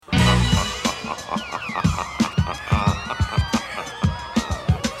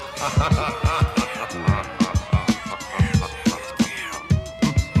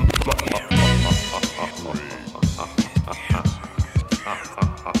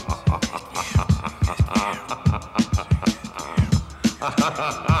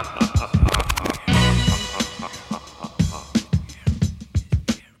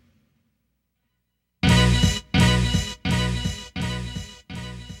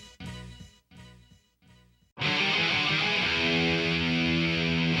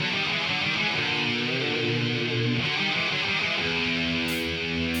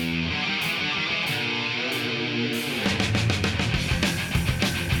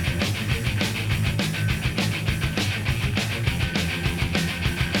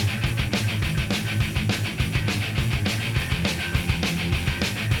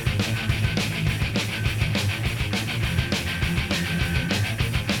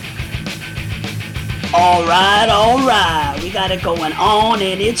All right, we got it going on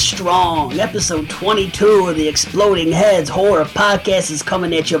and it's strong. Episode 22 of the Exploding Heads Horror Podcast is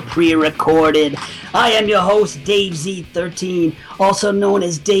coming at you pre-recorded. I am your host, Dave Z13, also known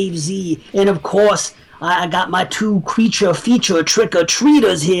as Dave Z, and of course, I got my two creature feature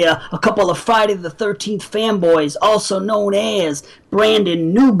trick-or-treaters here, a couple of Friday the 13th fanboys, also known as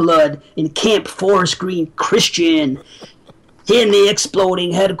Brandon Newblood and Camp Forest Green Christian. In the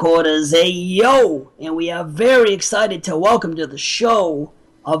Exploding Headquarters, yo! And we are very excited to welcome to the show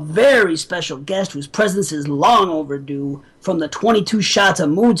a very special guest whose presence is long overdue. From the 22 Shots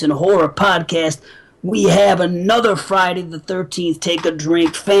of Moods and Horror podcast, we have another Friday the 13th Take a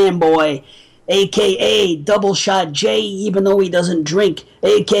Drink fanboy, a.k.a. Double Shot J, even though he doesn't drink,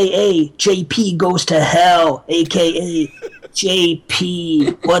 a.k.a. JP Goes to Hell, a.k.a.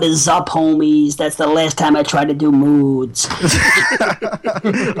 JP, what is up, homies? That's the last time I tried to do moods.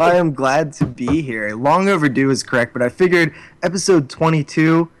 I am glad to be here. Long overdue is correct, but I figured episode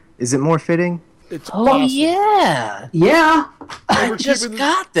 22, is it more fitting? It's yeah. Yeah. I just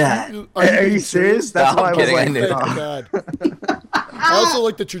got that. Are you serious? That's why I was like, thank God. I also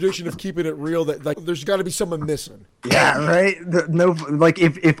like the tradition of keeping it real that like there's got to be someone missing. Yeah, right?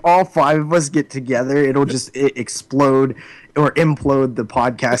 If all five of us get together, it'll just explode or implode the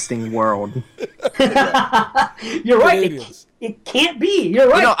podcasting world. You're right. It can't be. You're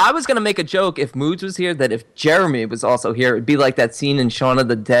right. You know, I was going to make a joke if Moods was here that if Jeremy was also here, it'd be like that scene in Shaun of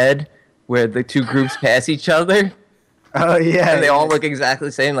the Dead where the two groups pass each other. Oh, yeah. And they all look exactly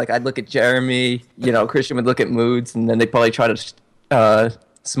the same. Like, I'd look at Jeremy, you know, Christian would look at Moods, and then they'd probably try to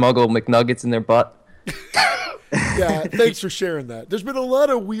smuggle McNuggets in their butt. Yeah, thanks for sharing that. There's been a lot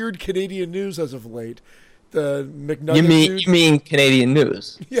of weird Canadian news as of late. The McNuggets You mean Canadian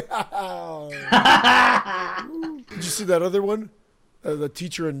news? Yeah. Did you see that other one? The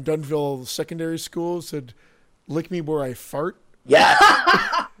teacher in Dunville Secondary School said, "Lick me where I fart." Yeah.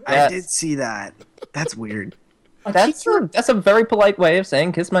 I did see that. That's weird. That's a very polite way of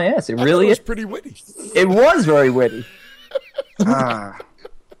saying "kiss my ass." It really is. Pretty witty. It was very witty. Wait a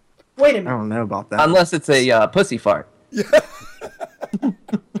minute. I don't know about that. Unless it's a pussy fart. Yeah.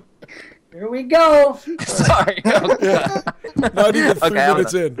 Here we go. Sorry. Oh, Yeah. Not even 3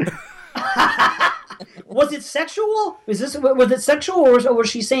 minutes in. Was it sexual? Was it sexual, or was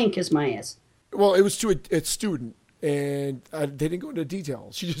she saying "kiss my ass"? Well, it was to a student, and they didn't go into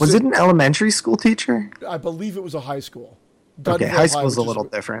details. She just Was said, it an elementary school teacher? I believe it was a high school. Okay, Dunville high school's a which is, little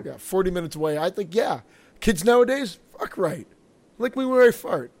different. Yeah, 40 minutes away. I think, yeah. Kids nowadays, fuck right. Lick me where I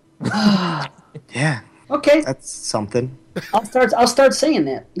fart. Yeah, Okay, that's something. I'll start saying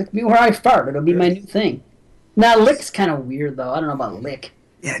that. Lick me where I fart. It'll be my new thing. Now, lick's kind of weird though. I don't know about lick.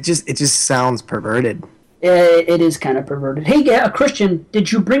 Yeah, it just sounds perverted. It is kind of perverted. Hey, Christian,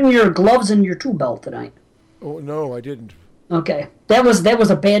 did you bring your gloves and your tool belt tonight? Oh, no, I didn't. Okay, that was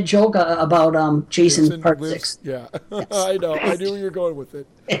a bad joke about Jason Part lives- 6. Yeah, I know. I knew where you were going with it.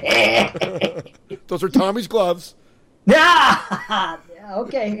 Those are Tommy's gloves. Yeah.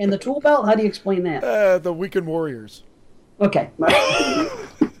 Okay, and the tool belt. How do you explain that? The Weekend Warriors. Okay. I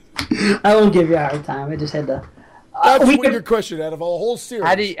won't give you a hard time. I just had to. That's your question out of a whole series.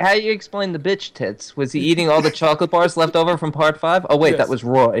 How do you explain the bitch tits? Was he eating all the chocolate bars left over from part 5? Oh wait, Yes. that was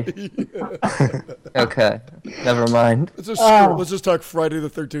Roy. Okay, never mind. Let's just talk Friday the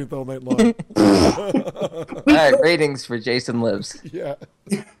 13th all night long. All right, ratings for Jason Lives. Yeah.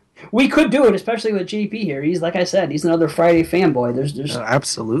 We could do it, especially with JP here. He's like I said, he's another Friday fanboy. There's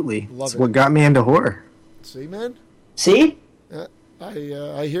Absolutely. Love That's it. what got me into horror. See, man? see.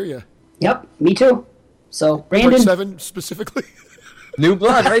 I hear you. Yep, me too. So Part Brandon, 7 specifically. New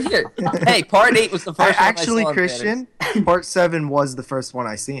Blood, right here. Hey, part 8 was the first one Actually, I saw in Christian, part 7 was the first one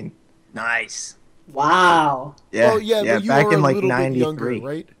I seen. Nice. wow. Yeah, Well, yeah, but you back were in a like little bit younger, '93.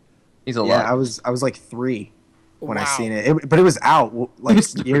 right? He's a Yeah, lot. I was like 3 when I Wow. seen it. But it was out like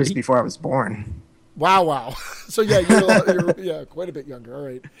was years 3. before I was born. Wow. So yeah, you're quite a bit younger. All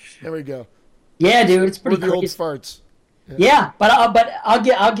right, there we go. Yeah, dude, it's We're pretty the old crazy. farts. Yeah, but I'll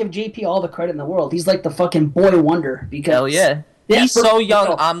give JP all the credit in the world. He's like the fucking boy wonder because Hell yeah. He's so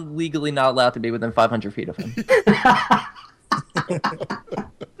young, I'm legally not allowed to be within 500 feet of him.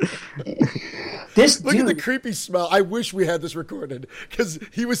 Look at the creepy smile. I wish we had this recorded because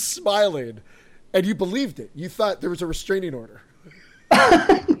he was smiling, and you believed it. You thought there was a restraining order.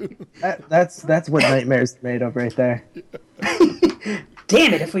 That's what nightmares made of right there.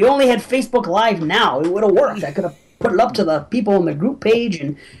 Damn it! If we only had Facebook Live now, it would have worked. I could have put it up to the people on the group page,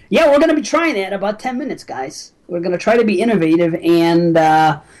 and yeah, we're gonna be trying that in about 10 minutes, guys. We're gonna try to be innovative, and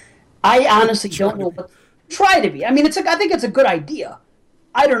I honestly don't know what. Try to be. I mean, I think it's a good idea.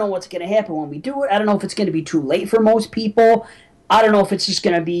 I don't know what's gonna happen when we do it. I don't know if it's gonna be too late for most people. I don't know if it's just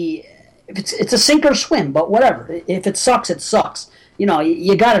gonna be. If it's a sink or swim, but whatever. If it sucks, it sucks. You know,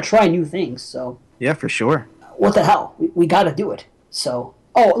 you got to try new things. So Yeah, for sure. what the hell? We got to do it. So,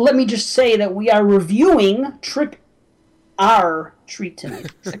 let me just say that we are reviewing Trick or Treat tonight.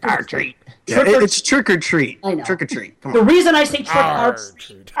 Trick or treat. Yeah, it's trick or treat. I know. Trick or treat. Come The on. reason I say Trick or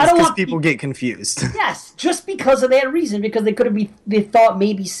Treat, I don't Because want people get confused. Yes, just because of that reason, because they thought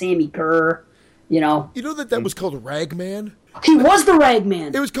maybe Sammy Kerr, you know. You know that was called Ragman? He was the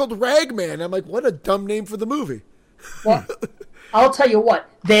Ragman. It was called Ragman. I'm like, what a dumb name for the movie. Well, I'll tell you what,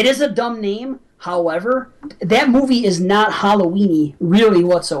 that is a dumb name. However, that movie is not Halloweeny really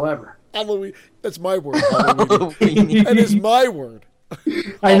whatsoever. Halloween. That's my word. Halloween. That is my word.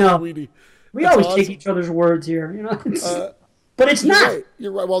 I know. Halloweeny. We That's always awesome. take each other's words here, you know. But it's not. Right.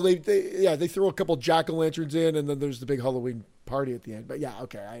 You're right. Well, they throw a couple jack-o'-lanterns in, and then there's the big Halloween party at the end. But yeah,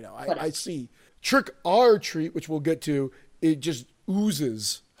 okay, I know. I see. Trick or Treat, which we'll get to, it just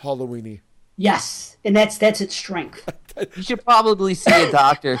oozes Halloweeny. Yes, and that's its strength. You should probably see a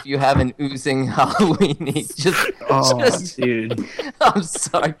doctor if you have an oozing Halloweeny. Dude. I'm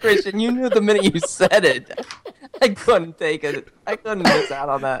sorry, Christian. You knew the minute you said it. I couldn't take it. I couldn't miss out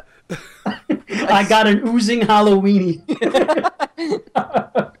on that. I got an oozing Halloweeny.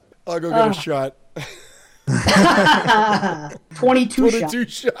 I'll go get a shot. 22 shots. 22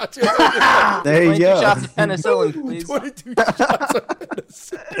 shots. There you 22 go. shots of penicillin, please. 22 shots of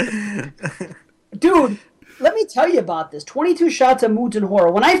medicine. Dude, let me tell you about this. 22 shots of moods and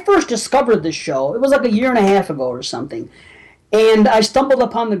horror. When I first discovered this show, it was like a year and a half ago or something. And I stumbled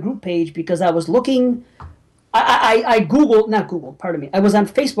upon the group page because I was looking. I Googled, not Googled, pardon me. I was on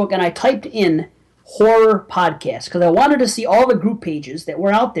Facebook and I typed in horror podcast because I wanted to see all the group pages that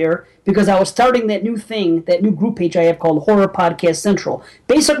were out there because I was starting that new thing, that new group page I have called Horror Podcast Central.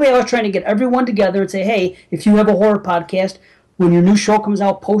 Basically, I was trying to get everyone together and say, hey, if you have a horror podcast, when your new show comes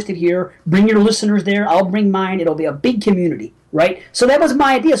out, post it here. Bring your listeners there. I'll bring mine. It'll be a big community, right? So that was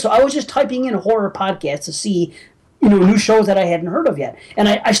my idea. So I was just typing in horror podcast to see, new shows that I hadn't heard of yet. And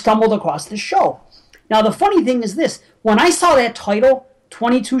I stumbled across this show. Now, the funny thing is this. When I saw that title,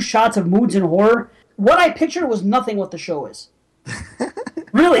 22 Shots of Moods and Horror, what I pictured was nothing what the show is.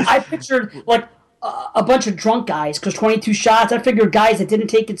 Really, I pictured, like, a bunch of drunk guys, because 22 shots, I figured guys that didn't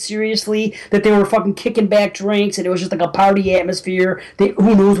take it seriously, that they were fucking kicking back drinks, and it was just like a party atmosphere.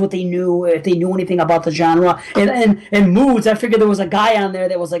 Who knows what they knew, if they knew anything about the genre. And moods, I figured there was a guy on there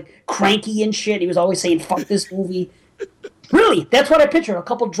that was like cranky and shit. He was always saying, fuck this movie. Really, that's what I pictured, a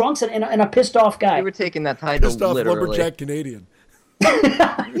couple drunks and a pissed off guy. You were taking that title Pissed off literally. lumberjack Canadian.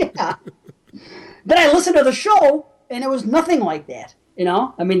 Yeah. Then I listened to the show, and it was nothing like that.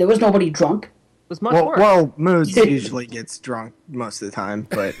 I mean, there was nobody drunk. It was much worse. Well, Moods usually gets drunk most of the time,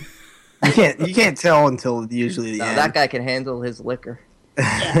 but you can't tell until usually the No, end. that guy can handle his liquor.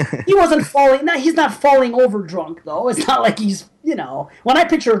 Yeah. He wasn't falling. No, he's not falling over drunk though. It's not like he's. When I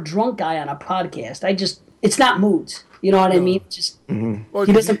picture a drunk guy on a podcast, it's not moods. You know what I mean? Just Well,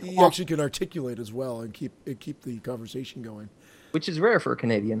 he doesn't. he actually can articulate as well and keep the conversation going. Which is rare for a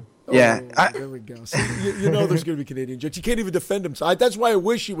Canadian. Yeah, Oh, there we go. So, you know there's going to be Canadian jokes. He can't even defend himself. That's why I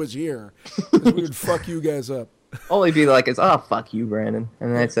wish he was here. 'Cause we would fuck you guys up. All he'd be like is, oh, fuck you, Brandon.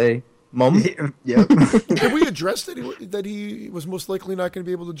 And I'd say, Mum? Yep. Did we address that he was most likely not going to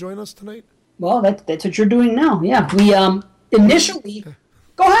be able to join us tonight? Well, that's what you're doing now. Yeah, we initially.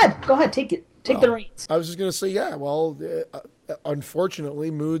 Go ahead, take it. Take the reins. I was just going to say, yeah, well, unfortunately,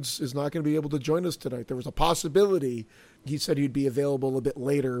 Moods is not going to be able to join us tonight. There was a possibility. He said he'd be available a bit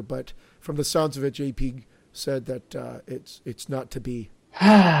later, but from the sounds of it, JP said that it's not to be.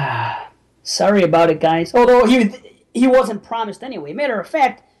 Sorry about it, guys. Although he wasn't promised anyway. Matter of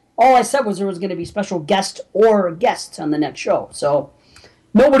fact, all I said was there was going to be special guest or guests on the next show. So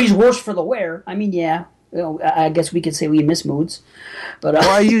nobody's worse for the wear. I mean, yeah. I guess we could say we miss Moods, but Well,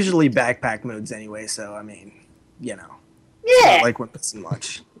 I usually backpack Moods anyway, so I mean, yeah, not like we're missing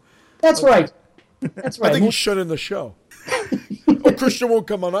much. that's right. That's I right. think he's shut in the show. Oh, Christian won't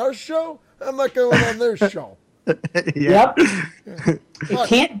come on our show? I'm not going on their show. Yeah. Yep. It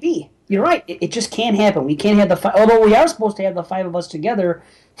can't be. You're right. It just can't happen. We can't have the five. Although we are supposed to have the five of us together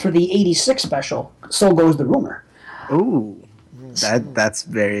for the '86 special. So goes the rumor. Ooh, that's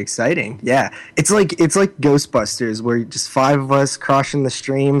very exciting. Yeah, it's like Ghostbusters, where just five of us crossing the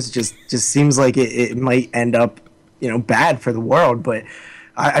streams just seems like it might end up, bad for the world. But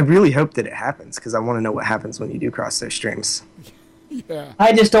I really hope that it happens, because I want to know what happens when you do cross those streams. Yeah.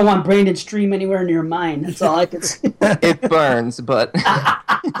 I just don't want Brandon's stream anywhere near mine. That's all I can say. It burns, but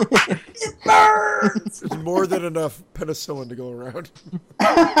It burns. There's more than enough penicillin to go around.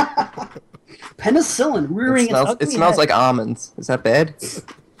 Penicillin rearing its ugly it smells head. like almonds. Is that bad?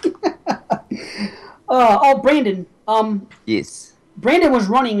 Brandon. Yes. Brandon was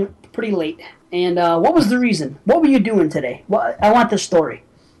running pretty late, and what was the reason? What were you doing today? I want this story.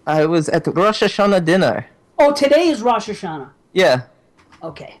 I was at the Rosh Hashanah dinner. Oh, today is Rosh Hashanah. Yeah,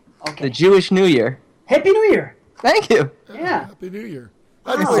 Okay. the Jewish New Year. Happy New Year. Thank you. Yeah. Happy New Year.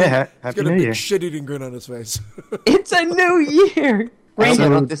 Yeah, He's Happy got a New big Year. shit-eating grin on his face. It's a new year.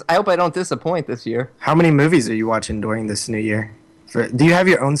 Brandon. I hope I don't disappoint this year. How many movies are you watching during this new year? Do you have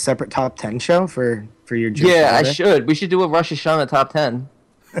your own separate top 10 show for your Jewish Yeah, I holiday? should. We should do a Rosh Hashanah top 10.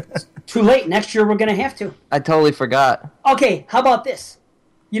 Too late. Next year we're gonna have to. I totally forgot. Okay. How about this?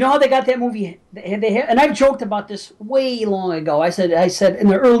 You know how they got that movie? And I've joked about this way long ago. I said in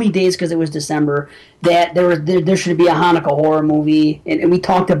the early days, because it was December, that there should be a Hanukkah horror movie, and we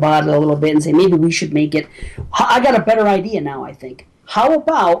talked about it a little bit and say maybe we should make it. I got a better idea now. I think. How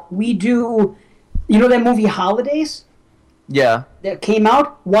about we do? You know that movie Holidays Yeah. that came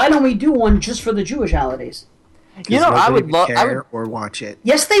out? Why don't we do one just for the Jewish holidays? You know, I Nobody would love. care or watch it.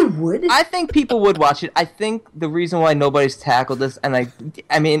 Yes, they would. I think people would watch it. I think the reason why nobody's tackled this, and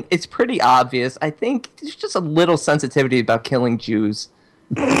I mean, it's pretty obvious. I think there's just a little sensitivity about killing Jews.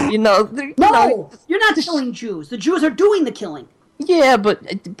 No, you're not killing Jews. The Jews are doing the killing. Yeah,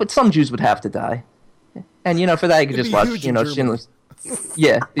 but some Jews would have to die, and for that you could It'd just be watch, huge in Germany. Schindler's.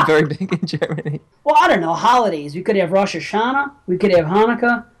 Yeah, be very big in Germany. Well, I don't know. Holidays. We could have Rosh Hashanah. We could have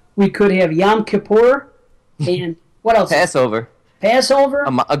Hanukkah. We could have Yom Kippur. And what else? Passover, Passover.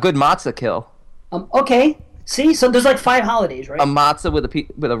 a good matzah kill, Okay. See, so there's like 5 holidays, right? a matzah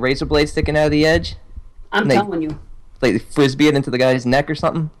with a razor blade sticking out of the edge, I'm they- telling you. like frisbee it into the guy's neck or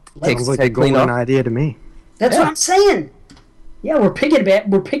something. Sounds like a Take clean golden off. idea to me. That's Yeah. what I'm saying. Yeah, we're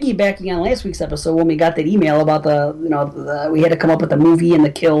piggybacking on last week's episode when we got that email about we had to come up with the movie and the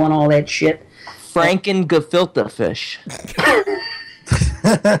kill and all that shit. Franken gefilte fish.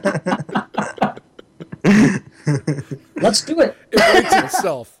 Let's do it. It writes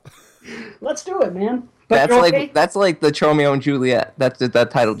itself. Let's do it, man. But you're okay? That's like the Romeo and Juliet. That's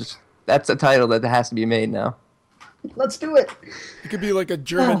that title. That's a title that has to be made now. Let's do it. It could be like a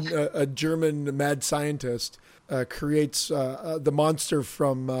German mad scientist creates the monster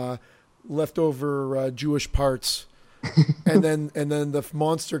from leftover Jewish parts, and then the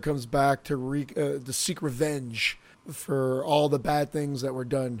monster comes back to seek revenge for all the bad things that were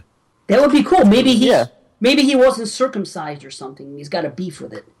done. That would be cool. Maybe Yeah. maybe he wasn't circumcised or something. He's got a beef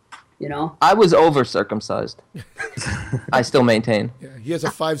with it. I was over circumcised. I still maintain. Yeah, he has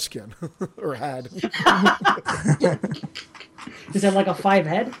a 5 skin, or had. Is that like a 5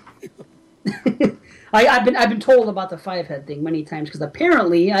 head? I've been told about the 5 head thing many times because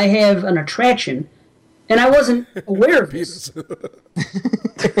apparently I have an attraction, and I wasn't aware of this. The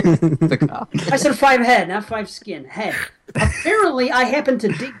cop. I said 5 head, not 5 skin. Head. Apparently, I happen to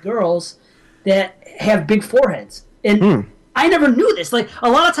dig girls that have big foreheads, and I never knew this. Like a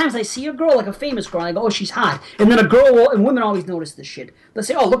lot of times, I see a girl, like a famous girl, and I go, "Oh, she's hot," and then a girl will, and women always notice this shit. They'll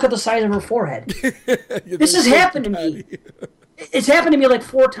say, "Oh, look at the size of her forehead." This has happened to me. It's happened to me like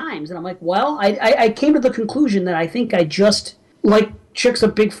 4 times, and I'm like, well, I came to the conclusion that I think I just like chicks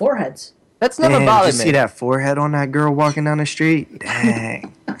with big foreheads. That's never Damn, did bothered you me. see that forehead on that girl walking down the street?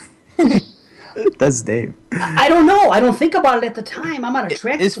 Dang. That's Dave. I don't know. I don't think about it at the time. I'm not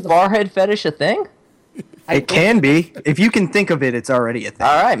attracted Is to the forehead fetish a thing? It can be. If you can think of it, it's already a thing.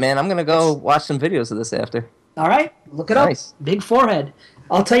 All right, man. I'm gonna go watch some videos of this after. All right, look it Nice. up. Big forehead.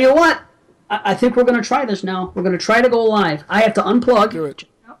 I'll tell you what. I think we're going to try this now. We're going to try to go live. I have to unplug. Do it.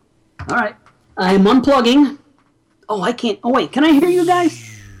 All right. I am unplugging. Oh, I can't. Oh, wait. Can I hear you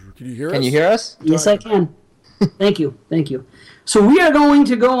guys? Can you hear us? Can you hear us? Yes, I can. Thank you. Thank you. So we are going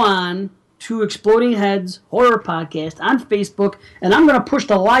to go on to Exploding Heads Horror Podcast on Facebook, and I'm going to push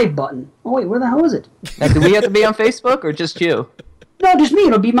the live button. Oh, wait. Where the hell is it? Now, do we have to be on Facebook or just you? No, just me.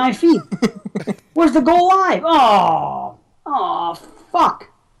 It'll be my feed. Where's the go live? Oh, fuck.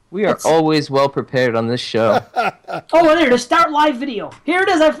 We are always well prepared on this show. Oh, there, the start live video. Here it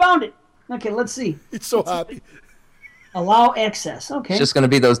is. I found it. Okay, let's see. He's so happy. Allow access. Okay. It's just going to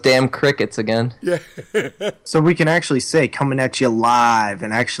be those damn crickets again. Yeah. So we can actually say coming at you live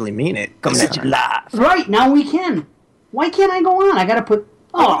and actually mean it. Coming at you live. Right, now we can. Why can't I go on? I got to put...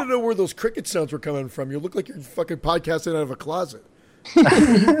 I want to Oh, know where those cricket sounds were coming from. You look like you're fucking podcasting out of a closet.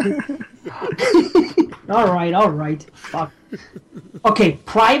 all right. Fuck. Okay,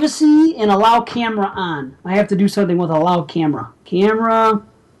 privacy and allow camera on. I have to do something with allow camera. Camera,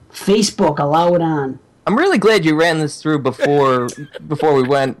 Facebook, allow it on. I'm really glad you ran this through before we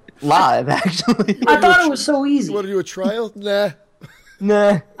went live, actually. I thought it was so easy. You want to do a trial? Nah.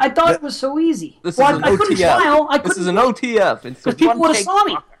 Nah. I thought it was so easy. This Well, is an I couldn't OTF. trial. I This couldn't is an OTF. It's a because people would have one-take saw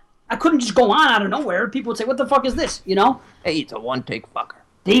me. fucker. I couldn't just go on out of nowhere. People would say, "What the fuck is this?" You know. Hey, it's a one-take fucker.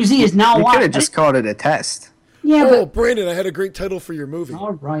 Dave Z is now We could watching. have just called it a test. Yeah, Oh, but Brandon, I had a great title for your movie.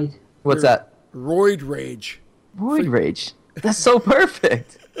 all right. What's that? Roid Rage. Roid rage. That's so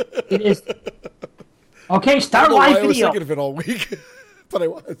perfect. It is. Okay, I start don't know why live I was video. thinking of it all week, but I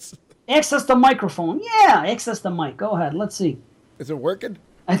was. Access the microphone. Yeah, access the mic. Go ahead. Let's see. Is it working?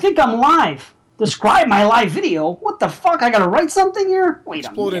 I think I'm live. Describe my live video. What the fuck? I gotta write something here? Wait a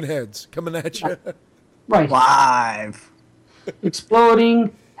Exploding minute. heads coming at you. Right. Live.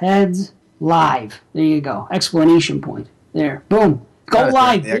 Exploding heads live. There you go. Explanation point. There. Boom. Go That's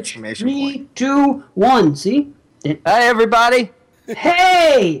live. the bitch. exclamation 3, 2, 1. See? Hi, everybody.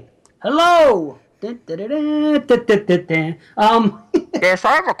 Hey! Hello! Da-da-da-da-da-da-da. Yes,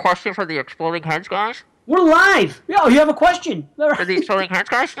 I have a question for the Exploding Heads guys. We're live. Yeah, you have a question. All For the right. Exploding Heads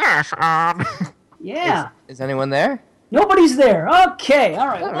guys? Yes. Yeah. Is anyone there? Nobody's there. Okay. All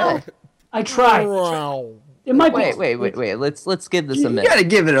right. Well, right. I tried. Wow. It might Wait. be. Let's give this a You minute. gotta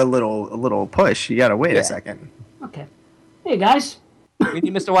give it a little push. You gotta wait Yeah. a second. Okay. Hey guys. We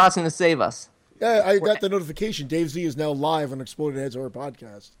need Mr. Watson to save us. Yeah, I got the notification. Dave Z is now live on Exploding Heads Horror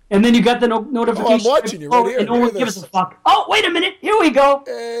Podcast. And then you got the notification. Oh, I'm watching you right here. And no Look one at gives this. a fuck. Oh, wait a minute. Here we go.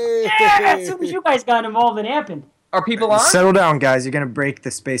 Hey. Yeah, as soon as you guys got involved, it happened. Are people on? Settle down, guys. You're gonna break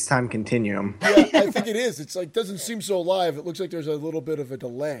the space-time continuum. Yeah, I think it is. It's like doesn't seem so live. It looks like there's a little bit of a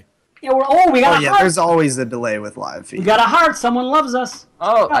delay. Yeah, we got Oh a yeah, heart. there's always a delay with live We feed. got a heart. Someone loves us.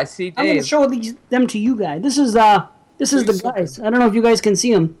 Oh, I see I'm gonna Dave. show them to you guys. This is the guys. I don't know if you guys can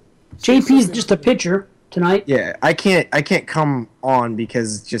see them. JP's just a picture tonight. Yeah, I can't come on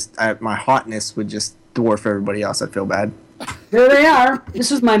because my hotness would just dwarf everybody else. I'd feel bad. There they are.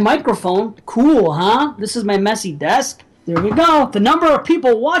 This is my microphone. Cool, huh? This is my messy desk. There we go. The number of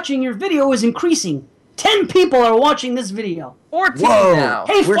people watching your video is increasing. 10 people are watching this video. 14 Whoa, now.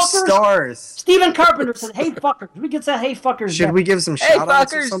 Hey, we're fuckers. stars. Steven Carpenter said, "Hey fuckers." We get that "Hey fuckers." Should back. we give some Hey,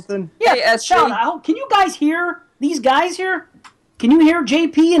 shout-outs or fuckers. something? Yeah, Hey, SJ. shout out. Can you guys hear these guys here? Can you hear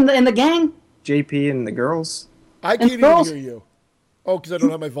JP and the gang? JP and the girls. I can't even girls- hear you. Oh, because I don't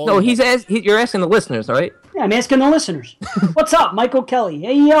have my volume. No, up. you're asking the listeners, all right? Yeah, I'm asking the listeners. What's up, Michael Kelly?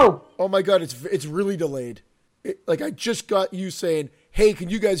 Hey yo. Oh my god, it's really delayed. Like I just got you saying, "Hey, can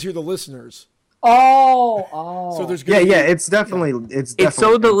you guys hear the listeners?" Oh. So there's Yeah, gonna yeah. be- It's definitely It's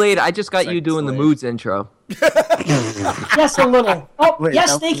so delayed. I just got you Seconds doing the delayed. moods intro. Yes, a little. Oh, Wait,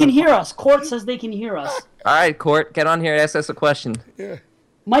 yes, that they was can a- hear us. Court says they can hear us. All right, Court, get on here and ask us a question. Yeah.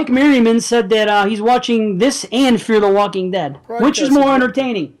 Mike Merriman said that he's watching this and Fear the Walking Dead. Right, Which is that's more a-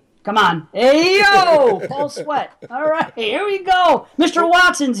 entertaining? Come on. Hey, yo! Paul Sweat. All right, here we go. Mr.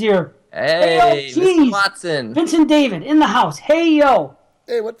 Watson's here. Hey, yo, jeez. Mr. Watson. Vincent David in the house. Hey, yo.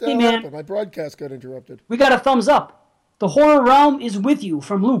 Hey, what the Hey, hell man. happened? My broadcast got interrupted. We got a thumbs up. The horror realm is with you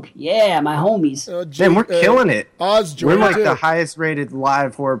from Luke. Yeah, my homies. Man, we're killing it. Oz We're joined like too. the highest-rated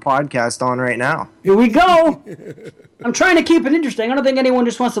live horror podcast on right now. Here we go. I'm trying to keep it interesting. I don't think anyone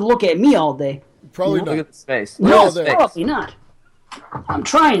just wants to look at me all day. Probably Look not. at the space. We're No, all Look at there. the probably not. I'm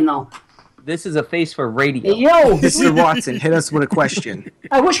trying, though. This is a face for radio. Hey, yo. Mr. Watson, hit us with a question.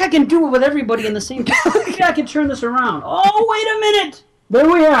 I wish I can do it with everybody in the same time. I can turn this around. Oh, wait a minute. There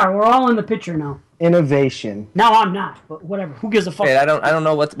we are. We're all in the picture now. Innovation. Now I'm not, but whatever. Who gives a fuck? Wait, I don't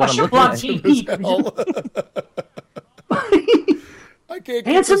know what I I'm should looking block at. JP. I can't keep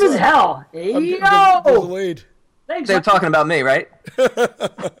Handsome this as up. hell. Hey, I'm yo. delayed. Thanks. They're talking about me, right?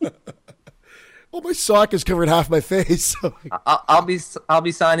 Oh, my sock has covered half my face. I'll be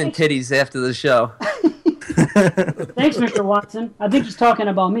signing titties after the show. Thanks, Mr. Watson. I think he's talking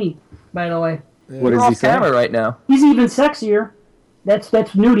about me, by the way. What We're is he off camera saying? right now. He's even sexier. That's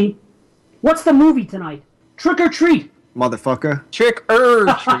nudie. What's the movie tonight? Trick or treat. Motherfucker. Trick or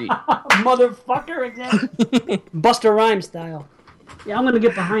treat. Motherfucker, exactly. Buster Rhymes style. Yeah, I'm gonna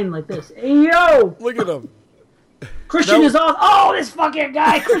get behind like this. Hey, yo! Look at him. Christian No. is off. Oh, this fucking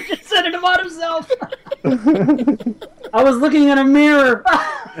guy. Christian said it about himself. I was looking in a mirror.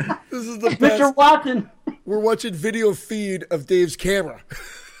 This is the Mr. best. Watson. We're watching video feed of Dave's camera.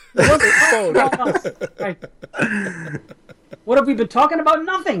 What's his phone? Right. What have we been talking about?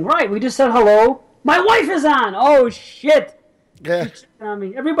 Nothing. Right. We just said hello. My wife is on. Oh, shit. Yeah. I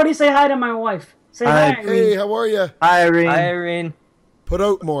mean, everybody say hi to my wife. Say hi, Hi. Irene. Hey, how are you? Hi, Irene. Hi, Irene. Put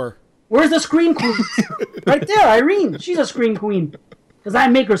out more. Where's the scream queen? Right there, Irene. She's a scream queen. Because I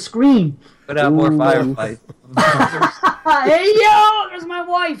make her scream. Put out more firefights. Hey, yo, there's my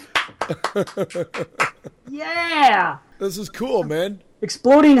wife. Yeah. This is cool, man.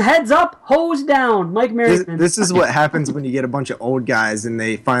 Exploding heads up, hose down. Mike Merriman. This is what happens when you get a bunch of old guys and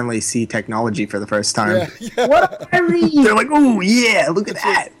they finally see technology for the first time. Yeah, yeah. What up, Irene? They're like, "Oh yeah, look at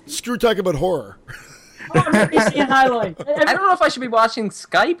that!" Screw talking about horror. Oh, everybody's saying highlight. I don't know if I should be watching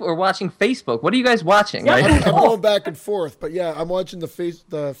Skype or watching Facebook. What are you guys watching? Yeah. Right? I'm going back and forth, but yeah, I'm watching the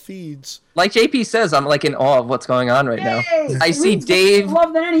feeds. Like JP says, I'm like in awe of what's going on right now. Yay! I see Irene's Dave more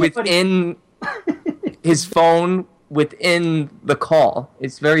love than anybody. within his phone within the call.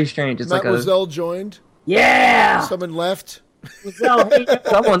 It's very strange. It's Matt like Wazell joined. Yeah. Someone left. Wazell, hey,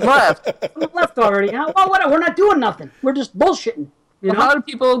 someone left. someone left already. Huh? Well, whatever. We're not doing nothing. We're just bullshitting. You know? How do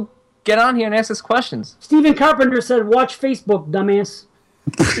people get on here and ask us questions? Stephen Carpenter said, "Watch Facebook, dumbass."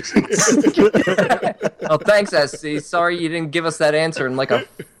 Oh, thanks, SC. Sorry you didn't give us that answer in like a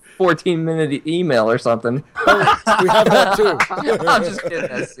 14-minute email or something. We have that too. I'm just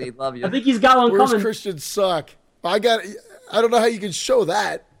kidding, SC. Love you. I think he's got one Where's coming. Christian sock? I don't know how you can show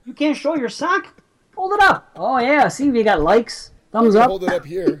that. You can't show your sock? Hold it up. Oh, yeah. See, we got likes. Thumbs up. Hold it up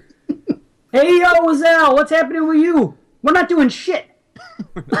here. Hey, yo, Wazell, what's happening with you? We're not doing shit.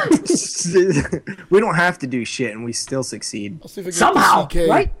 We don't have to do shit, and we still succeed. I'll see if I can Somehow, get the CK.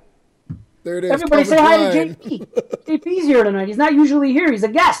 right? There it is. Everybody say Calvin hi Klein. to JP. JP's here tonight. He's not usually here. He's a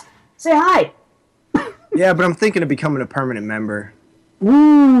guest. Say hi. Yeah, but I'm thinking of becoming a permanent member.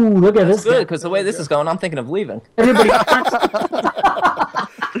 Ooh, look at this. Good, guy. because the way this is going, I'm thinking of leaving. Everybody.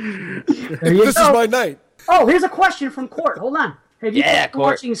 There you This go. is my night. Oh, here's a question from Court. Hold on. Have you Yeah, been Court.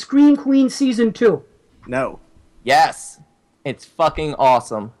 watching Scream Queen Season 2? No. Yes. It's fucking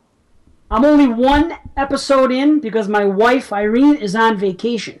awesome. I'm only one episode in because my wife, Irene, is on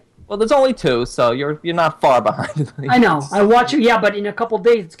vacation. Well, there's only 2, so you're not far behind. I know. I watch it. Yeah, but in a couple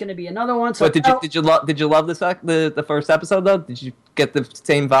days, it's going to be another one. So But did you love the first episode though? Did you get the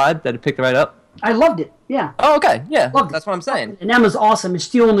same vibe that it picked right up? I loved it. Yeah. Oh, okay, yeah, Loved it. that's what I'm saying. And Emma's awesome. Is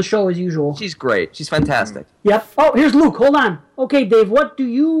stealing the show as usual. She's great. She's fantastic. Yep. Oh, here's Luke. Hold on. Okay, Dave, what do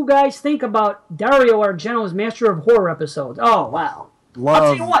you guys think about Dario Argento's Master of Horror episodes? Oh, wow. I'll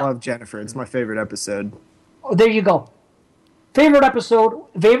tell you what. Love Jennifer. It's my favorite episode. Oh, there you go. Favorite episode.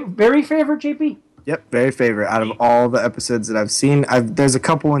 Very favorite, JP? Yep, very favorite out of all the episodes that I've seen. There's a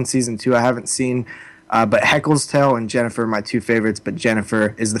couple in season 2 I haven't seen, but Heckle's Tale and Jennifer are my 2 favorites. But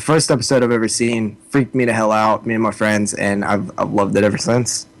Jennifer is the first episode I've ever seen. Freaked me to hell out, me and my friends, and I've loved it ever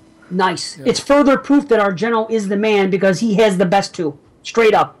since. Nice. It's further proof that Argento is the man because he has the best 2.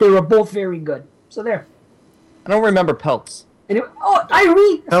 Straight up. They were both very good. So there. I don't remember Pelts. And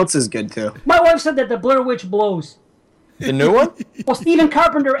Irene, Peltz is good too. my wife said that the Blair Witch blows. The new one? Well, Stephen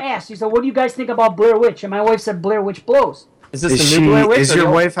Carpenter asked, he said, what do you guys think about Blair Witch? And my wife said Blair Witch blows. Is this the new Blair Witch? Is or your the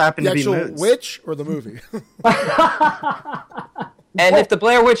old- wife happen The to be actual Moods? witch or the movie? And if the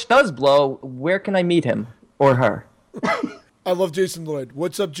Blair Witch does blow, where can I meet him or her? I love Jason Lloyd.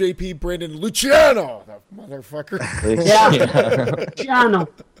 What's up, JP? Brandon Luciano, that motherfucker. Yeah. Giano.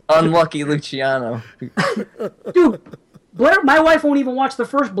 Unlucky Luciano. Dude, my wife won't even watch the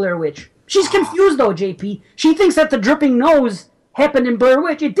first Blair Witch. She's confused though, JP. She thinks that the dripping nose happened in Blair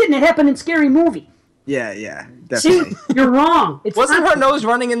Witch. It didn't. It happened in Scary Movie. Yeah, See, definitely. you're wrong. It's Wasn't not- her nose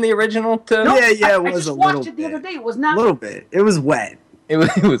running in the original too? No, Yeah, it I was just a watched little it the bit. other day. It was A not little bit. It was wet. It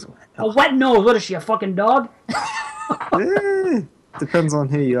was. a wet nose. What is she, a fucking dog? Depends on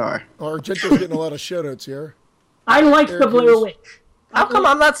who you are. Argento's getting a lot of shout-outs here. I like the There Blair goes- Witch. How come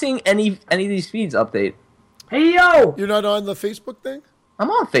I'm not seeing any of these feeds update? Hey, yo! You're not on the Facebook thing? I'm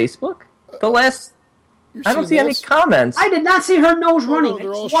on Facebook. The last You're I don't see seeing any this? comments. I did not see her nose Oh, running. no,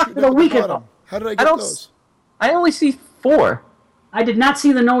 they're I all just watched shooting it a up at the week bottom. ago. How did I I get don't. those? I only see 4. I did not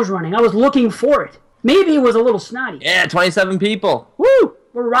see the nose running. I was looking for it. Maybe it was a little snotty. Yeah, 27 people. Woo!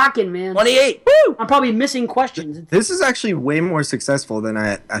 We're rocking, man. 28. Woo! I'm probably missing questions. This is actually way more successful than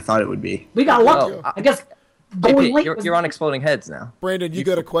I thought it would be. We got lucky. Oh, I guess going late. You're on Exploding Heads now. Brandon, you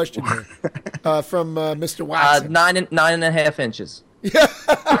got a question here from Mr. Watson. 9.5 inches.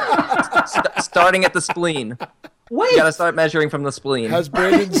 Starting at the spleen. Wait. You gotta start measuring from the spleen. Has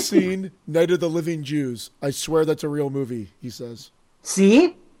Brandon seen Night of the Living Jews? I swear that's a real movie, he says.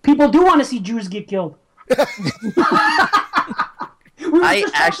 See? People do want to see Jews get killed. I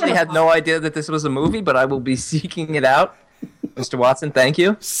actually had no idea that this was a movie, but I will be seeking it out. Mr. Watson, thank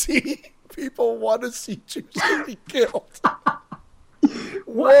you. See, people want to see Jews be killed.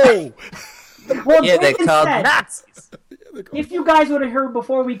 Whoa! Well, Yeah, they're David called said, Nazis. if you guys would have heard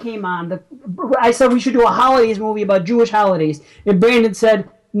before we came on, I said we should do a holidays movie about Jewish holidays, and Brandon said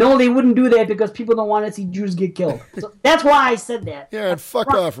no, they wouldn't do that because people don't want to see Jews get killed. So that's why I said that. Yeah, and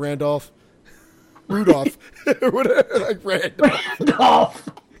fuck off, Randolph. Rudolph. Whatever, like Randolph. Randolph.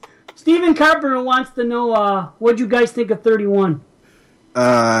 Stephen Carpenter wants to know what you guys think of 31.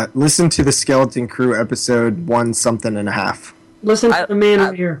 Listen to the Skeleton Crew episode 1 something and a half. Listen to the man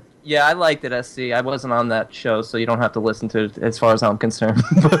over here. Yeah, I liked it, SC. I wasn't on that show, so you don't have to listen to it as far as I'm concerned.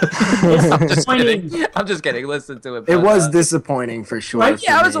 I'm just kidding. I'm just kidding. Listen to it. It but, was disappointing for sure. Right?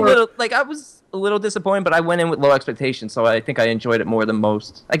 Yeah, I was for a me. little disappointed, but I went in with low expectations, so I think I enjoyed it more than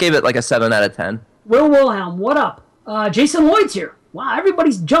most. I gave it like a 7 out of 10. Will Wilhelm, what up? Jason Lloyd's here. Wow,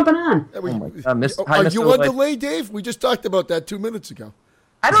 everybody's jumping on. Yeah, we- Oh my God, Are Mr. you on Lloyd. delay, Dave? We just talked about that 2 minutes ago.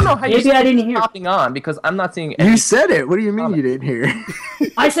 I don't know how Maybe you I didn't hear. hopping on because I'm not seeing any. You said it. What do you mean you didn't hear?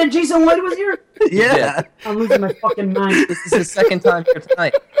 I said Jason Lloyd was here? Yeah. I'm losing my fucking mind. This is his second time here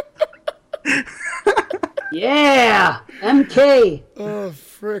tonight. Yeah, MK. Oh,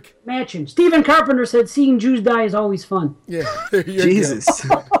 frick. Matching. Stephen Carpenter said seeing Jews die is always fun. Yeah, there you Jesus.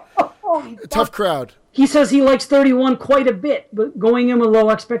 go. Tough crowd. He says he likes 31 quite a bit, but going in with low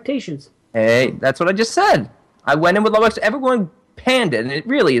expectations. Hey, that's what I just said. I went in with low expectations. Everyone panned it, and it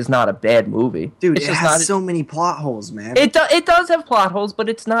really is not a bad movie. Dude, it's it just has not. so many plot holes, man. It does have plot holes, but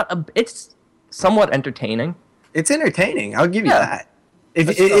it's not a. It's somewhat entertaining. It's entertaining. I'll give you Yeah.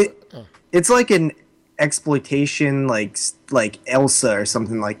 that. It's like an exploitation, like Elsa or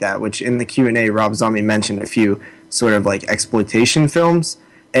something like that. Which in the Q&A, Rob Zombie mentioned a few sort of like exploitation films,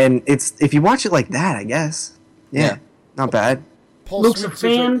 and it's if you watch it like that, I guess, yeah. Not bad. Paul Luke's a Smith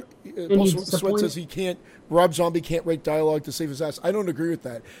says fan, that- and Paul he's Smith disappointed. says he can't. Rob Zombie can't write dialogue to save his ass. I don't agree with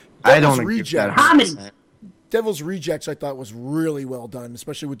that. I Devil's don't agree with that. Rejects. Comedy. Devil's Rejects, I thought was really well done,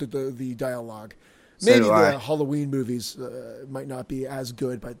 especially with the dialogue. So Maybe do I. the Halloween movies might not be as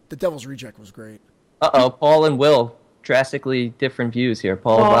good, but the Devil's Reject was great. Paul and Will, drastically different views here.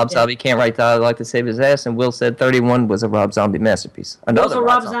 Rob yeah. Zombie can't write dialogue to save his ass, and Will said 31 was a Rob Zombie masterpiece. He was Another a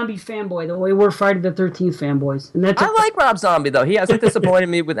Rob Zombie fanboy, the way we're Friday the 13th fanboys. And that's I like Rob Zombie, though. He hasn't disappointed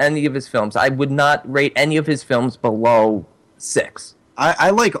me with any of his films. I would not rate any of his films below 6.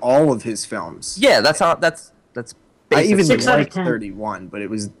 I like all of his films. Yeah, that's I basic. even 6 out of liked 10. 31, but it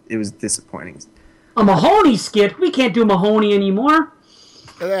was disappointing. a Mahoney skit. We can't do Mahoney anymore.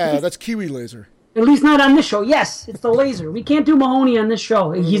 Yeah, that's Kiwi Laser. At least not on this show. Yes, it's the laser. We can't do Mahoney on this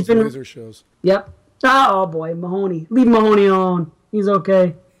show. He's Those been laser shows. Yep. Oh boy, Mahoney. Leave Mahoney alone. He's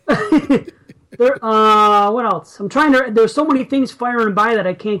okay. What else? I'm trying to. There's so many things firing by that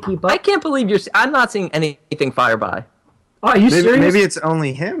I can't keep up. I can't believe I'm not seeing anything fire by. Oh, are you serious? Maybe it's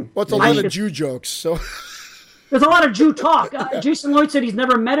only him. Well, it's a I lot of should- Jew jokes, so There's a lot of Jew talk. Jason Lloyd said he's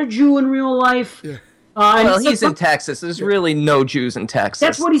never met a Jew in real life. Yeah. And Well, he said he's in Texas. There's really no Jews in Texas.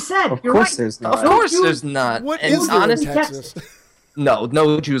 That's what he said. Of You're course right. there's Of not. course, Jews- there's not. what And is there in honest, Texas?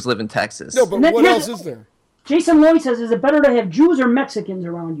 no Jews live in Texas. No, but And then what here's- else is there? Jason Lloyd says, is it better to have Jews or Mexicans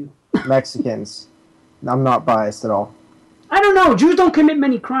around you? Mexicans. I'm not biased at all. I don't know. Jews don't commit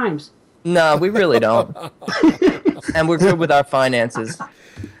many crimes. No, we really don't. And we're good with our finances.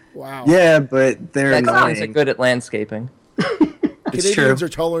 Wow. Yeah, but they're Mexicans are annoying. good at landscaping. It's true. Canadians are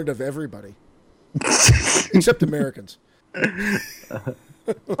tolerant of everybody, except Americans. I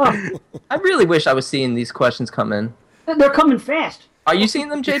really wish I was seeing these questions come in. They're coming fast. Are you seeing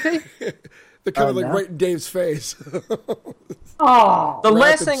them, JP? They're kind of Oh, like no. right in Dave's face. Oh. The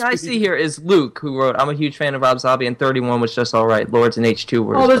last Rapid thing I speed. see here is Luke, who wrote, I'm a huge fan of Rob Zombie, and 31 was just all right. Lords and H2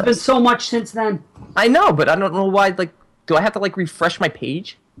 were Oh, his there's been best. so much since then. I know, but I don't know why. Like, do I have to, like, refresh my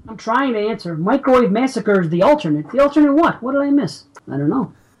page? I'm trying to answer. Microwave Massacre is the alternate. The alternate what? What did I miss? I don't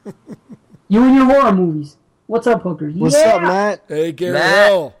know. You and your horror movies. What's up, hookers? What's yeah, up, Matt? Hey, Gary Matt.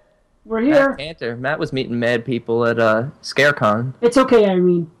 Hill. we're here. Matt Cantor. Matt was meeting mad people at ScareCon. It's okay,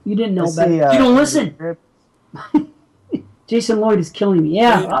 Irene. You didn't know better. You don't listen. Jason Lloyd is killing me.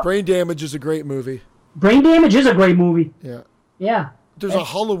 Yeah. Brain Damage is a great movie. Brain Damage is a great movie. Yeah. Yeah. There's a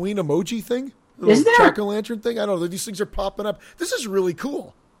Halloween emoji thing. Is there? Jack-o'-lantern thing? I don't know. These things are popping up. This is really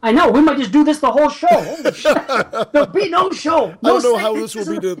cool. I know. We might just do this the whole show. Holy shit. There'll be no show. I No don't know how this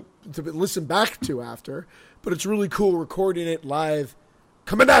segment. will be to listen back to after, but it's really cool recording it live.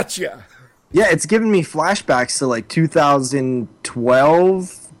 Coming at ya. Yeah, it's giving me flashbacks to like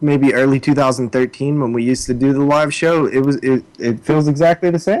 2012, maybe early 2013 when we used to do the live show. It feels exactly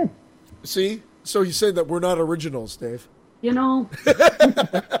the same. See? So you say that we're not originals, Dave? You know.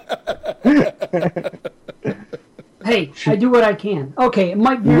 Hey, I do what I can. Okay,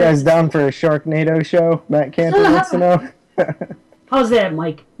 Mike. You guys down for a Sharknado show? Matt Cantor wants to know. How's that,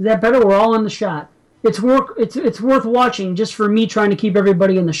 Mike? Is that better? We're all in the shot. It's worth watching just for me trying to keep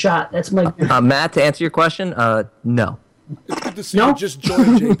everybody in the shot. That's my. Matt, to answer your question, no. It's good to see you just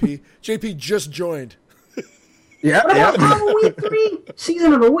joined, JP. JP just joined. Yeah. What about Halloween 3?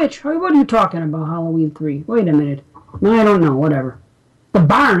 Season of the Witch? What are you talking about, Halloween 3? Wait a minute. No, I don't know. Whatever. The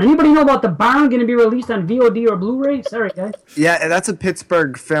Barn. Anybody know about The Barn going to be released on VOD or Blu-ray? Sorry, guys. Yeah, that's a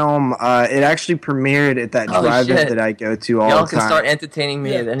Pittsburgh film. It actually premiered at that Holy drive-in shit. that I go to all Y'all the can time. start entertaining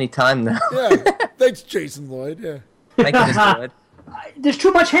me at any time now. Yeah. Thanks, Jason Lloyd. Yeah. Thank you, Mr. Lloyd. There's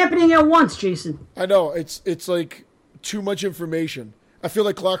too much happening at once, Jason. I know. It's like too much information. I feel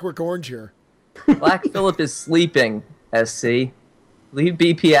like Clockwork Orange here. Black Phillip is sleeping, SC. Leave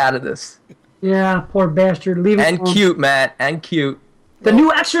BP out of this. Yeah, poor bastard. Leave it And alone. cute, Matt. And cute. The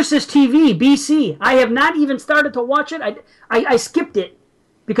new Exorcist TV, BC. I have not even started to watch it. I skipped it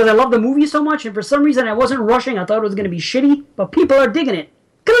because I love the movie so much, and for some reason I wasn't rushing. I thought it was going to be shitty, but people are digging it.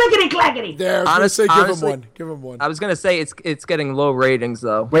 Clickety clackety. There, I was gonna say, Honestly, give him one. Give him one. I was going to say it's getting low ratings,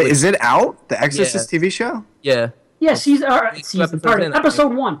 though. Wait, is it out? The Exorcist TV show? Yeah. Yeah, episodes in,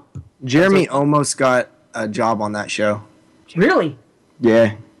 episode 1. Jeremy almost got a job on that show. Really?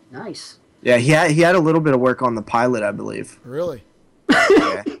 Yeah. Nice. Yeah, he had a little bit of work on the pilot, I believe. Really?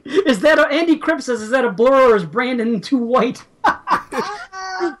 Yeah. Is that Andy Cripps says, is that a blur or is Brandon too white?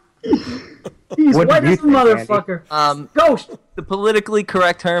 He's What white do you as a think, motherfucker. Ghost. The politically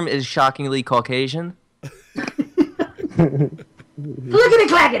correct term is shockingly Caucasian. Clickety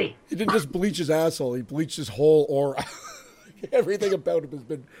clackety. He didn't just bleach his asshole. He bleached his whole aura. Everything about him has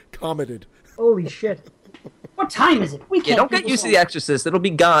been commented. Holy shit. What time is it? We can't. Yeah, don't get used to The Exorcist. It'll be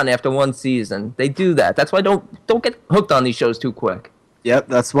gone after one season. They do that. That's why don't get hooked on these shows too quick. Yep,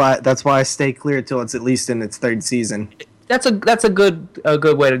 that's why I stay clear till it's at least in its third season. That's a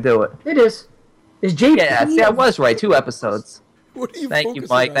good way to do it. It is. Is JP? Yeah, see, I was right. 2 episodes. What are you Thank you,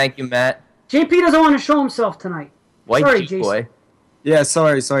 focusing Mike. on? Thank you, Matt. JP doesn't want to show himself tonight. White Sorry, Jeep Jason. boy. Yeah,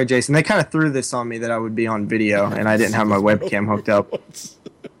 sorry, Jason. They kind of threw this on me that I would be on video, and I didn't have my webcam hooked up.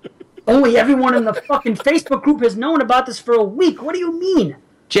 Only everyone in the fucking Facebook group has known about this for a week. What do you mean?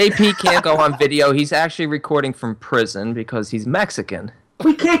 JP can't go on video. He's actually recording from prison because he's Mexican.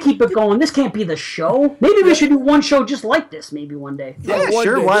 We can't keep it going. This can't be the show. Maybe we should do one show just like this maybe one day. Yeah, one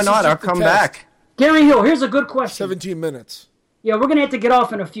sure, day. why This is not? just I'll the come test. back. Gary Hill, here's a good question. 17 minutes. Yeah, we're going to have to get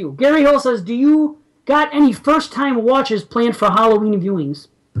off in a few. Gary Hill says, do you got any first-time watches planned for Halloween viewings?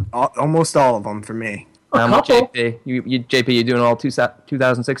 Almost all of them for me. A Much, couple. JP? JP, you doing all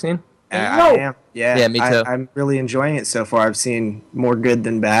 2016? I No. am. Yeah, Yeah, me too. I'm really enjoying it so far. I've seen more good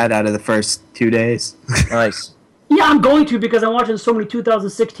than bad out of the first 2 days. Nice. Yeah, I'm going to because I'm watching so many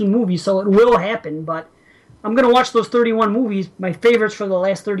 2016 movies, so it will happen, but I'm going to watch those 31 movies, my favorites for the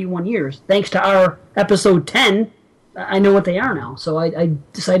last 31 years. Thanks to our episode 10, I know what they are now, so I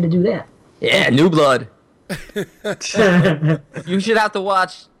decided to do that. Yeah, New Blood. You should have to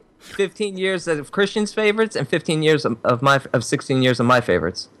watch 15 years of Christian's favorites and 15 years of 16 years of my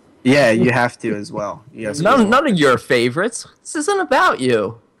favorites. Yeah, you have to as well. Yes, None of your favorites. This isn't about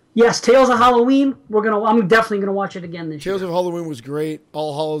you. Yes, Tales of Halloween, I'm definitely going to watch it again this year. Tales of Halloween was great.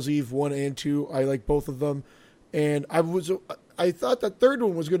 All Hallows Eve 1 and 2. I like both of them. And I thought that third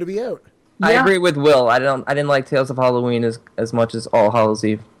one was going to be out. I Yeah. agree with Will. I didn't like Tales of Halloween as much as All Hallows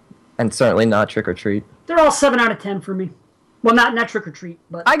Eve, and certainly not Trick or Treat. They're all 7 out of 10 for me. Well, not Trick or Treat,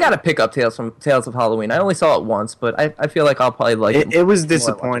 but I gotta pick up Tales of Halloween. I only saw it once, but I feel like I'll probably like it. It was more.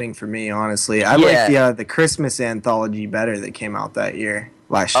 disappointing for me, honestly. I Yeah. like the Christmas anthology better that came out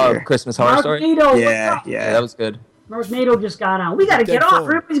last Oh, year. Christmas Horror Story. Mark Yeah, Nato, Yeah, that was good. Mark Nato just got on. We got to get Dead off. phone.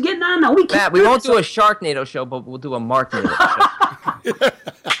 Everybody's getting on now. We can't Matt, we won't do a this. Sharknado show, but we'll do a Marknado show.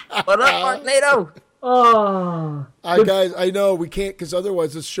 What up, Marknado? Oh. Guys, I know we can't because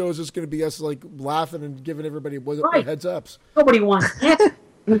otherwise this show is just going to be us like laughing and giving everybody Right. heads ups. Nobody wants it.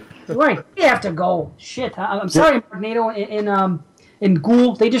 Right. We have to go. Shit. I'm sorry, Mark Nato and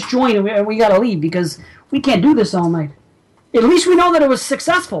Ghoul. They just joined and we got to leave because we can't do this all night. At least we know that it was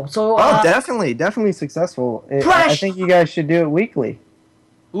successful. So Definitely successful. I Fresh. think you guys should do it weekly.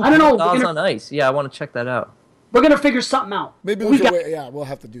 Ooh, I don't know, Dolls we're on Ice. Yeah, I want to check that out. we're going to figure something out. Maybe we we got, we'll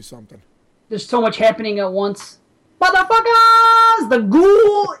have to do something. There's so much happening at once. Motherfuckers! The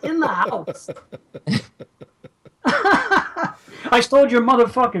Ghoul in the house. I stole your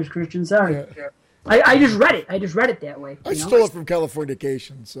motherfuckers, Christian. Sorry. Yeah. I just read it. I just read it that way. I you know? stole it from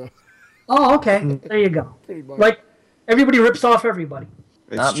Californication, so Oh, okay. There you go. pretty much. Like, everybody rips off everybody.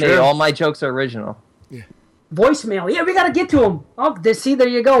 Not me. All my jokes are original. Voicemail. Yeah, we got to get to him. Oh, see, there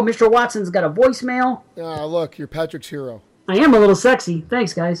you go. Mr. Watson's got a voicemail. Ah, look, you're Patrick's hero. I am a little sexy.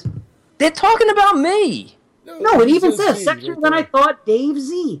 Thanks, guys. They're talking about me. No, it even says sexier than I thought, Dave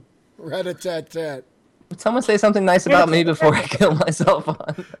Z. Rat-a-tat-tat. Would someone say something nice about me before I kill myself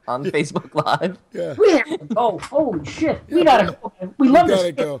on Facebook Live? Yeah. We have to go. Holy shit. We got to go. We love this.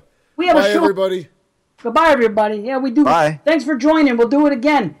 Gotta go. We have Bye, a show. everybody. Goodbye, everybody. Yeah, we do. Bye. Thanks for joining. We'll do it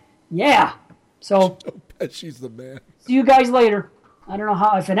again. Yeah. So, She's the man. see you guys later. I don't know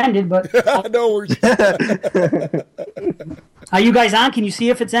how if it ended, but No, we're are you guys on? Can you see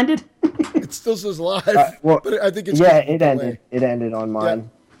if it's ended? it still says live, well, but I think it's Yeah, just a it delay. ended. It ended on mine.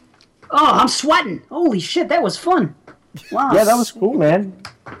 Oh, I'm sweating. Holy shit, that was fun. Wow. Yeah, that was cool, man.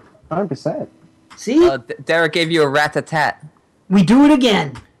 100%. See? Derek gave you a rat-a-tat. We do it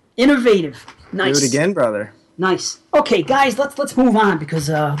again. Innovative. Nice. Do it again, brother. Nice. Okay, guys, let's move on because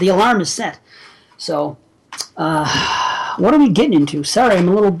the alarm is set. So, what are we getting into? Sorry, I'm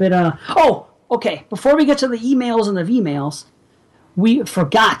a little bit. Oh, okay. Before we get to the emails and the V-mails, we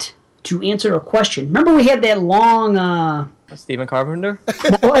forgot to answer a question. Remember, we had that long. Stephen Carpenter?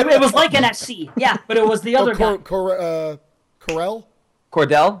 Well, it was like an SC, yeah, but it was the other guy. Corell? Cordell?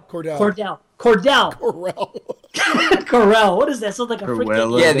 Cordell. Cordell. Corell. Corell. What is that? Sounds like a freaking.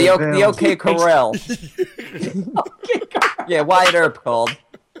 Corella. Yeah, the OK Corral. Yeah, Wyatt Earp called.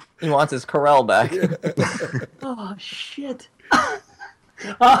 He wants his Corral back. Oh shit.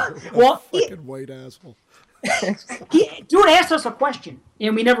 Well, Fucking white asshole. dude asked us a question,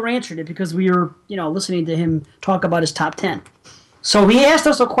 and we never answered it because we were, listening to him talk about his top 10. So he asked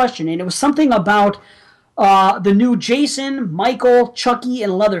us a question, and it was something about the new Jason, Michael, Chucky,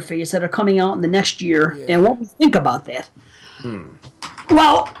 and Leatherface that are coming out in the next year, and what we think about that.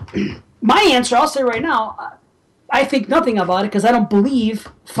 Well, my answer, I'll say right now, I think nothing about it because I don't believe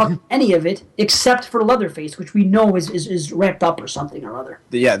any of it except for Leatherface, which we know is wrapped up or something or other.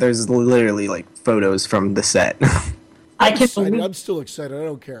 Yeah, there's literally photos from the set. I can't believe. I'm still excited. I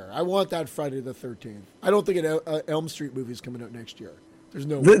don't care. I want that Friday the 13th. I don't think an Elm Street movie is coming out next year. There's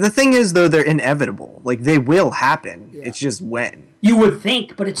no way. The thing is, though, they're inevitable. They will happen. Yeah. It's just when. You would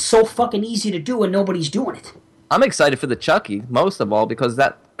think, but it's so fucking easy to do and nobody's doing it. I'm excited for the Chucky, most of all, because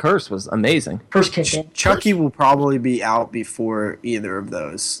that curse was amazing. First kick in. Chucky will probably be out before either of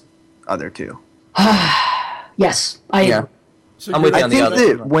those other two. Yes, I am. So I'm with you I on the think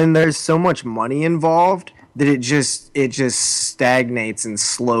other. that when there's so much money involved, that it just stagnates and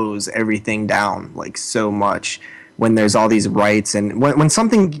slows everything down so much. When there's all these rights and when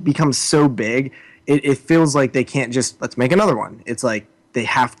something becomes so big, it feels like they can't just let's make another one. It's like they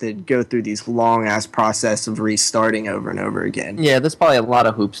have to go through these long ass process of restarting over and over again. Yeah, there's probably a lot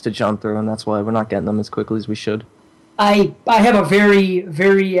of hoops to jump through, and that's why we're not getting them as quickly as we should. I have a very,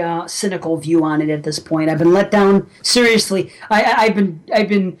 very cynical view on it at this point. I've been let down. Seriously, I've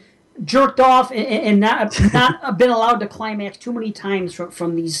been jerked off and not been allowed to climax too many times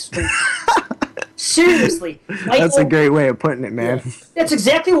from these. Seriously, Michael, That's a great way of putting it, man. That's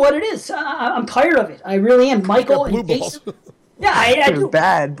exactly what it is. I'm tired of it. I really am. Michael blue and balls. Jason. Yeah, I They're do.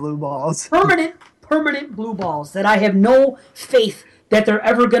 bad blue balls. Permanent blue balls that I have no faith that they're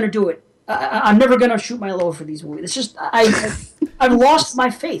ever going to do it. I'm never going to shoot my load for these movies. It's just I've lost my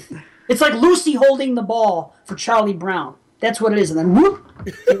faith. It's like Lucy holding the ball for Charlie Brown. That's what it is, and then whoop,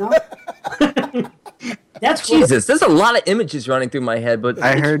 That's what Jesus, there's a lot of images running through my head, but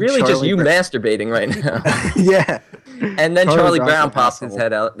I it's heard really just Charlie you Brown. masturbating right now. Yeah. And then Charlie Charlie Brown's Brown an pops his asshole.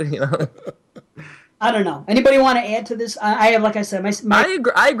 head out. I don't know. Anybody want to add to this? I have, like I said,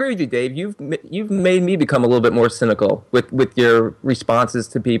 I agree with you, Dave. You've made me become a little bit more cynical with your responses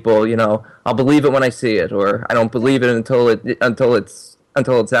to people. I'll believe it when I see it, or I don't believe it until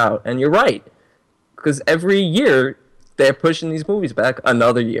it's out. And you're right, because every year they're pushing these movies back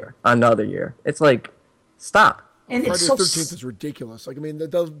another year. It's like, stop. and Friday it's the so 13th is ridiculous.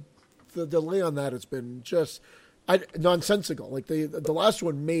 The delay on that has been just nonsensical. The last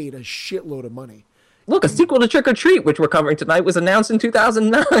one made a shitload of money. Look, a sequel to Trick or Treat, which we're covering tonight, was announced in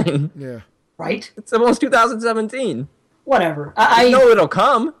 2009. Yeah. right. It's almost 2017. Whatever. I know it'll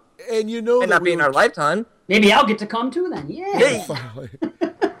come. And you know May that not be we in were- our lifetime. Maybe I'll get to come too then. Yeah. Hey. Finally.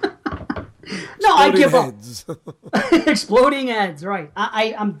 No, I Exploding give up. heads. Exploding heads, right.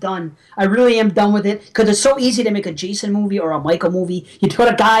 I'm done. I really am done with it because it's so easy to make a Jason movie or a Michael movie. You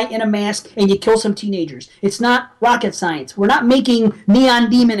put a guy in a mask and you kill some teenagers. It's not rocket science. We're not making Neon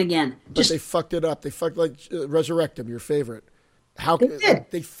Demon again. But they fucked it up. They fucked Resurrect Him, your favorite. How They did.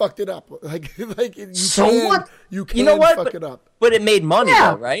 they fucked it up? You So can, what? You can You know what? fuck it up. But it made money,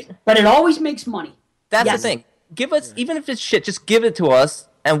 Yeah. though, right? But it always makes money. That's Yes. the thing. give us, even if it's shit, just give it to us,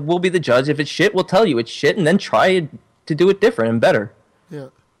 and we'll be the judge. If it's shit, we'll tell you it's shit, and then try to do it different and better. Yeah.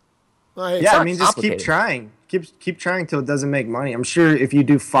 I mean, just keep trying. Keep trying till it doesn't make money. I'm sure if you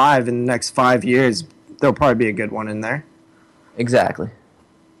do 5 in the next 5 years, there'll probably be a good one in there. Exactly.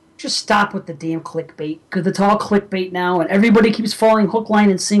 Just stop with the damn clickbait, because it's all clickbait now, and everybody keeps falling hook, line,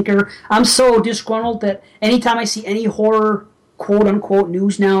 and sinker. I'm so disgruntled that anytime I see any horror, quote-unquote,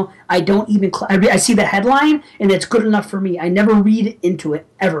 news now, I don't even... I see the headline, and it's good enough for me. I never read into it,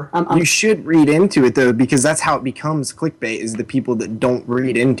 ever. You should read into it, though, because that's how it becomes clickbait, is the people that don't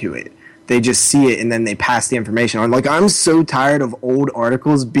read into it. They just see it, and then they pass the information on. Like, I'm so tired of old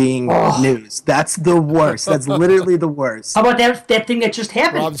articles being news. That's the worst. That's literally the worst. How about that thing that just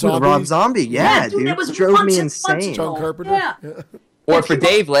happened? Rob Zombie, yeah, dude. That was drove me months insane. John Carpenter? Yeah. Or for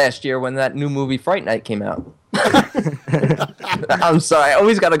Dave last year when that new movie Fright Night came out. I'm sorry, I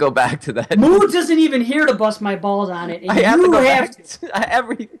always got to go back to that. Moods isn't even here to bust my balls on it. And I have to you go have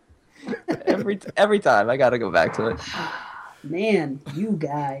back every time. I got to go back to it. Man, you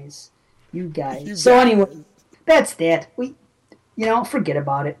guys. So anyway, that's that. Forget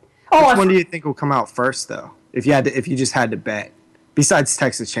about it. Which one do you think will come out first, though? If you just had to bet, besides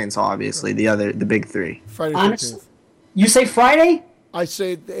Texas Chainsaw, obviously the big 3. Friday Honestly, 13th. you say Friday? I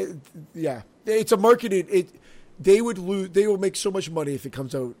say, yeah. It's a marketed. They would lose. They will make so much money if it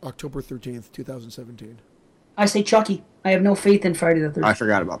comes out October 13th, 2017. I say Chucky. I have no faith in Friday the 13th. I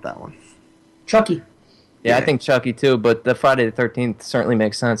forgot about that one. Chucky. Yeah, I think Chucky too, but the Friday the 13th certainly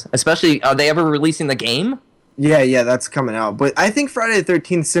makes sense. Especially, are they ever releasing the game? Yeah, that's coming out. But I think Friday the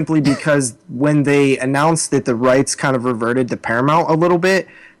 13th simply because when they announced that the rights kind of reverted to Paramount a little bit,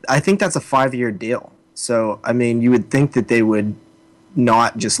 I think that's a 5-year deal. So, I mean, you would think that they would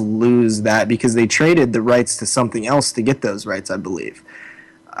not just lose that because they traded the rights to something else to get those rights, I believe.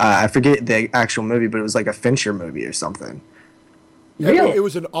 I forget the actual movie, but it was like a Fincher movie or something. Really? It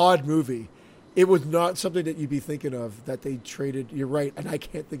was an odd movie. It was not something that you'd be thinking of that they traded. You're right, and I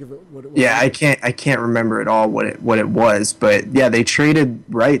can't think of what it was. Yeah, I can't remember at all what it was, but yeah, they traded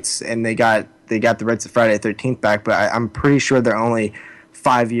rights and they got the rights to Friday the 13th back, but I'm pretty sure they're only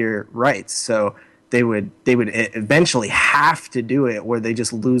 5-year rights, so they would eventually have to do it, or they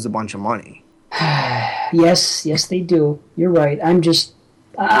just lose a bunch of money. Yes, they do. You're right.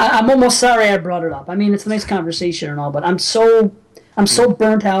 I'm almost sorry I brought it up. I mean, it's a nice conversation and all, but I'm so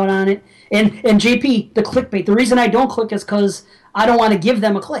burnt out on it. And JP, the clickbait. The reason I don't click is because I don't want to give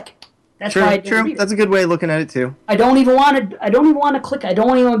them a click. That's why. True. That's a good way of looking at it too. I don't even want to click. I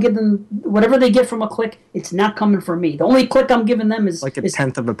don't even want to give them whatever they get from a click. It's not coming from me. The only click I'm giving them is like a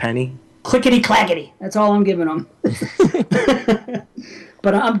tenth of a penny. Clickety clackety. That's all I'm giving them.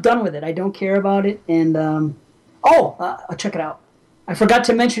 But I'm done with it. I don't care about it. And check it out. I forgot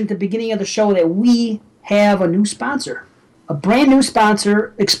to mention at the beginning of the show that we have a new sponsor. A brand new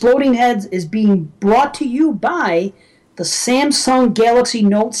sponsor. Exploding Heads is being brought to you by the Samsung Galaxy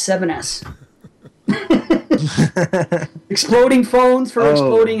Note 7S. Exploding phones for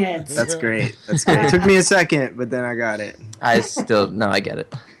exploding heads. That's great. It took me a second, but then I got it. I get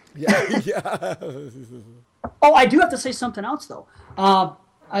it. Yeah. Oh, I do have to say something else, though.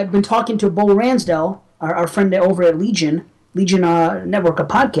 I've been talking to Bo Ransdell, our friend over at Legion Network, a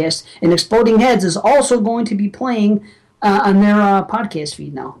podcast, and Exploding Heads is also going to be playing on their podcast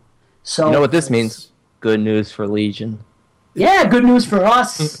feed now. So you know what this means? Good news for Legion. Yeah, good news for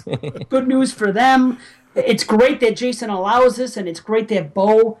us. Good news for them. It's great that Jason allows this, and it's great that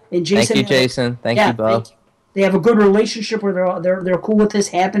Bo and Jason. Thank you, Jason. Thank you, Bo. Thank you. They have a good relationship where they're cool with this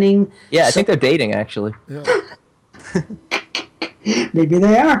happening. Yeah, I think they're dating actually. Yeah. Maybe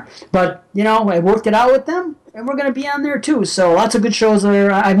they are, but I worked it out with them, and we're going to be on there too. So lots of good shows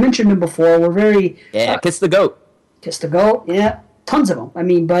there. I've mentioned them before. We're very Kiss the Goat. Kiss the Goat. Yeah, tons of them. I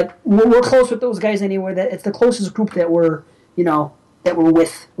mean, but we're close with those guys anyway. That it's the closest group that we're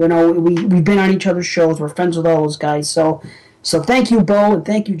with. We've been on each other's shows. We're friends with all those guys. So thank you, Bo, and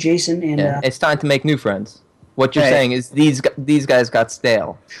thank you, Jason. And it's time to make new friends. What you're saying is these guys got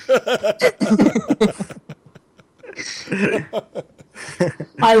stale.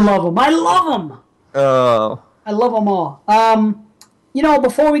 I love them. Oh. I love them all.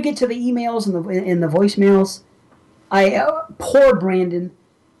 Before we get to the emails and the voicemails, poor Brandon.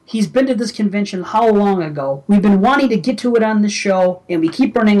 He's been to this convention how long ago? We've been wanting to get to it on this show, and we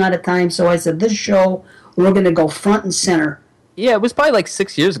keep running out of time. So I said, this show, we're going to go front and center. Yeah, it was probably like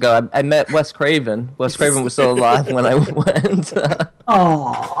 6 years ago. I met Wes Craven. Wes Craven was still alive when I went.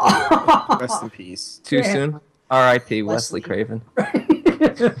 Oh. Rest in peace. Too soon? R.I.P. Wesley Craven.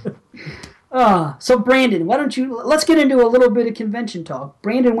 So Brandon, let's get into a little bit of convention talk.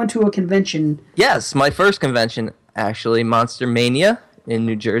 Brandon went to a convention. Yes, my first convention, actually, Monster Mania in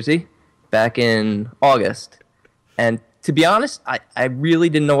New Jersey, back in August. And to be honest, I really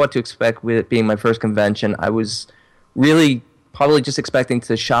didn't know what to expect with it being my first convention. I was really probably just expecting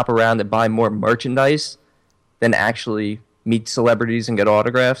to shop around and buy more merchandise than actually meet celebrities and get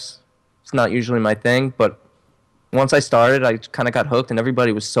autographs. It's not usually my thing, but once I started, I kind of got hooked, and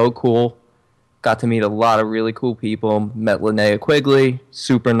everybody was so cool. Got to meet a lot of really cool people. Met Linnea Quigley,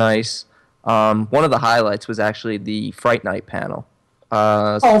 super nice. One of the highlights was actually the Fright Night panel.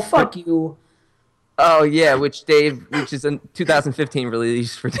 Fuck you. Oh, yeah, which is a 2015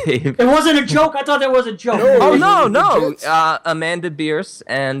 release for Dave. It wasn't a joke. I thought that was a joke. No. Amanda Bierce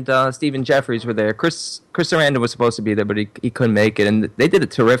and Stephen Jeffries were there. Chris Sarandon was supposed to be there, but he couldn't make it. And they did a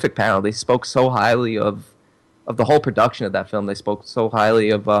terrific panel. They spoke so highly of the whole production of that film. They spoke so highly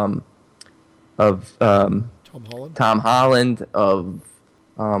of Tom Holland, of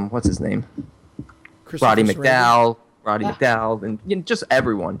what's his name? Roddy McDowall, and just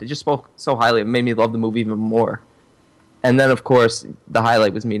everyone. They just spoke so highly. It made me love the movie even more. And then, of course, the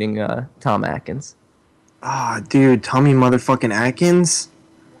highlight was meeting Tom Atkins. Dude, Tommy motherfucking Atkins.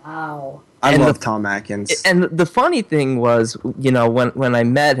 Wow. I love Tom Atkins. And the funny thing was, when I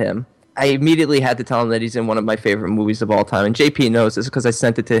met him, I immediately had to tell him that he's in one of my favorite movies of all time. And JP knows this because I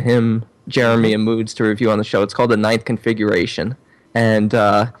sent it to him, Jeremy, and Moods to review on the show. It's called The Ninth Configuration. And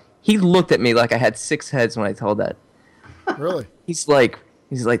he looked at me like I had 6 heads when I told that. Really? He said to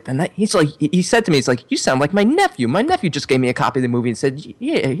me, he's like, you sound like my nephew. My nephew just gave me a copy of the movie and said,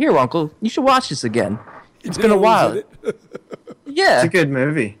 yeah, here, Uncle, you should watch this again. It's been a while. Yeah. It's a good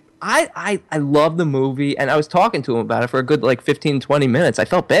movie. I love the movie, and I was talking to him about it for a good 15, 20 minutes. I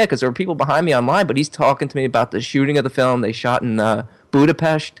felt bad because there were people behind me online, but he's talking to me about the shooting of the film. They shot in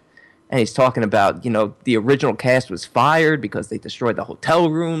Budapest, and he's talking about, the original cast was fired because they destroyed the hotel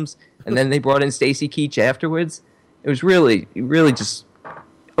rooms, and then they brought in Stacy Keach afterwards. It was really just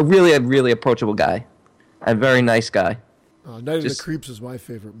a really approachable guy, a very nice guy. Night of the Creeps is my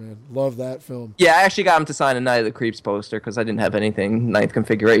favorite, man. Love that film. Yeah, I actually got him to sign a Night of the Creeps poster because I didn't have anything Ninth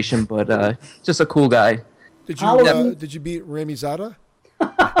Configuration, but just a cool guy. Did you beat Rami Zada?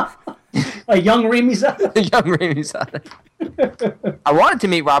 A young Rami Zada? A young Rami Zada. I wanted to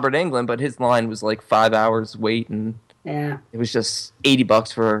meet Robert Englund, but his line was 5 hours wait, and it was just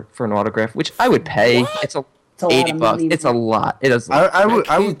 $80 for an autograph, which I would pay. What? It's $80. It's a lot. It is. I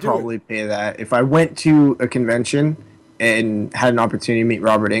would probably pay that if I went to a convention and had an opportunity to meet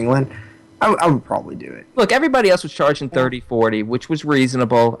Robert Englund. I would probably do it. Look, everybody else was charging $30, $40, which was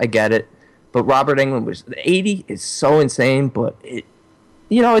reasonable. I get it, but Robert Englund was $80 is so insane, but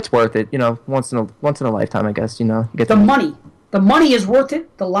it's worth it. Once in a lifetime, I guess. You get the money. The money is worth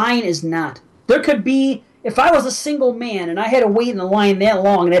it. The line is not. There could be. If I was a single man and I had to wait in the line that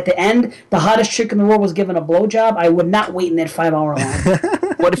long, and at the end the hottest chick in the world was given a blowjob, I would not wait in that 5-hour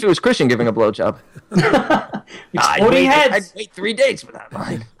line. What if it was Christian giving a blowjob? Exploding heads. I'd wait 3 days for that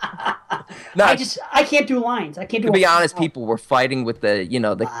line. No, I can't do lines. I can't do. To be honest, people were fighting with the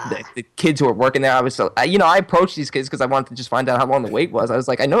kids who were working there. I was I approached these kids because I wanted to just find out how long the wait was. I was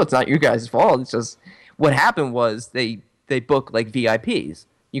like, I know it's not you guys' fault. It's just what happened was they booked VIPs.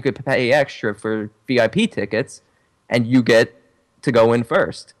 You could pay extra for VIP tickets, and you get to go in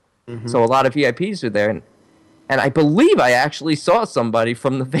first. Mm-hmm. So a lot of VIPs are there. And I believe I actually saw somebody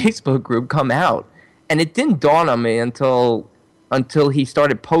from the Facebook group come out. And it didn't dawn on me until he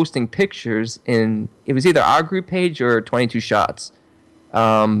started posting pictures in, it was either our group page or 22 Shots.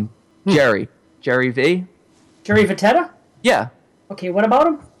 Jerry V. Jerry Vitetta? Yeah. Okay, what about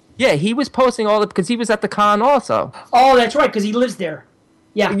him? Yeah, he was posting because he was at the con also. Oh, that's right, because he lives there.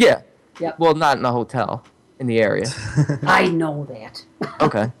 Yeah. Yeah. Yep. Well, not in a hotel in the area. I know that.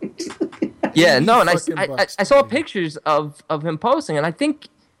 Okay. Yeah, no, and I saw pictures of him posting, and I think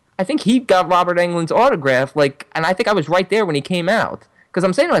he got Robert Englund's autograph, and I think I was right there when he came out. Because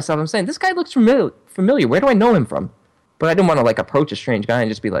I'm saying to myself, this guy looks familiar. Where do I know him from? But I didn't want to approach a strange guy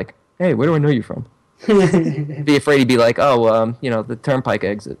and just be like, hey, where do I know you from? Be afraid he'd be like, the turnpike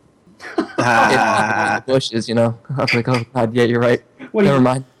exit. In the bushes, I was like, oh God, yeah, you're right. Never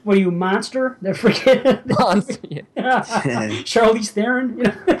mind. What are you, Monster? They're freaking Monster. Yeah. Charlize Theron.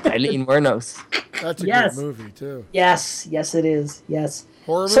 Eileen Wuornos. That's a good movie too. Yes, it is. Yes.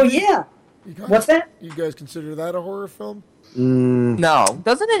 Horror movie? So yeah. What's that? You guys consider that a horror film? No.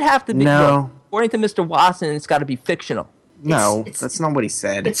 Doesn't it have to be? No. According to Mr. Watson, it's got to be fictional. No, that's not what he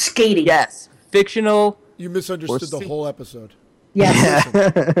said. It's skating. Yes, fictional. You misunderstood the whole episode. Yes.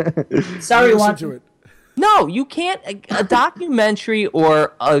 Sorry, listen Watson. to it. No, you can't. A documentary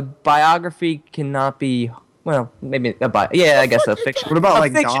or a biography cannot be. Well, maybe I guess a fiction. What about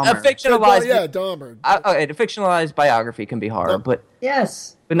like fiction, a Dahmer? fictionalized? Yeah, Dahmer. Okay, the fictionalized biography can be horror, but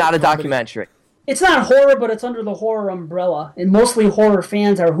Yes. not a documentary. It's not horror, but it's under the horror umbrella, and mostly horror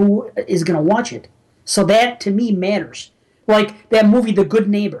fans are who is going to watch it. So that, to me, matters. Like that movie, The Good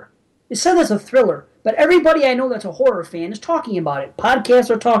Neighbor. It said it's a thriller, but everybody I know that's a horror fan is talking about it. Podcasts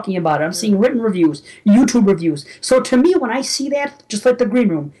are talking about it. I'm seeing written reviews, YouTube reviews. So to me, when I see that, just like The Green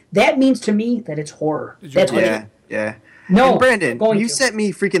Room, that means to me that it's horror. That's what it is. Yeah. No, And Brandon, going you to. sent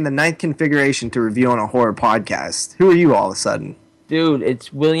me freaking the 9th configuration to review on a horror podcast. Who are you all of a sudden? Dude,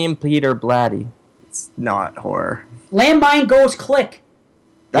 it's William Peter Blatty. It's not horror. Landmine Goes Click.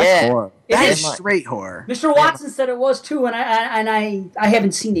 That's Yeah. horror. It That is. is straight horror. Mr. Watson said it was too, and I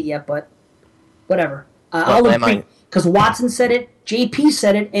haven't seen it yet, but whatever. I'll am agree I- because Watson said it, JP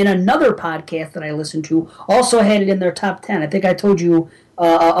said it, and another podcast that I listened to also had it in their top 10. I think I told you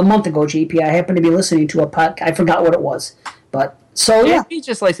a month ago, JP. I happened to be listening to a podcast. I forgot what it was, but so yeah. He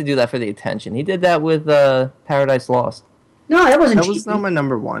just likes to do that for the attention. He did that with Paradise Lost. No, that wasn't That was JP. not my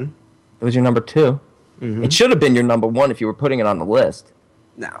number one. It was your number 2. It should have been your number 1 if you were putting it on the list.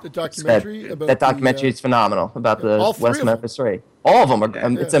 No. The documentary about That documentary is phenomenal about the all three West of them. Memphis Raid. All of them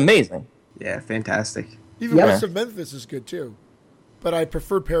are. It's amazing. Yeah, fantastic. even Yep. West of Memphis is good too. But I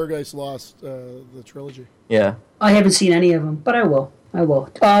preferred Paradise Lost, the trilogy. Yeah. I haven't seen any of them, but I will.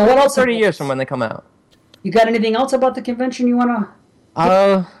 What else? 30 years from when they come out. You got anything else about the convention you want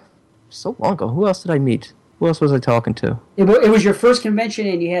to? So long ago. Who else did I meet? Who else was I talking to? It was your first convention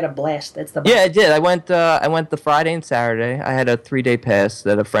and you had a blast. That's the Yeah, I did. I went the Friday and Saturday. I had a 3-day pass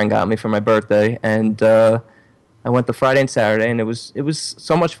that a friend got me for my birthday, and I went the Friday and Saturday, and it was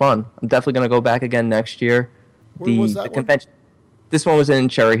so much fun. I'm definitely gonna go back again next year. Where was that the one? convention. This one was in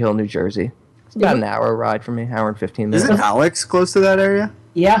Cherry Hill, New Jersey. It's about an hour ride from me, hour and 15 minutes. Isn't Alex close to that area?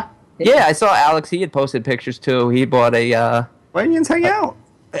 Yeah. Yeah, I saw Alex. He had posted pictures too. He bought a. Why didn't you hang out?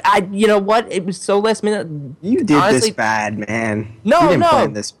 You know what? It was so last minute. You did Honestly, this bad, man. No, you didn't no.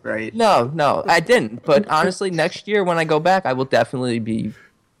 plan this right. No, I didn't. But honestly, next year when I go back, I will definitely be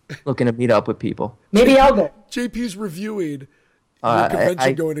looking to meet up with people. Maybe I'll go. JP's reviewing Uh, your convention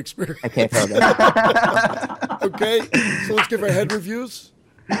I- going experience. I can't tell that. Okay, so let's give our head reviews.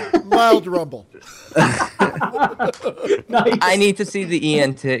 Mild rumble. Nice. I need to see the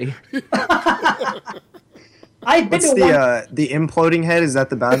ENT. I've been What's to one. the imploding head? Is that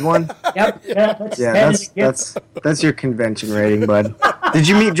the bad one? Yep. Yeah, that's, Yeah, that is a gift. that's your convention rating, bud. Did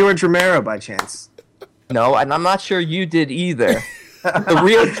you meet George Romero by chance? No, and I'm not sure you did either. The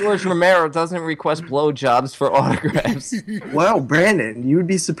real George Romero doesn't request blowjobs for autographs. Well, Brandon, you would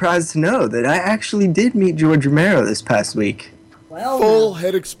be surprised to know that I actually did meet George Romero this past week. Well, Full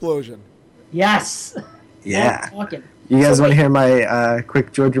head explosion. yes. Yeah. I'm talking. You guys want to hear my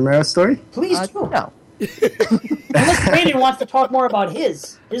quick George Romero story? Please do. No. Unless Brandon wants to talk more about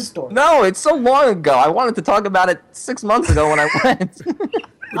his story. No, it's so long ago. I wanted to talk about it 6 months ago when I went.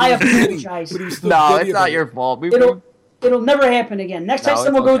 I apologize. But he was still No, giddy it's about not it. your fault. It'll never happen again. Next time No,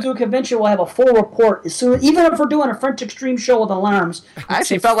 someone it's goes okay. to a convention, we'll have a full report. As soon, even if we're doing a French Extreme show with alarms. I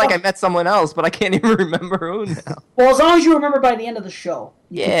actually felt like I met someone else, but I can't even remember who now. Well, as long as you remember by the end of the show,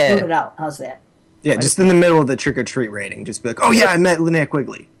 you Yeah. can sort it out. How's that? Yeah, just in the middle of the trick or treat rating, just be like, "Oh yeah, I met Linnea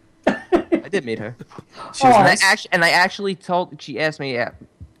Quigley." I did meet her. She was Oh, nice. I actually told. She asked me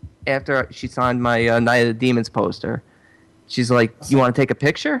after she signed my Night of the Demons poster. She's like, "You want to take a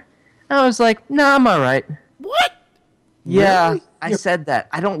picture?" And I was like, "Nah, I'm all right." What? Yeah, Really? I said that.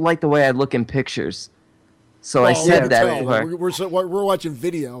 I don't like the way I look in pictures, so I Oh, said can that tell. to her. We're watching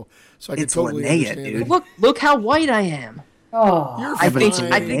video, so I can It's totally Linnea, understand dude. it. Look how white I am. Oh, You're I think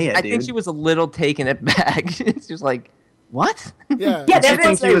fine. I think dude. she was a little taken aback. She's just like, "What?" Yeah. Yeah, Did you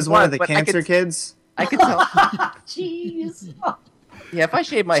that's think he was one of the but I cancer could- kids? I could tell. jeez. Yeah, if I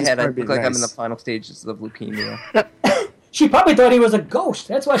shave my She's head, I probably look like I'm in the nice. final stages of leukemia. She probably thought he was a ghost.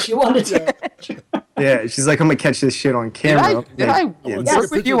 That's why she wanted to. Yeah, she's like, "I'm gonna catch this shit on camera." Did I Yeah, Let's Yes. take a work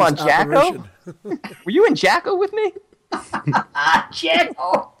with picture you of on this Jacko? apparition. Were you in Jacko with me? Jack.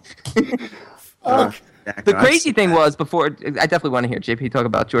 Oh. Jack The Knox. crazy thing was before. I definitely want to hear JP talk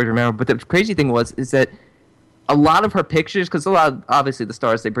about George Romero, but the crazy thing is that a lot of her pictures, because obviously the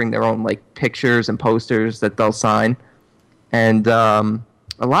stars, they bring their own like pictures and posters that they'll sign, and a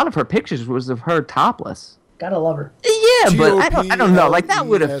lot of her pictures was of her topless. Gotta love her. Yeah, but I don't know. Like that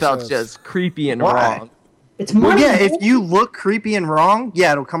would have felt GOPLESS. just creepy and Why? wrong. It's Well, money. yeah, if man. you look creepy and wrong,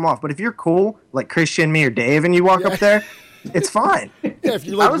 yeah, it'll come off. But if you're cool, like Christian, me, or Dave, and you walk up there, it's fine. Yeah, if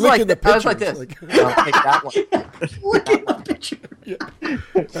you I like was licking like, the I was picture, like this. I'll take that one. Look at the picture. and you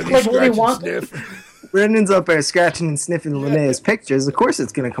Like Willy scratch and Wonka. sniff. Brendan's up there scratching and sniffing Linnea's pictures. Of course,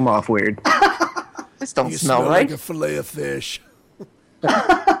 it's gonna come off weird. This don't You smell like right. a fillet of fish.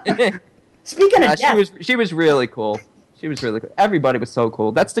 Speaking of death, She was really cool. She was really cool. Everybody was so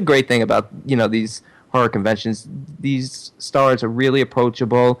cool. That's the great thing about these horror conventions. These stars are really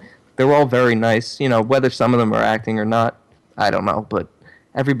approachable. They're all very nice. Whether some of them are acting or not, I don't know. But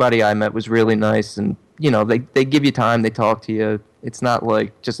everybody I met was really nice, and they give you time. They talk to you. It's not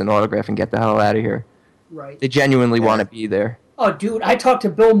like just an autograph and get the hell out of here. right? They genuinely want to be there. Oh, dude, I talked to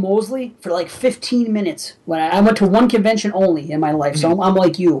Bill Moseley for like 15 minutes. When I went to one convention only in my life, so I'm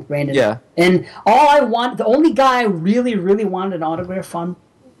like you, Brandon. Yeah. And the only guy I really, really wanted an autograph from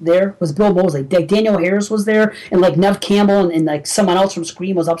there was Bill Moseley. Daniel Harris was there, and like Nev Campbell and like someone else from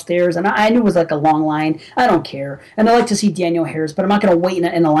Scream was upstairs, and I knew it was like a long line. I don't care, and I like to see Daniel Harris, but I'm not going to wait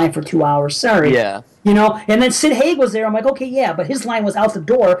in a line for 2 hours. Sorry. Yeah. And then Sid Haig was there. I'm like, okay, yeah, but his line was out the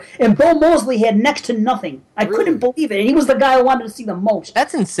door, and Bill Moseley had next to nothing. I couldn't believe it, and he was the guy I wanted to see the most.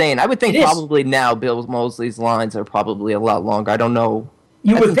 That's insane. I would think It is. probably now Bill Moseley's lines are probably a lot longer. I don't know.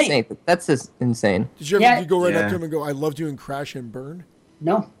 You That's would think. insane. That's just insane. Did you ever Yeah. you go right up Yeah. to him and go, "I loved you" and crash and burn?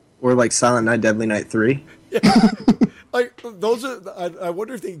 No. Or like Silent Night, Deadly Night 3. Like those are. I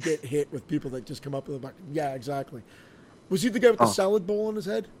wonder if they get hit with people that just come up with a back. Yeah, exactly. Was he the guy with the salad bowl on his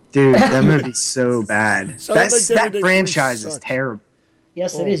head? Dude, that movie's so bad. Silent Night, Deadly That Night franchise 3 is sucks. terrible.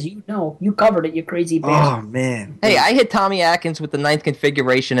 Yes, it is. You covered it, you crazy bitch. Oh, man. Hey, I hit Tommy Atkins with the 9th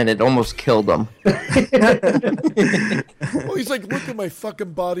configuration and it almost killed him. Well, he's like, look at my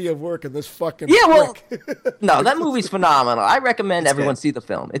fucking body of work and this fucking. Yeah, well, prick." no, that movie's phenomenal. I recommend everyone good. see the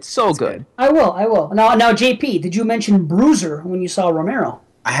film. It's so good. I will. Now, JP, did you mention Bruiser when you saw Romero?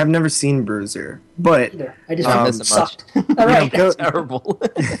 I have never seen Bruiser, but Either. I just I found miss it it much. sucked. All right. go- Terrible.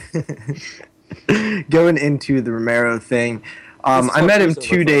 going into the Romero thing, I met him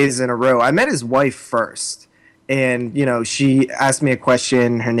 2 days in a row. I met his wife first, and she asked me a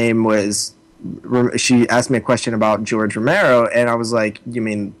question. Her name was. She asked me a question about George Romero, and I was like, "You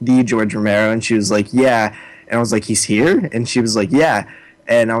mean the George Romero?" And she was like, "Yeah." And I was like, "He's here?" And she was like, "Yeah."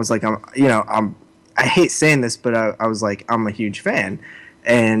 And I was like, I hate saying this, but I was like, I'm a huge fan.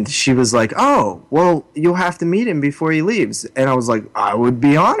 And she was like, "Oh, well, you'll have to meet him before he leaves." And I was like, "I would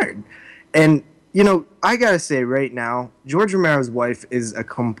be honored." And I gotta say right now, George Romero's wife is a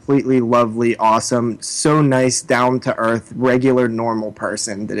completely lovely, awesome, so nice, down to earth, regular, normal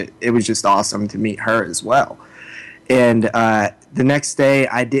person that it was just awesome to meet her as well. And the next day,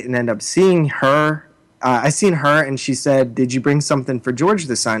 I didn't end up seeing her. I seen her, and she said, "Did you bring something for George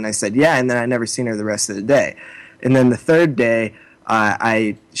to sign?" I said, "Yeah," and then I never seen her the rest of the day. And then the third day,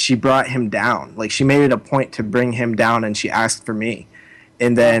 she brought him down. Like, she made it a point to bring him down, and she asked for me.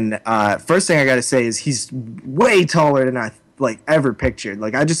 And then first thing I got to say is he's way taller than I ever pictured.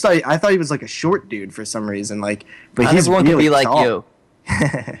 Like, I thought he was like a short dude for some reason. Like, but Not he's everyone really can be like tall. you.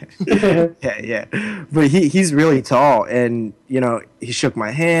 Yeah. But he's really tall, and he shook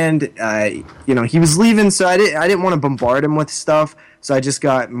my hand. He was leaving, so I didn't want to bombard him with stuff. So I just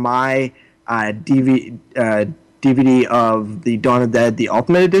got my DVD of the Dawn of the Dead, the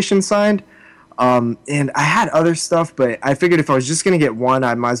Ultimate Edition signed. And I had other stuff, but I figured if I was just gonna get one,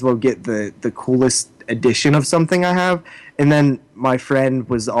 I might as well get the coolest edition of something I have. And then my friend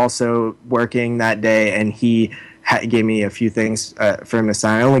was also working that day, and he gave me a few things for him to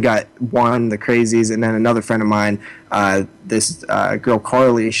sign. I only got one, the Crazies, and then another friend of mine, this girl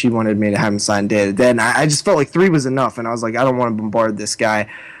Carly, she wanted me to have him sign Day of the Dead. And I just felt like 3 was enough, and I was like, I don't want to bombard this guy.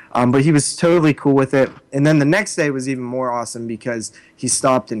 But he was totally cool with it. And then the next day was even more awesome because he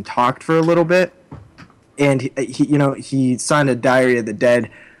stopped and talked for a little bit. And he signed a Diary of the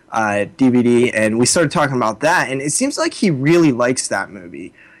Dead DVD, and we started talking about that. And it seems like he really likes that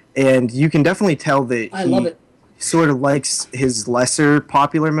movie. And you can definitely tell that I love it. sort of likes his lesser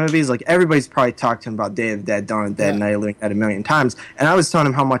popular movies. Like, everybody's probably talked to him about Day of the Dead, Dawn of the Dead, Night of the Living Dead a million times. And I was telling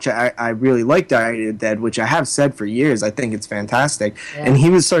him how much I really like Diary of the Dead, which I have said for years. I think it's fantastic. Yeah. And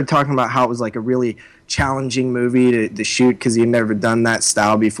he started talking about how it was like a really challenging movie to shoot because he had never done that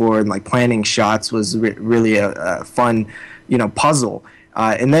style before, and like planning shots was really a fun, puzzle.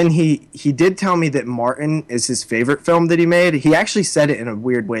 And then he did tell me that Martin is his favorite film that he made. He actually said it in a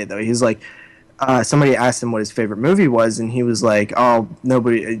weird way, though. He was like, somebody asked him what his favorite movie was, and he was like, "Oh,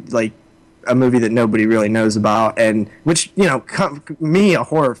 nobody, like a movie that nobody really knows about," and which, me, a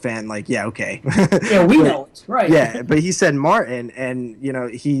horror fan, like, yeah, okay. Yeah, we know it, right? Yeah, but he said Martin, and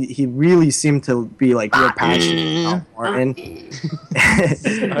he really seemed to be like real passionate about Martin.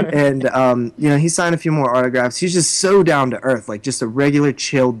 And he signed a few more autographs. He's just so down to earth, like just a regular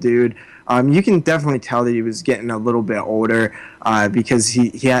chill dude. You can definitely tell that he was getting a little bit older because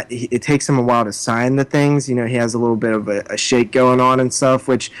it takes him a while to sign the things. You know, he has a little bit of a shake going on and stuff,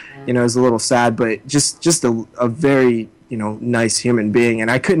 which, you know, is a little sad, but just a very, you know, nice human being.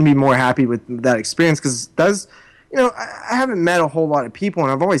 And I couldn't be more happy with that experience because it does, you know, I haven't met a whole lot of people,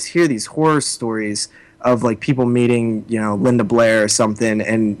 and I've always hear these horror stories of like people meeting, you know, Linda Blair or something.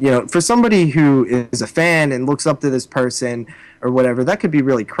 And, you know, for somebody who is a fan and looks up to this person or whatever, that could be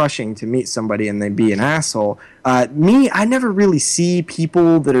really crushing to meet somebody and they be an asshole. I never really see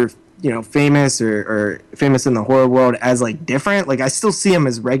people that are, you know, famous or famous in the horror world as like different. Like I still see them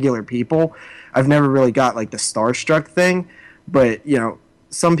as regular people. I've never really got like the starstruck thing, but, you know,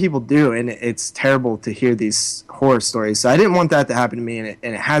 some people do, and it's terrible to hear these horror stories. So I didn't want that to happen to me, and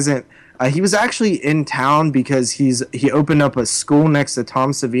it hasn't. He was actually in town because he opened up a school next to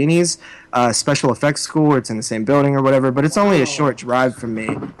Tom Savini's special effects school. It's in the same building or whatever, but it's only a short drive from me,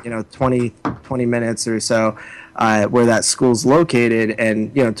 you know, 20 minutes or so, where that school's located.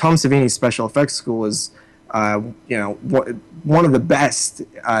 And, you know, Tom Savini's special effects school is, you know, one of the best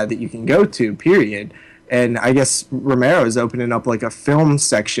that you can go to, period. And I guess Romero is opening up like a film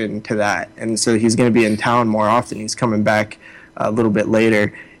section to that. And so he's going to be in town more often. He's coming back a little bit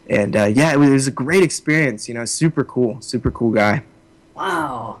later. And yeah, it was a great experience. You know, super cool guy.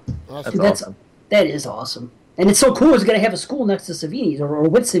 Wow, Awesome. dude, that is awesome, and it's so cool. He's gonna have a school next to Savini's or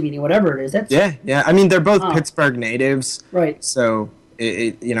with Savini, whatever it is. That's yeah. I mean, they're both Pittsburgh natives, right? So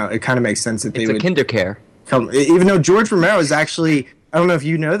it you know, it kind of makes sense that they would kindercare. come. Even though George Romero is actually, I don't know if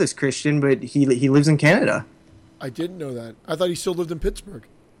you know this, Christian, but he lives in Canada. I didn't know that. I thought he still lived in Pittsburgh.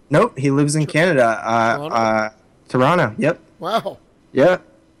 Nope, he lives in Canada. Toronto. Yep. Wow. Yeah.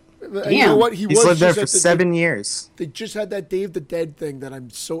 And you know what? He's lived there for 7 years. They just had that Day of the Dead thing that I'm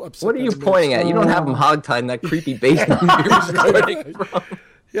so upset. What are you pointing at? You don't have him hogtied in that creepy basement you're recording from.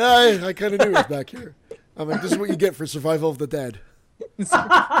 Yeah, I kind of knew it was back here. I'm like, this is what you get for Survival of the Dead.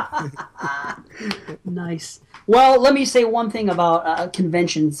 Nice. Well, let me say one thing about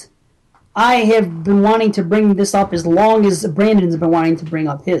conventions. I have been wanting to bring this up as long as Brandon's been wanting to bring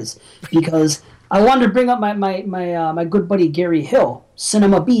up his, because I wanted to bring up my good buddy Gary Hill,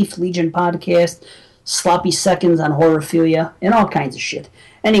 Cinema Beef, Legion Podcast, Sloppy Seconds on Horrorphilia, and all kinds of shit.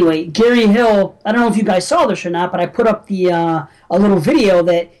 Anyway, Gary Hill, I don't know if you guys saw this or not, but I put up the a little video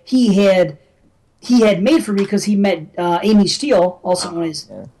that he had made for me because he met Amy Steele, also known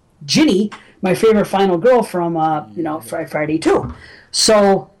as Ginny, my favorite final girl from Friday 2.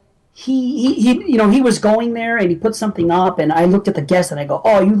 So he was going there and he put something up, and I looked at the guest and I go,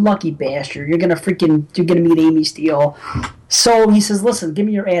 "Oh, you lucky bastard! You're gonna meet Amy Steele." So he says, "Listen, give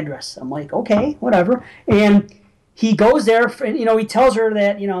me your address." I'm like, "Okay, whatever." And he goes there, he tells her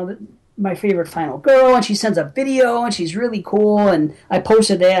that my favorite final girl, and she sends a video, and she's really cool. And I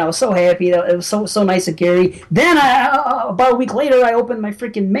posted that. I was so happy. It was so nice of Gary. Then about a week later, I opened my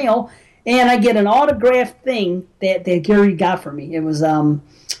freaking mail, and I get an autographed thing that Gary got for me. It was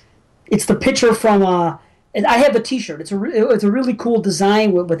it's the picture from I have the T-shirt. It's a really cool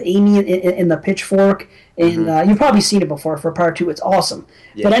design with Amy in the pitchfork, and you've probably seen it before for part 2. It's awesome.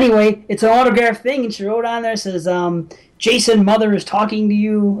 Yeah. But anyway, it's an autographed thing, and she wrote on there, says, "Jason, Mother is talking to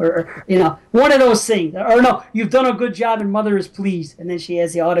you," or one of those things. Or no, "You've done a good job, and Mother is pleased." And then she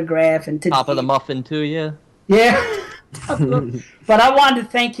has the autograph and top of the muffin too, yeah. Yeah. But I wanted to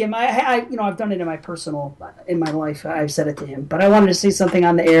thank him. I've done it in my life. I've said it to him. But I wanted to say something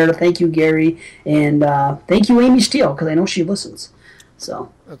on the air to thank you, Gary, and thank you, Amy Steele, because I know she listens.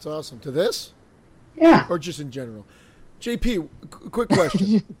 So that's awesome. To this? Yeah. Or just in general? JP, quick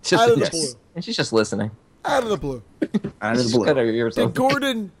question. Out of the blue. And she's just listening. Out of the blue. Out of the blue. Did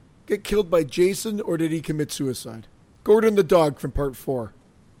Gordon get killed by Jason, or did he commit suicide? Gordon the dog from part 4.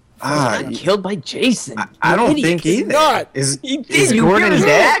 Killed by Jason. I don't think either. He did. You hear his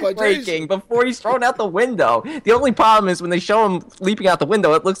neck breaking before he's thrown out the window. The only problem is when they show him leaping out the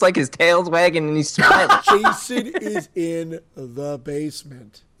window, it looks like his tail's wagging and he's smiling. Jason is in the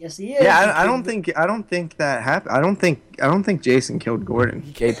basement. Yes, he is. Yeah, I don't think that happened. I don't think Jason killed Gordon.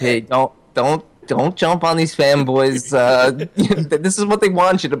 JP, don't jump on these fanboys. This is what they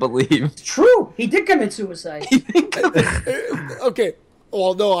want you to believe. It's true. He did commit suicide. Okay.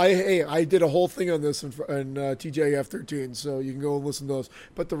 Well, no, I did a whole thing on this in TJF 13, so you can go and listen to those.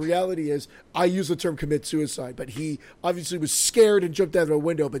 But the reality is, I use the term commit suicide, but he obviously was scared and jumped out of a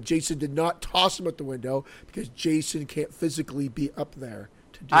window, but Jason did not toss him at the window because Jason can't physically be up there.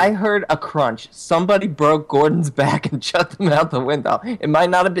 I heard a crunch. Somebody broke Gordon's back and shut them out the window. It might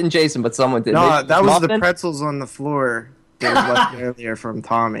not have been Jason, but someone did. No, that was the pretzels on the floor that was left earlier from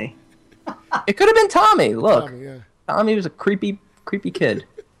Tommy. It could have been Tommy. Look, Tommy, yeah. Tommy was a creepy kid.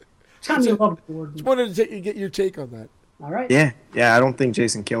 Tommy Lovegood. Just wanted to get your take on that. All right. Yeah, I don't think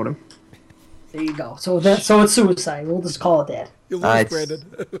Jason killed him. There you go. So it's suicide. We'll just call it that. You lose, Nice. Brandon.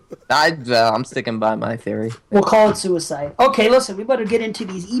 I'm sticking by my theory. We'll call it suicide. Okay, listen, we better get into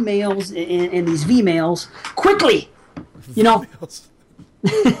these emails and these V-mails quickly. You know,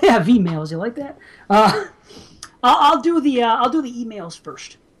 yeah, V-mails. You like that? I'll do the emails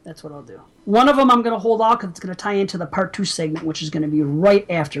first. That's what I'll do. One of them I'm going to hold off because it's going to tie into the part 2 segment, which is going to be right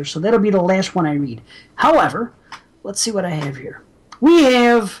after. So that'll be the last one I read. However, let's see what I have here. We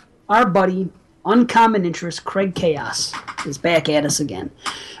have our buddy, Uncommon Interest, Craig Chaos, is back at us again.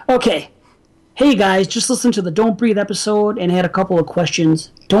 Okay. Hey guys, just listened to the Don't Breathe episode and had a couple of questions.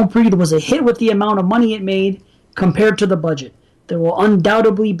 Don't Breathe was a hit with the amount of money it made compared to the budget. There will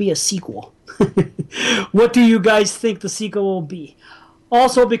undoubtedly be a sequel. What do you guys think the sequel will be?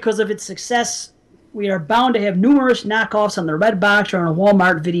 Also, because of its success, we are bound to have numerous knockoffs on the Redbox or on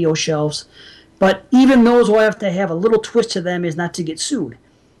Walmart video shelves, but even those will have to have a little twist to them as not to get sued.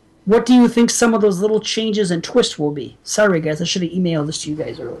 What do you think some of those little changes and twists will be? Sorry, guys, I should have emailed this to you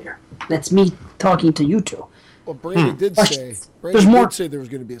guys earlier. That's me talking to you two. Well, Brandon did say there was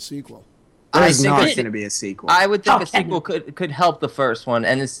going to be a sequel. There's not going to be a sequel. I would think a sequel could help the first one,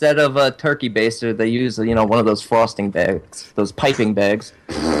 and instead of a turkey baster, they use one of those frosting bags, those piping bags,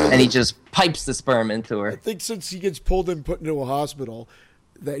 and he just pipes the sperm into her. I think since he gets pulled and put into a hospital,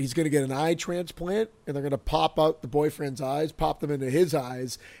 that he's going to get an eye transplant, and they're going to pop out the boyfriend's eyes, pop them into his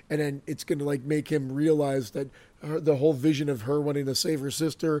eyes, and then it's going to make him realize that the whole vision of her wanting to save her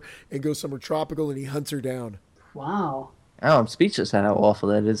sister and go somewhere tropical, and he hunts her down. Wow. Oh, I'm speechless at how awful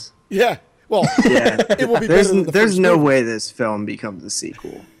that is. Yeah. Well, Yeah. it will be better than the There's first no movie. way this film becomes a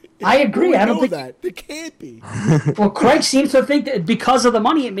sequel. I agree. I don't think that. It can't be. Well, Craig seems to think that because of the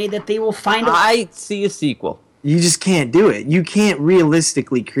money it made, that they will find a... I see a sequel. You just can't do it. You can't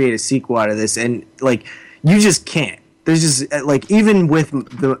realistically create a sequel out of this, and you just can't. There's just even with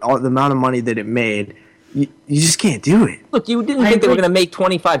the amount of money that it made, you just can't do it. Look, you didn't think they were going to make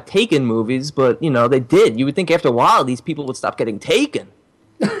 25 Taken movies, but they did. You would think after a while these people would stop getting taken.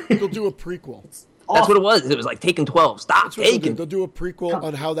 They'll do a prequel. That's what it was. It was like Taken 12. Stop That's what they'll do. taking. They'll do a prequel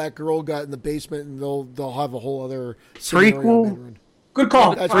on how that girl got in the basement, and they'll have a whole other scenario Prequel? later. Good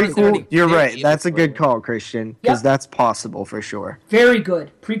call. That's Prequel? You're Yeah, right. yeah, That's a yeah. good call, Christian, because Yep. that's possible for sure. Very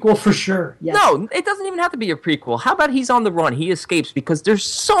good. Prequel for sure. Yes. No, it doesn't even have to be a prequel. How about he's on the run? He escapes because there's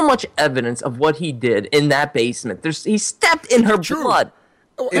so much evidence of what he did in that basement. He stepped in her True. blood.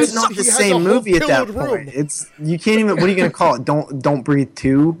 Oh, It's and not he the has a same whole movie at that pillared point. room. You can't even. What are you gonna call it? Don't Breathe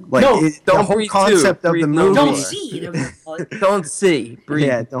 2? No, the Don't whole Breathe 2, concept of Breathe the No movie. Don't More. see. Don't see, breathe.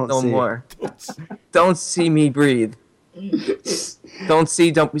 Yeah, don't no see. more. Don't see me breathe. Don't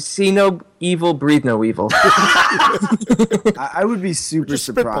see no evil, breathe no evil. I would be super Just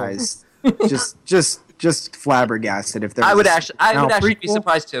spitball. surprised. just flabbergasted if there. I was would a actually be prequel?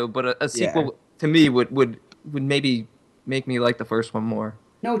 surprised too, but a sequel to me would maybe make me like the first one more.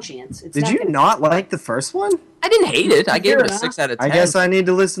 No chance. It's Did you gonna- not like the first one? I didn't hate it. I gave it a Fair 6 out of 10. I guess I need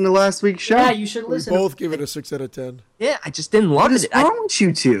to listen to last week's show. Yeah, you should We listen. both give it a 6 out of 10. Yeah, I just didn't love What is it. wrong with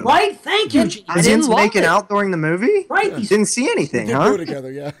you two? Right? Thank you, Gene. I Did didn't you love make it it. out during the movie? Right? You Didn't see anything, Did huh? go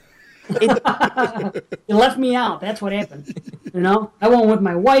together, yeah. You left me out. That's what happened. I went with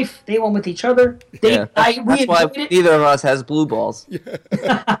my wife. They went with each other. We That's why enjoyed it. neither of us has blue balls.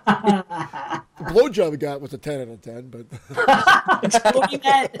 The blowjob we got was a 10 out of 10, but Exploding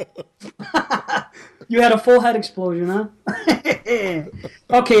head. You had a full head explosion, huh?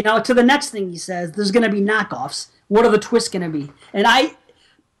 Okay, now to the next thing he says. There's going to be knockoffs. What are the twists going to be? And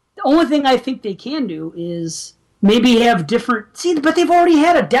the only thing I think they can do is maybe have different. See, but they've already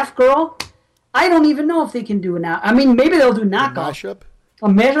had a deaf girl. I don't even know if they can do it now. I mean, maybe they'll do knockoffs. mashup. A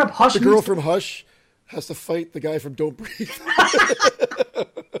mashup. Hush. The girl meets- from Hush has to fight the guy from Don't Breathe.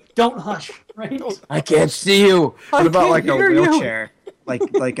 Don't hush. Right. I can't see you. What about like a hear you. wheelchair? Like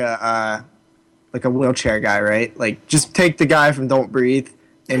a wheelchair guy, right? Like just take the guy from Don't Breathe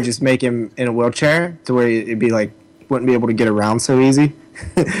and just make him in a wheelchair to where it'd be like wouldn't be able to get around so easy.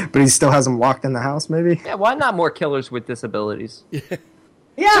 But he still has him locked in the house, maybe. Yeah, why not more killers with disabilities? Yeah.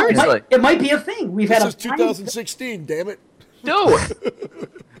 Seriously. It might be a thing. We've This had is 2016, damn it. Do it.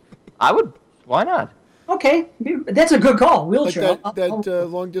 I would. Why not? Okay, that's a good call. Like Wheelchair. that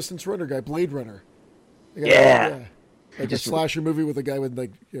long distance runner guy, Blade Runner. The guy- Yeah. Like Just- a slasher movie with a guy with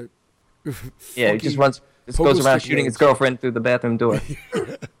like Yeah, he funky- just runs. Just pogo goes around stick shooting his legs. girlfriend through the bathroom door.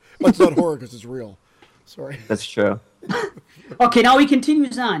 Well, it's not horror because it's real. Sorry. That's true. Okay, now he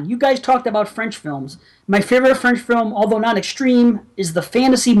continues on. You guys talked about French films. My favorite French film, although not extreme, is the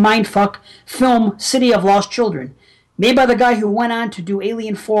fantasy mindfuck film City of Lost Children. Made by the guy who went on to do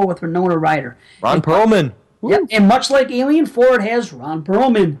Alien 4 with Winona Ryder. Ron Perlman. Yep, and much like Alien 4, it has Ron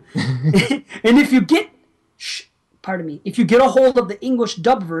Perlman. And if you get, if you get a hold of the English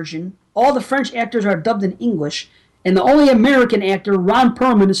dub version, all the French actors are dubbed in English, and the only American actor, Ron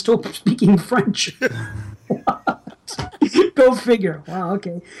Perlman, is still speaking French. Go figure. Wow,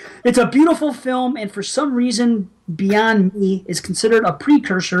 okay. It's a beautiful film, and for some reason, Beyond Me is considered a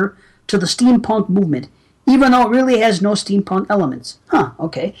precursor to the steampunk movement, even though it really has no steampunk elements. Huh,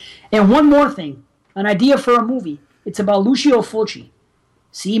 okay. And one more thing. An idea for a movie. It's about Lucio Fulci.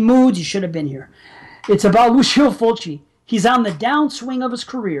 See, Moods, you should have been here. It's about Lucio Fulci. He's on the downswing of his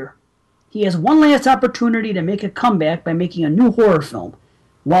career. He has one last opportunity to make a comeback by making a new horror film.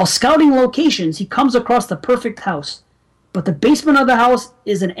 While scouting locations, he comes across the perfect house. But the basement of the house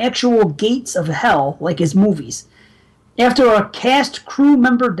is an actual gates of hell, like his movies. After a cast crew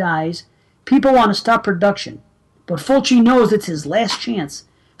member dies, people want to stop production. But Fulci knows it's his last chance,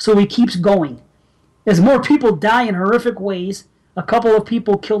 so he keeps going. As more people die in horrific ways, a couple of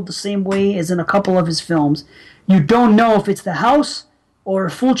people killed the same way as in a couple of his films, you don't know if it's the house or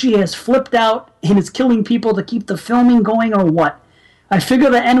if Fulci has flipped out and is killing people to keep the filming going or what. I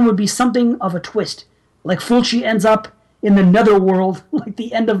figure the end would be something of a twist, like Fulci ends up in the netherworld, like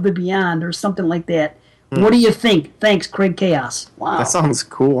the end of the Beyond or something like that. What do you think? Thanks, Craig Chaos. Wow. That sounds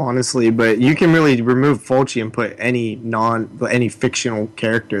cool, honestly, but you can really remove Fulci and put any fictional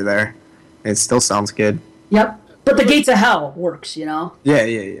character there. It still sounds good. Yep. But the Gates of Hell works, you know? Yeah.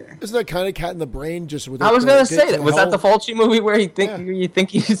 Isn't that kind of Cat in the Brain? Just with I was gonna say that. Was that the Fulci movie where you think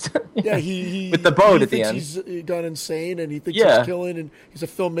he's he with the boat he at the end? He's gone insane and he thinks he's killing, and he's a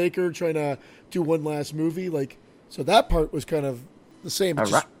filmmaker trying to do one last movie. Like, so that part was kind of the same.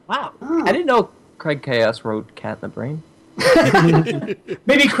 Wow, I didn't know Craig Chaos wrote Cat in the Brain.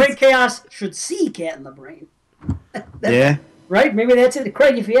 Maybe Craig Chaos should see Cat in the Brain. Yeah. Right? Maybe that's it.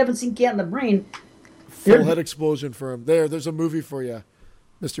 Craig, if you haven't seen Cat in the Brain... Full head explosion for him. There's a movie for you,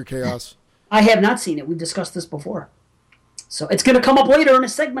 Mr. Chaos. I have not seen it. We discussed this before. So it's going to come up later in a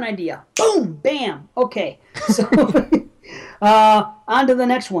segment idea. Boom! Bam! Okay. So on to the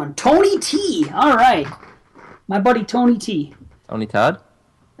next one. Tony T. All right. My buddy Tony T. Tony Todd?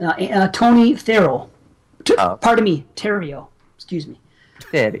 Tony Thero. Oh. Pardon me. Terrio. Excuse me.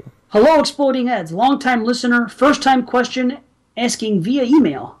 Daddy. Hello, Exploding Heads. Long-time listener. First-time question asking via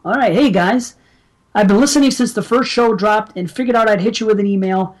email. All right. Hey, guys. I've been listening since the first show dropped and figured out I'd hit you with an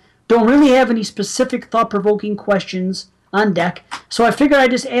email. Don't really have any specific thought-provoking questions on deck, so I figured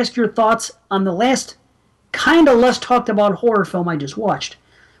I'd just ask your thoughts on the last kind of less talked about horror film I just watched.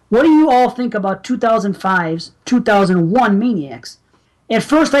 What do you all think about 2005's 2001 Maniacs? At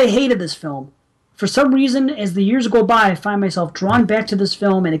first I hated this film. For some reason, as the years go by, I find myself drawn back to this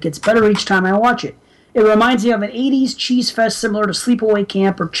film and it gets better each time I watch it. It reminds me of an 80s cheese fest similar to Sleepaway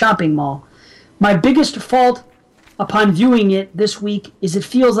Camp or Chopping Mall. My biggest fault upon viewing it this week is it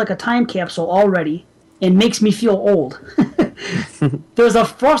feels like a time capsule already and makes me feel old. There's a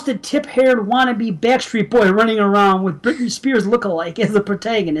frosted tip-haired wannabe Backstreet Boy running around with Britney Spears lookalike as the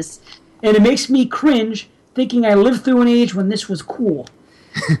protagonist, and it makes me cringe thinking I lived through an age when this was cool.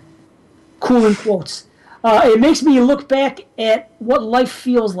 Cool in quotes. It makes me look back at what life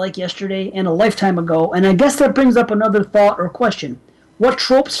feels like yesterday and a lifetime ago, and I guess that brings up another thought or question. What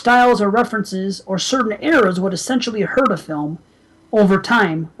tropes, styles, or references, or certain eras would essentially hurt a film over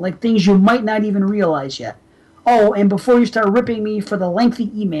time, like things you might not even realize yet? Oh, and before you start ripping me for the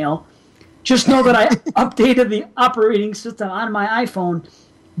lengthy email, just know that I updated the operating system on my iPhone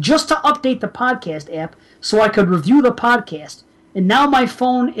just to update the podcast app so I could review the podcast. And now my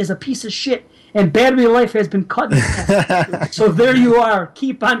phone is a piece of shit, and battery life has been cut in half. So there you are.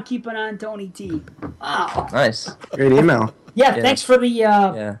 Keep on keeping on, Tony T. Wow. Nice. Great email. Yeah, thanks for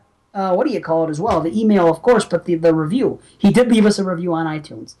the, what do you call it as well? The email, of course, but the review. He did leave us a review on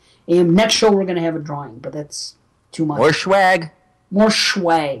iTunes. And next show we're going to have a drawing, but that's too much. More swag. More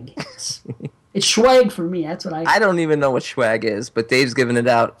swag. It's swag for me. That's what I don't even know what swag is, but Dave's giving it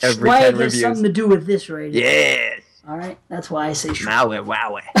out every swag 10 reviews. Swag has something to do with this radio. Yes. All right, that's why I say swag.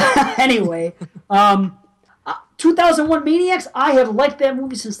 Wowie. Anyway, 2001 Maniacs, I have liked that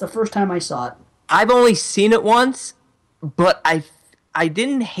movie since the first time I saw it. I've only seen it once, but I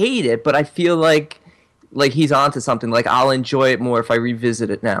didn't hate it, but I feel like he's onto something. Like, I'll enjoy it more if I revisit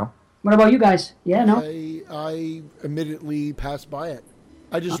it now. What about you guys? Yeah, no? I immediately passed by it.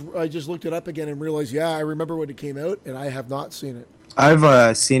 I just looked it up again and realized, I remember when it came out, and I have not seen it.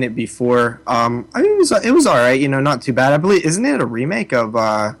 I've seen it before. I mean, it was all right. You know, not too bad. I believe, isn't it a remake of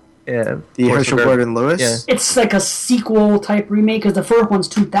the Herschel Gordon Lewis? Yeah. It's like a sequel type remake because the first one's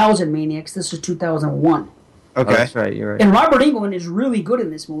 2000 Maniacs. This is 2001. Oh, Okay. that's right. You're right. And Robert Englund is really good in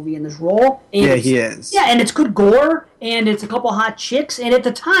this movie, in this role. And Yeah, it's- he is. Yeah, and it's good gore, and it's a couple hot chicks, and at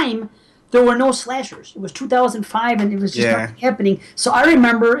the time, there were no slashers. It was 2005, and it was just Yeah. nothing happening. So I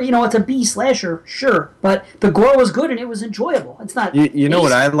remember, it's a B slasher, sure, but the gore was good, and it was enjoyable. It's not... You know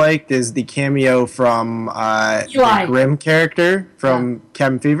what I liked is the cameo from Eli. the Grimm character from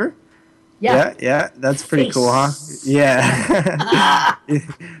Cabin Fever. Yeah. Yeah, that's pretty Face. cool, huh? Yeah.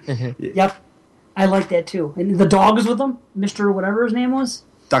 Yep. I like that, too. And the dog is with him, Mr. whatever his name was.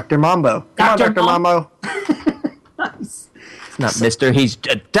 Dr. Mambo. Come on, Dr. Dr. Mambo. Nice. It's not Mister. He's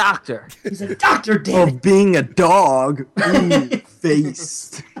a doctor. He's a doctor, damn it. Of being a dog. Ooh,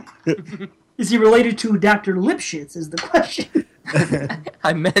 face. Is he related to Dr. Lipschitz, is the question.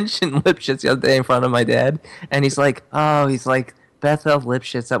 I mentioned Lipschitz the other day in front of my dad, and he's like, Bethel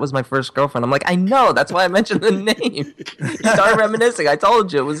Lipschitz. That was my first girlfriend. I'm like, I know. That's why I mentioned the name. He started reminiscing. I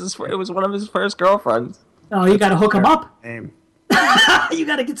told you it was it was one of his first girlfriends. Oh, you got to hook him up. Name. You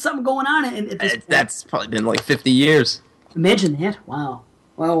got to get something going on at this point. That's probably been like 50 years. Imagine that. Wow.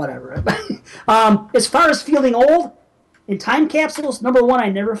 Well, whatever. As far as feeling old, in time capsules, number one, I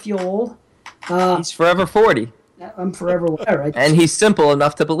never feel old. He's forever 40, I'm forever whatever. and he's simple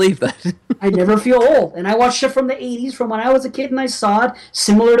enough to believe that. I never feel old. And I watched shit from the 80s, from when I was a kid and I saw it,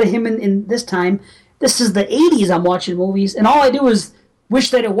 similar to him in this time. This is the 80s I'm watching movies, and all I do is wish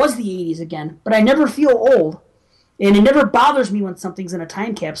that it was the 80s again. But I never feel old, and it never bothers me when something's in a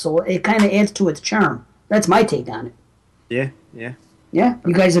time capsule. It kind of adds to its charm. That's my take on it. Yeah. Yeah?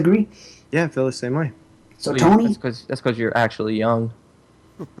 You guys agree? Yeah, I feel the same way. So, Tony? That's because you're actually young.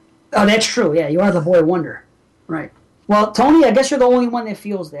 Oh, that's true. Yeah, you are the boy wonder. Right. Well, Tony, I guess you're the only one that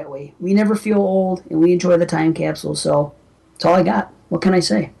feels that way. We never feel old, and we enjoy the time capsule, so that's all I got. What can I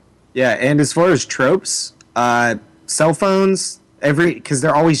say? Yeah, and as far as tropes, cell phones, because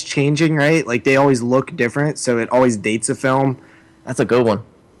they're always changing, right? Like, they always look different, so it always dates a film. That's a good one.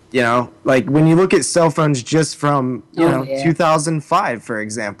 You know, like when you look at cell phones just from, Oh, yeah. 2005, for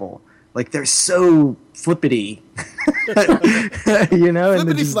example, like they're so flippity, and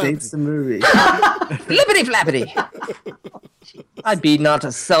it just Flippity-flappity. dates the movie. Flippity flappity. I'd be not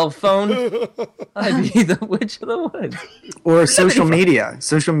a cell phone. I'd be the witch of the woods. Or social media.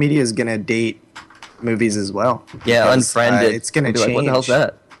 Social media is going to date movies as well. Yeah, Because, unfriended. it's going to Be change. like, what the hell's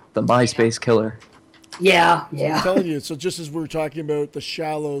that? The MySpace killer. Yeah, I'm yeah. telling you. So just as we were talking about the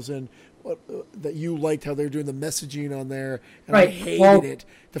Shallows and that you liked how they're doing the messaging on there, and I Right. hated Well- it.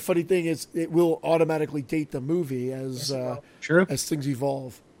 The funny thing is, it will automatically date the movie as True. as things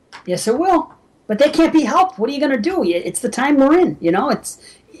evolve. Yes, it will. But that can't be helped. What are you going to do? It's the time we're in,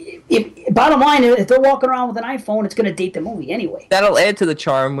 bottom line, if they're walking around with an iPhone, it's going to date the movie anyway. That'll add to the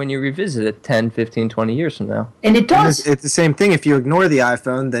charm when you revisit it 10, 15, 20 years from now. And it And does. it's the same thing. If you ignore the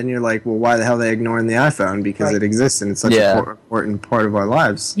iPhone, then you're like, well, why the hell are they ignoring the iPhone? Because Right. it exists and it's such Yeah. an important part of our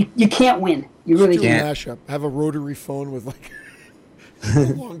lives. You can't win. You really Do a can't. mashup. Have a rotary phone with like a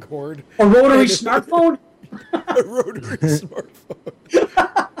long cord. A rotary smartphone? A rotary smartphone.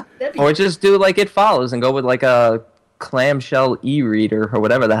 That'd be Or just do like It Follows and go with like a clamshell e-reader or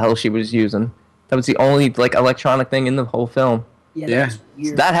whatever the hell she was using. That was the only like electronic thing in the whole film. yeah. Yeah. That's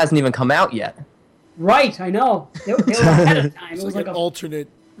weird. That hasn't even come out yet. Right, I know. They were ahead of time. It It's was like like an a, alternate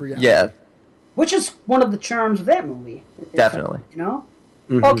reality. Yeah, which is one of the charms of that movie. definitely.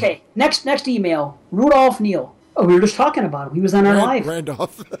 Okay, next email. Rudolph Neal. Oh, we were just talking about him. He was on our live.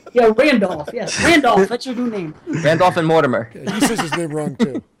 Randolph. Yeah, Randolph. Yes, Randolph. That's your new name. Randolph and Mortimer. He says his name wrong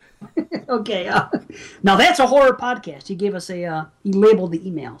too. Okay. Now that's a horror podcast. He gave us he labeled the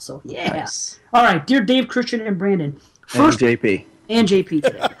email. So yeah. Nice. All right, dear Dave, Christian, and Brandon. And First, JP. and JP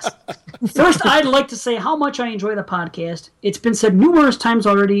today. Yes. First, I'd like to say how much I enjoy the podcast. It's been said numerous times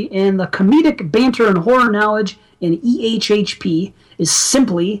already, and the comedic banter and horror knowledge in EHHP is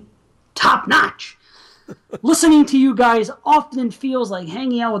simply top notch. Listening to you guys often feels like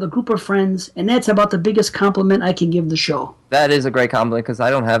hanging out with a group of friends, and that's about the biggest compliment I can give the show. That is a great compliment because I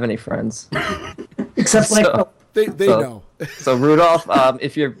don't have any friends. Except like, So- They So- know. So Rudolph,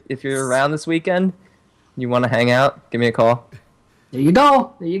 if you're around this weekend, you want to hang out, give me a call. there you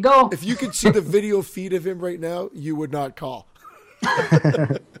go. There you go. If you could see the video feed of him right now, you would not call.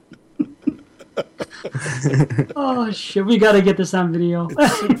 Oh, shit. We got to get this on video.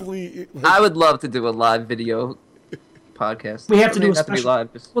 Simply, I would love to do a live video podcast. We have to do Doesn't a have to be special-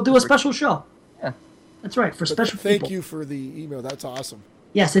 live, just- We'll do a special show. Yeah. That's right, for special thank people. you for the email. That's awesome.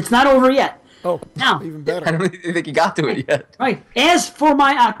 Yes, it's not over yet. Oh, Now, even I better. don't even think you got to it yet. right. As for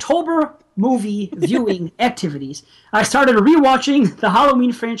my October movie viewing activities, I started rewatching the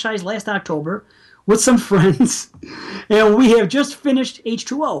Halloween franchise last October with some friends, and we have just finished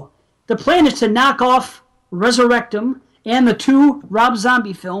H2O. The plan is to knock off Resurrectum, and the 2 Rob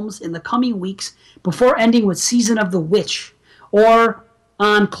Zombie films in the coming weeks before ending with Season of the Witch, or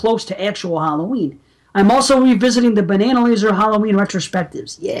on close to actual Halloween. I'm also revisiting the Banana Laser Halloween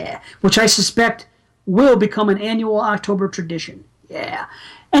retrospectives, which I suspect will become an annual October tradition.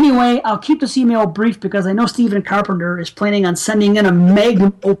 Anyway, I'll keep this email brief because I know Stephen Carpenter is planning on sending in a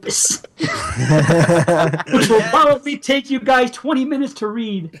magnum opus, which will probably take you guys 20 minutes to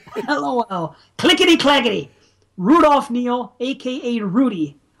read. LOL. Clickety clackety. Rudolph Neal, a.k.a.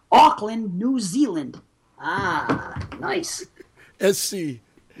 Rudy, Auckland, New Zealand. Nice. SC.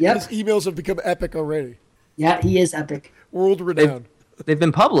 Yep. His emails have become epic already. Yeah, he is epic. World renowned. They've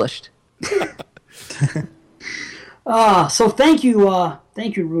been published. So thank you,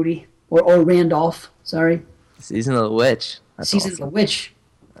 Rudy, or Randolph. Sorry. Season of the Witch. That's Season awesome. of the Witch.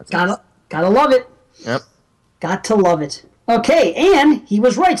 That's Gotta awesome. gotta love it. Yep. Got to love it. Okay, and he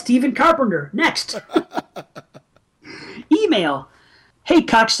was right, Stephen Carpenter. Next. Email. Hey,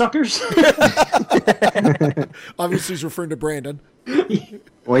 cocksuckers. Obviously, he's referring to Brandon.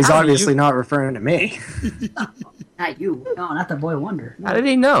 Well, he's obviously not referring to me. Not you. No, not the boy wonder. No. How did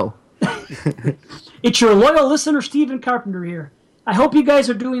he know? It's your loyal listener, Stephen Carpenter here. I hope you guys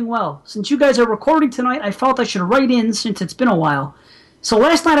are doing well. Since you guys are recording tonight, I felt I should write in since it's been a while. So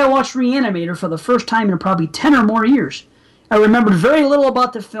last night I watched Reanimator for the first time in probably 10 or more years. I remembered very little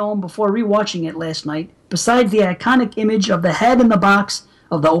about the film before rewatching it last night, besides the iconic image of the head in the box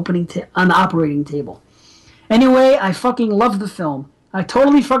of the on the operating table. Anyway, I fucking loved the film. I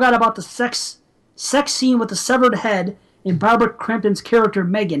totally forgot about the sex scene with the severed head and Barbara Crampton's character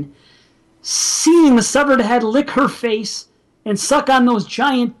Megan. Seeing the severed head lick her face and suck on those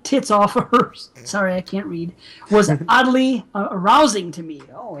giant tits off of hers, sorry, I can't read, was oddly arousing to me.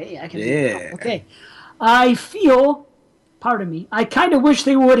 Oh, hey, I can read. Okay. I feel, pardon me, I kind of wish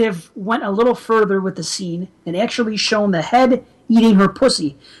they would have went a little further with the scene and actually shown the head eating her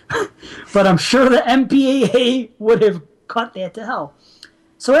pussy. But I'm sure the MPAA would have cut that to hell.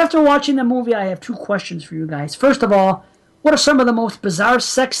 So after watching the movie, I have 2 questions for you guys. First of all, what are some of the most bizarre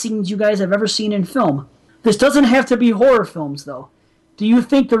sex scenes you guys have ever seen in film? This doesn't have to be horror films, though. Do you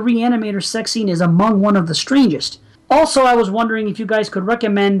think the Reanimator sex scene is among one of the strangest? Also, I was wondering if you guys could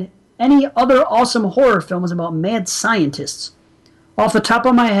recommend any other awesome horror films about mad scientists. Off the top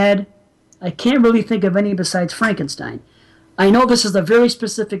of my head, I can't really think of any besides Frankenstein. I know this is a very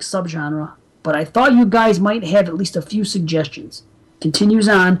specific subgenre, but I thought you guys might have at least a few suggestions. Continues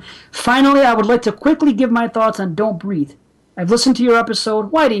on. Finally, I would like to quickly give my thoughts on Don't Breathe. I've listened to your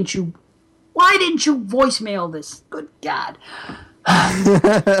episode. Why didn't you voicemail this? Good God.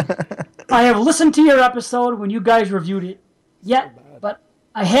 I have listened to your episode when you guys reviewed it but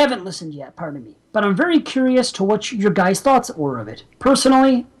I haven't listened yet, pardon me. But I'm very curious to what your guys' thoughts were of it.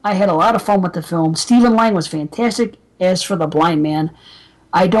 Personally, I had a lot of fun with the film. Stephen Lang was fantastic. As for the blind man,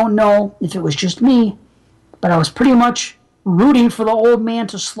 I don't know if it was just me, but I was pretty much rooting for the old man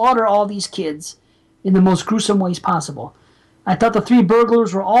to slaughter all these kids in the most gruesome ways possible. I thought the 3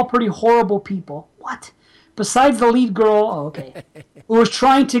 burglars were all pretty horrible people. What? Besides the lead girl, who was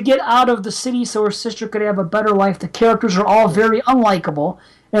trying to get out of the city so her sister could have a better life, the characters are all very unlikable,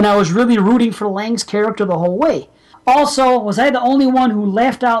 and I was really rooting for Lang's character the whole way. Also, was I the only one who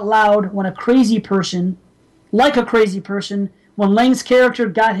laughed out loud when when Lang's character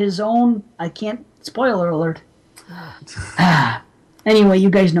got his own, spoiler alert. Anyway, you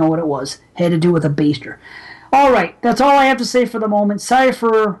guys know what it was. Had to do with a baster. Alright, that's all I have to say for the moment. Sorry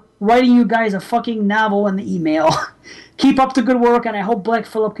for writing you guys a fucking novel in the email. Keep up the good work, and I hope Black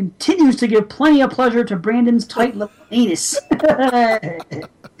Phillip continues to give plenty of pleasure to Brandon's tight little anus.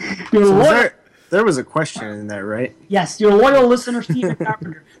 There was a question in there, right? Yes, your loyal listener, Stephen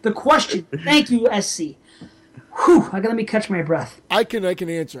Carpenter. The question. Thank you, SC. Whew, I gotta let me catch my breath. I can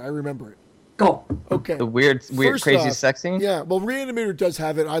answer. I remember it. Go. Okay. The weird, First crazy off, sex scene? Yeah, well, Reanimator does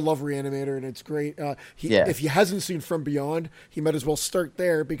have it. I love Reanimator, and it's great. If he hasn't seen From Beyond, he might as well start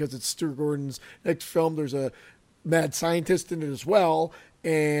there because it's Stuart Gordon's next film. There's a mad scientist in it as well,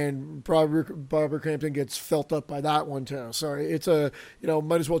 and Barbara Crampton gets felt up by that one too. So it's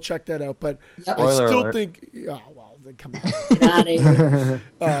might as well check that out. But I still think, come on. Get out of here.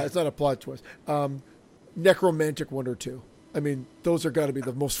 It's not a plot twist. Necromantic 1 or 2. I mean, those are got to be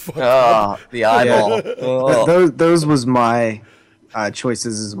the most fun. Oh, the eyeball. Oh. Those was my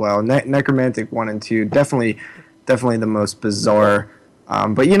choices as well. Necromantic 1 and 2, definitely the most bizarre.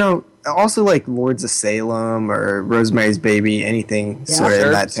 But also like Lords of Salem or Rosemary's Baby, anything sort of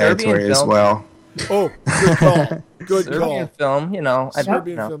in that territory as well. Oh, good call. Good Serbian call. film,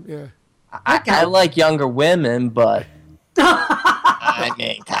 Serbian film, yeah. I like younger women, but I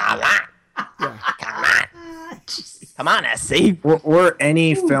mean, come on. Yeah. Come on. Come on, SC. Or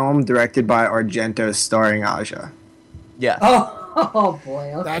any film directed by Argento starring Aja. Yes. Oh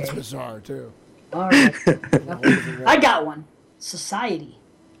boy. Okay. That's bizarre too. All right. I got one. Society.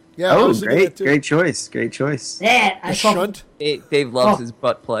 Yeah. I Oh, was thinking great, that too. great choice, great choice. That The I saw. Shunt. Dave loves Oh. his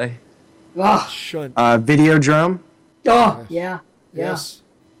butt play. Oh, Shunt. Videodrome. yeah, yeah, Yes.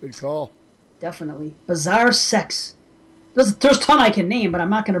 Good call. definitely. Bizarre Sex. There's a ton I can name, but I'm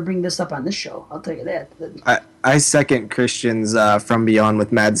not going to bring this up on this show. I'll tell you that. I second Christian's From Beyond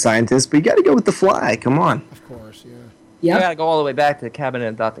with Mad Scientist, but you got to go with The Fly. Come on. Of course. Yeah. You Yep. gotta go all the way back to the Cabinet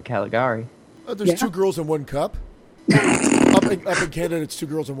of Dr. Caligari. There's Yeah. 2 girls in 1 cup. up in Canada, it's 2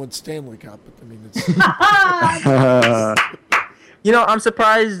 girls in 1 Stanley Cup. I mean, it's You know, I'm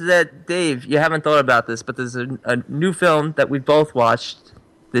surprised that, Dave, you haven't thought about this, but there's a new film that we both watched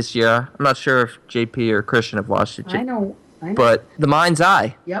this year. I'm not sure if JP or Christian have watched it, I know. but The Mind's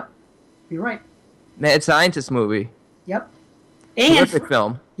Eye, Yep. You're right. Mad Scientist movie. Yep. And Terrific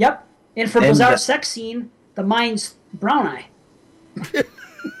film. yep. And for And bizarre the- sex scene, the mind's brown eye.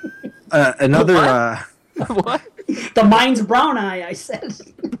 Another. What? The mind's brown eye. I said.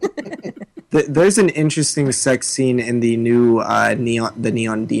 There's an interesting sex scene in the new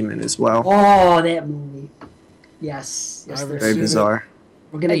Neon Demon as well. Oh, that movie. Yes. Yes. I haven't there Very seen it. bizarre.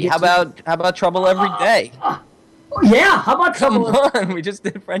 We're gonna Hey, get. how about Trouble Every Day? Oh, yeah. How about Come trouble? on, we just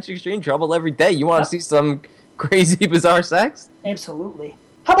did French Extreme Trouble Every Day. You want to see some crazy, bizarre sex? Absolutely.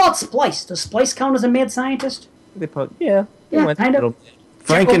 How about Splice? Does Splice count as a mad scientist? They put, yeah. they Yeah, went kind of. little-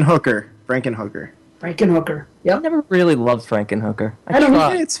 Frankenhooker. Frankenhooker. I Yep. never really loved Frankenhooker. I don't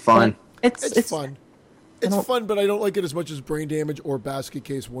tried. It's fun. it's fun. It's fun, but I don't like it as much as Brain Damage or Basket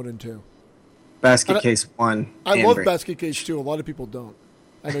Case 1 and 2. Basket I- Case 1. I and love Brain- Basket Case 2. A lot of people don't.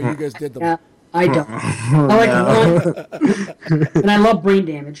 I know you guys did them. Yeah. I don't. I like one. And I love Brain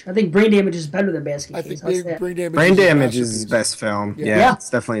Damage. I think Brain Damage is better than Basket I Case. think How's that? Brain Damage. Brain is a Damage is his masterpiece. best film. Yeah. Yeah, Yeah. it's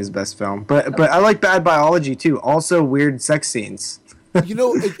definitely his best film. But I like Bad Biology too. Also weird sex scenes. You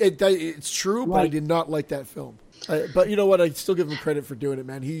know, it's true, but I Right. did not like that film. But you know what? I still give him credit for doing it,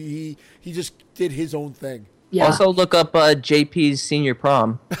 man. He just did his own thing. Yeah. Also, look up JP's Senior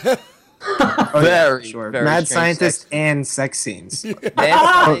Prom. Very, Sure. very Mad strange Scientist sex- and sex scenes. Mad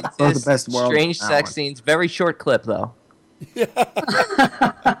Both the Scientist, best world strange on that sex one. scenes. Very short clip, though.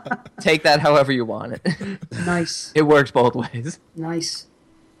 Take that however you want it. Nice. It works both ways. Nice.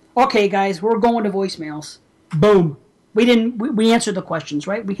 Okay, guys, we're going to voicemails. Boom. We answered the questions,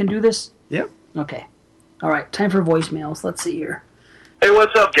 right? We can do this? Yep. Okay. All right, time for voicemails. Let's see here. Hey,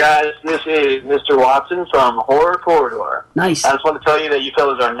 what's up, guys? This is Mr. Watson from Horror Corridor. Nice. I just want to tell you that you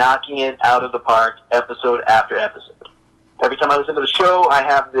fellas are knocking it out of the park episode after episode. Every time I listen to the show, I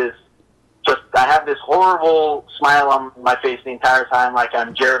have this horrible smile on my face the entire time, like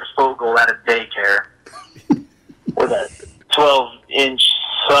I'm Jared Fogle at a daycare with a 12-inch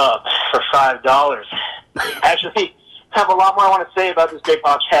sub for $5. Actually, I have a lot more I want to say about this great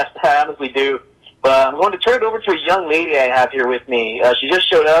podcast. I honestly do. But I'm going to turn it over to a young lady I have here with me. She just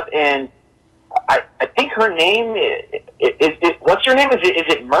showed up, and I think her name is what's your name? Is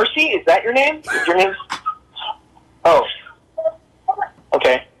it Mercy? Is that your name? Is your name? Oh.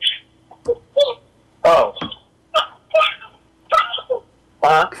 Okay. Oh.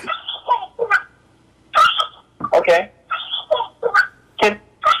 Uh-huh. Okay.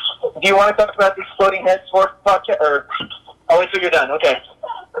 Do you want to talk about the Exploding Head Sports podcast? Or I'll wait till you're done. Okay.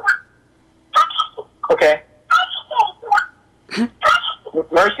 Okay.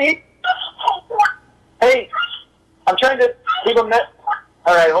 Mercy? Hey, I'm trying to leave a message.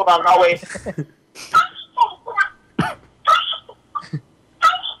 All right, hold on. I'll wait.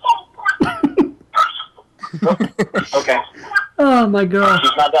 Okay. Oh, my girl.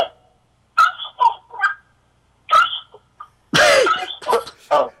 She's not done.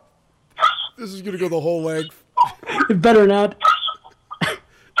 Oh. This is going to go the whole length. It better not.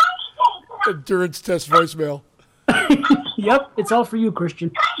 Endurance test voicemail. Yep, it's all for you,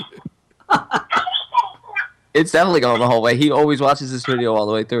 Christian. It's definitely going the whole way. He always watches this video all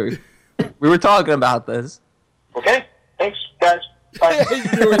the way through. We were talking about this. Okay. Thanks, guys. Bye.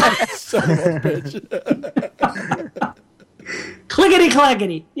 Son of a bitch. Clickety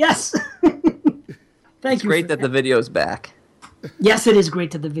clackety. Yes. Thank It's you. great for that the video's back. Yes, it is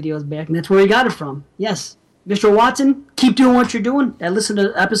great that the video is back, and that's where he got it from. Yes. Mr. Watson, keep doing what you're doing. I listened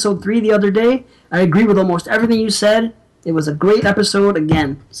to episode 3 the other day. I agree with almost everything you said. It was a great episode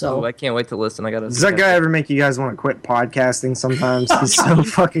again. So Oh, I can't wait to listen. I gotta. Does that guy ever make you guys want to quit podcasting sometimes? He's so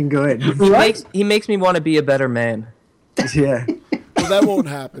fucking good. right? He makes me want to be a better man. Yeah. Well, that won't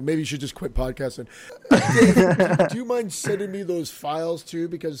happen. Maybe you should just quit podcasting. Dave, do you mind sending me those files too?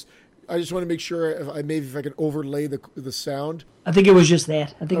 Because I just want to make sure if I can overlay the sound. I think it was just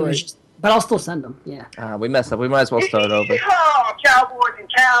that. I think All it was right. just. But I'll still send them. Yeah. We messed up. We might as well start over. Yeehaw, cowboys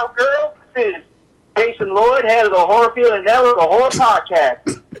and cowgirls. This is Jason Lloyd, head of the Horrorfield and Network, the Horror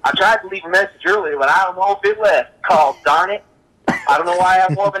Podcast. I tried to leave a message earlier, but I don't know if it left. Called, darn it. I don't know why I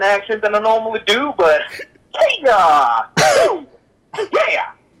have more of an accent than I normally do, but yeah.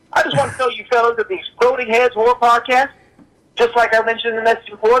 Yeah. I just want to tell you fellas that the Exploding Heads Horror Podcast, just like I mentioned in the message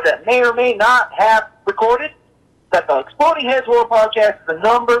before, that may or may not have recorded, that the Exploding Heads Horror Podcast is the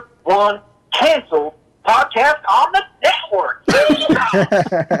 #1 canceled podcast on the network.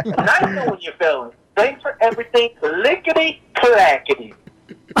 Nice knowing you fellas. Thanks for everything. Lickety clackety.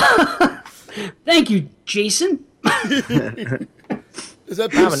 Thank you, Jason. Is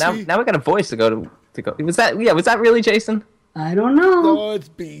that Wow, BC? now we got a voice to go. Was that really Jason? I don't know. No, it's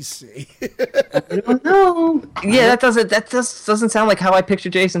BC. I don't know. Yeah, that doesn't sound like how I picture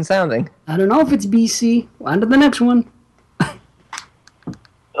Jason sounding. I don't know if it's BC. On to the next one.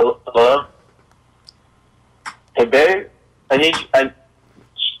 Hello? Hey, babe? I need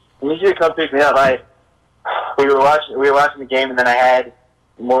you to come pick me up. We were watching the game, and then I had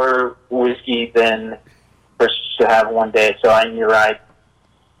more whiskey than we're supposed to have one day, so I need a ride.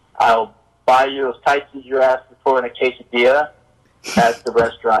 I'll buy you those tights that you asked for in a quesadilla at the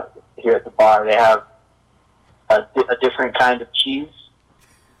restaurant here at the bar. They have a different kind of cheese,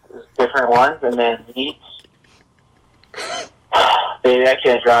 different ones, and then meats. Baby, I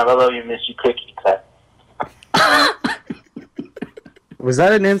can't drive. I love you, miss you, cookie cut. Was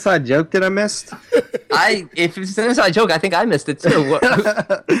that an inside joke that I missed? If it's an inside joke, I think I missed it too.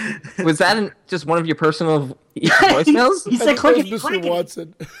 Was that just one of your personal voicemails? He I said think that was clickety Mr. clickety.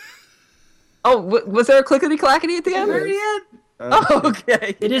 Watson. Oh, was there a clickety clackety at the end? Yes. Oh,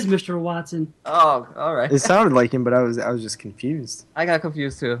 okay. It is Mr. Watson. Oh, all right. It sounded like him, but I was just confused. I got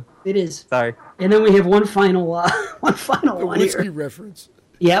confused too. It is. Sorry. And then we have one final one The whiskey here. reference.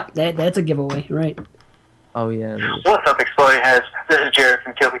 Yep, that's a giveaway, right? Oh yeah. What's up, Exploding Heads? This is Jared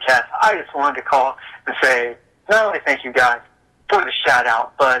from Kill the Cats. I just wanted to call and say, not only thank you guys for the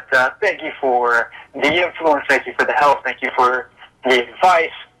shout-out, but thank you for the influence, thank you for the help, thank you for the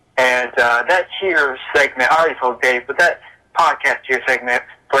advice, and that Cheers segment, I already told Dave, but that podcast Cheers segment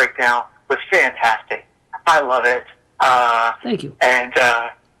breakdown was fantastic. I love it. Thank you. And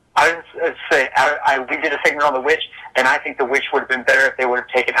I would say, we did a segment on The Witch, and I think The Witch would have been better if they would have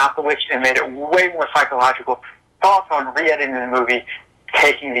taken out The Witch and made it way more psychological. Thoughts on re-editing the movie,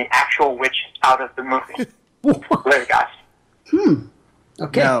 taking the actual witch out of the movie. Later, guys.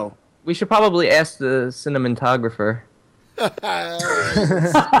 Okay. No. We should probably ask the cinematographer.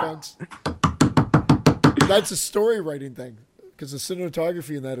 Thanks. That's a story writing thing because the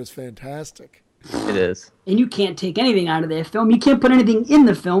cinematography in that is fantastic. It is. And you can't take anything out of that film. You can't put anything in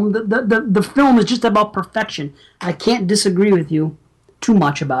the film. The film is just about perfection. I can't disagree with you too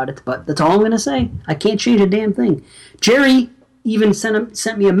much about it, but that's all I'm going to say. I can't change a damn thing. Jerry even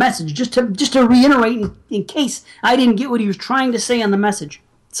sent me a message just to reiterate in case I didn't get what he was trying to say on the message.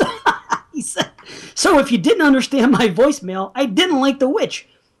 So he said, so if you didn't understand my voicemail, I didn't like The Witch.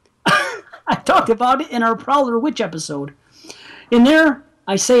 I talked about it in our Prowler Witch episode. In there,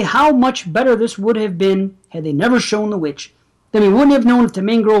 I say how much better this would have been had they never shown the witch. Then we wouldn't have known if the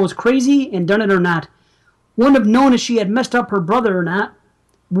main girl was crazy and done it or not. Wouldn't have known if she had messed up her brother or not.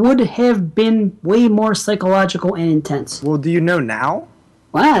 Would have been way more psychological and intense. Well, do you know now?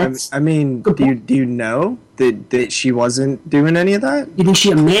 Wow, that's, I mean, Good do you know that she wasn't doing any of that? you think she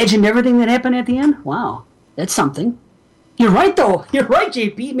imagined everything that happened at the end? Wow, that's something. You're right, though. You're right,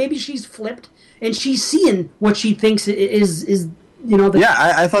 JP. Maybe she's flipped and she's seeing what she thinks is you know. Yeah,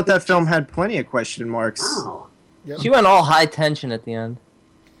 I thought that film had plenty of question marks. Wow. She went all high tension at the end.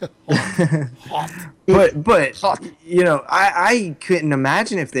 But you know, I couldn't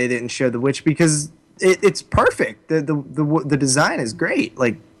imagine if they didn't show the witch because it's perfect. The design is great.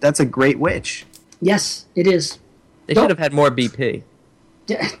 Like that's a great witch. Yes, it is. They should have had more BP.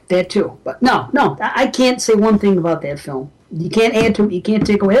 That too, but no, I can't say one thing about that film. You can't add to it. You can't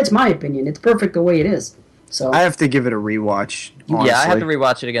take away. That's my opinion. It's perfect the way it is. So I have to give it a rewatch. Honestly. Yeah, I have to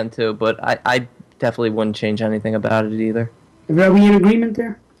rewatch it again too, but I definitely wouldn't change anything about it either. are we in agreement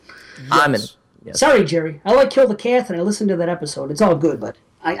there? I'm in. Yes. Sorry, Jerry. I like Kill the Cat, and I listened to that episode. It's all good, but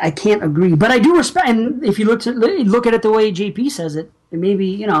I can't agree. But I do respect. And if you look at it the way JP says it,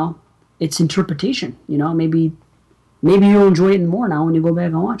 maybe it's interpretation. Maybe you'll enjoy it more now when you go back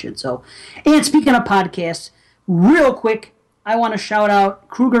and watch it. So, and speaking of podcasts, real quick, I want to shout out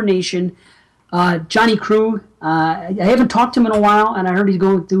Kruger Nation. Johnny Krug, I haven't talked to him in a while, and I heard he's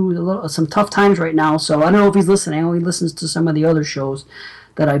going through some tough times right now, so I don't know if he's listening. I know he listens to some of the other shows.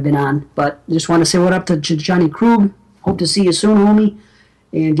 that I've been on. But I just want to say what up to Johnny Krug. Hope to see you soon, homie,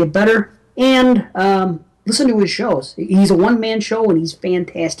 and get better. And listen to his shows. He's a one-man show, and he's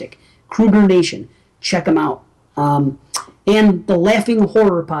fantastic. Kruger Nation. Check him out. And the Laughing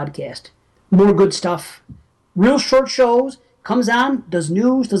Horror Podcast. More good stuff. Real short shows. Comes on, does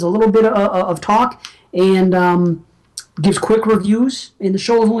news, does a little bit of talk, and gives quick reviews. And the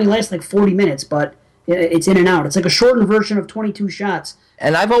show only lasts like 40 minutes, but it's in and out. It's like a shortened version of 22 Shots.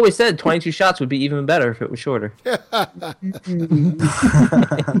 And I've always said 22 shots would be even better if it was shorter.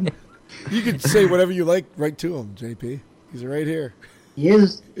 You can say whatever you like right to him, JP. He's right here. He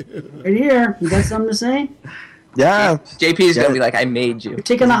is right here. You got something to say? Yeah. JP is going to be like, I made you. You're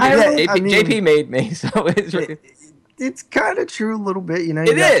taking the high road? JP made me, so it's kind of true a little bit, you know.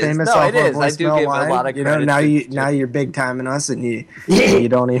 It is. Famous No, it is. voicemail I do give line. a lot of credit. Now you're big timing us, and you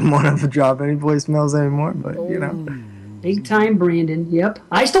don't even want to drop any voicemails anymore. But you know, Big time Brandon. Yep.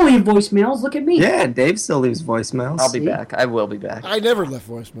 I still leave voicemails. Look at me. yeah, Dave still leaves voicemails. I'll be back. I will be back. I never left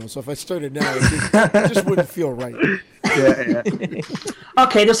voicemail, so if I started now, it just wouldn't feel right. Yeah.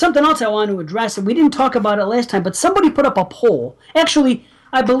 Okay, there's something else I want to address, and we didn't talk about it last time, but somebody put up a poll. Actually,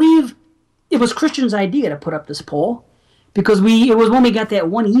 I believe it was Christian's idea to put up this poll, because it was when we got that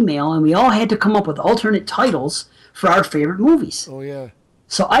one email, and we all had to come up with alternate titles for our favorite movies. Oh, yeah.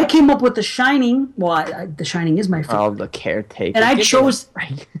 So I came up with The Shining. Well, The Shining is my favorite. Oh, The Caretaker. And I chose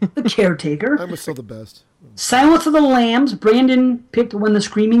The Caretaker. Mine was still the best. Silence of the Lambs. Brandon picked When the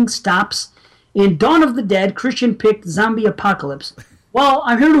Screaming Stops. And Dawn of the Dead. Christian picked Zombie Apocalypse. Well,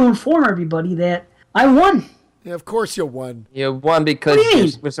 I'm here to inform everybody that I won. Yeah, of course you won. You won because What do you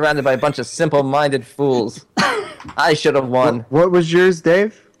mean? we're surrounded by a bunch of simple-minded fools. I should have won. What was yours,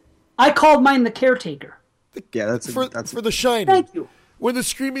 Dave? I called mine The Caretaker. Yeah, that's For The Shining. Thank you. When the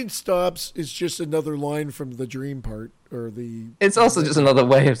screaming stops is just another line from the dream part, or the... It's also just another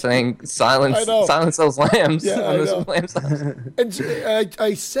way of saying silence those lambs. Yeah, I on this know. lamb's house. And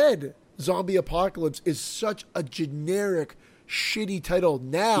I said Zombie Apocalypse is such a generic, shitty title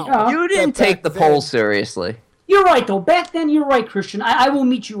now. Yeah. You didn't that take the back poll then- seriously. You're right, though. Back then, you're right, Christian. I will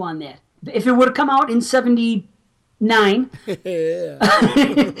meet you on that. If it would have come out in 79 Yeah.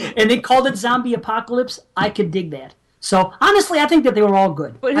 and they called it Zombie Apocalypse, I could dig that. So, honestly, I think that they were all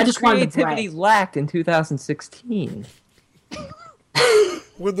good. But I his just wanted to creativity brag. lacked in 2016.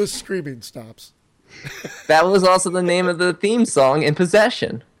 When the screaming stops. That was also the name of the theme song in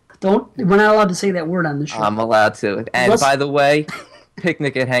Possession. We're not allowed to say that word on the show. I'm allowed to. And Let's- by the way,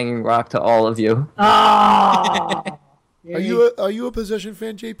 Picnic at Hanging Rock to all of you. Ah! Are you a Possession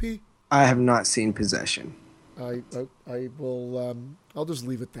fan, JP? I have not seen Possession. I will. I'll just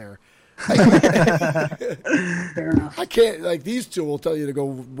leave it there. Fair enough. I can't, like, these two will tell you to go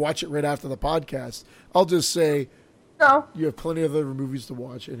watch it right after the podcast. I'll just say No. you have plenty of other movies to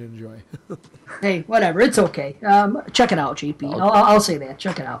watch and enjoy. Hey, whatever. It's okay. Check it out, JP. I'll say that.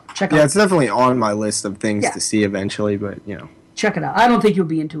 Check it out. Check it Yeah, out. it's definitely on my list of things Yeah. to see eventually, but you know. Check it out. I don't think you'll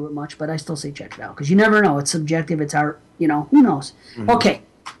be into it much, but I still say check it out because you never know. It's subjective. It's art. You know, who knows? Okay,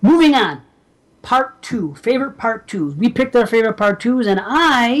 moving on. Part 2. Favorite part 2s. We picked our favorite part 2s, and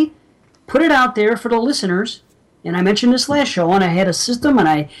I put it out there for the listeners. And I mentioned this last show, and I had a system, and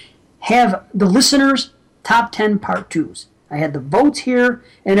I have the listeners' top 10 part 2s. I had the votes here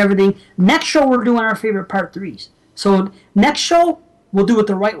and everything. Next show, we're doing our favorite part 3s. So next show, we'll do it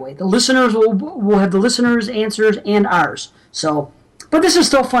the right way. The listeners will have the listeners' answers and ours. So, but this is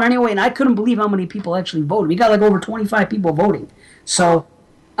still fun anyway, and I couldn't believe how many people actually voted. We got like over 25 people voting. So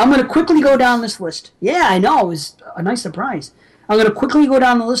I'm going to quickly go down this list. Yeah, I know. It was a nice surprise. I'm going to quickly go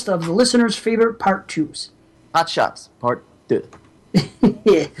down the list of the listeners' favorite part 2s. Hot Shots, Part 2.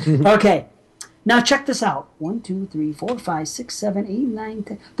 Yeah. Okay. Now check this out. 1, 2, 3, 4, 5, 6, 7, 8, 9,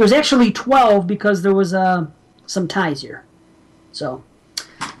 10. There's actually 12 because there was some ties here. So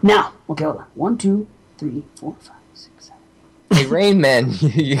now, okay, hold on. 1, 2, 3, 4, 5, 6, 7. Hey, Rain Man,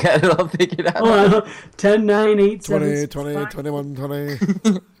 you got it all figured out. Hold on. 10, 9, 8, 7, 20, 6, 20, 5. 21,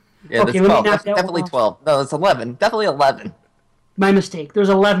 20. Yeah, Okay, that's let me 12. knock That's that one definitely off. 12. No, it's 11. Definitely 11. My mistake. There's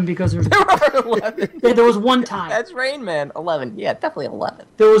 11 because there's yeah, there was one tie. That's Rain Man. 11. Yeah, definitely 11.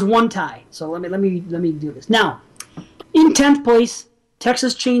 There was one tie. So let me do this. Now, in 10th place,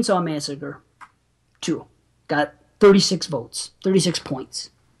 Texas Chainsaw Massacre 2. Got 36 votes. 36 points.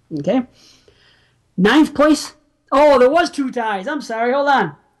 Okay? 9th place. Oh, there was 2 ties. I'm sorry. Hold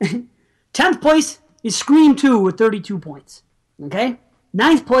on. 10th place is Scream 2 with 32 points. Okay?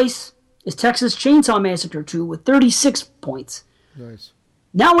 9th place is Texas Chainsaw Massacre 2 with 36 points. Nice.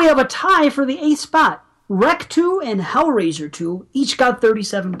 Now we have a tie for the 8th spot. Wreck 2 and Hellraiser 2 each got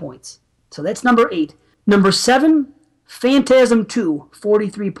 37 points. So that's number 8. Number 7, Phantasm 2,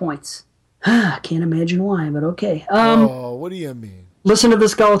 43 points. I can't imagine why, but okay. What do you mean? Listen to the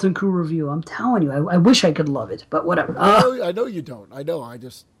Skeleton Crew review. I'm telling you, I wish I could love it, but whatever. I know you don't. I know. I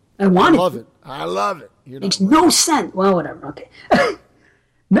want love it. I love it. Makes no sense. Well, whatever. Okay.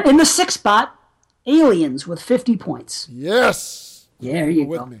 In the 6th spot, Aliens with 50 points. Yes. Yeah, there you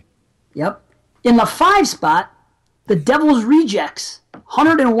with go. Me. Yep. In the 5 spot, The Devil's Rejects,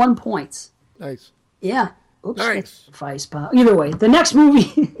 101 points. Nice. Yeah. Oops. Nice. 5 spot. Either way, the next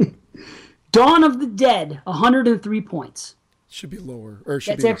movie, Dawn of the Dead, 103 points. Should be lower, or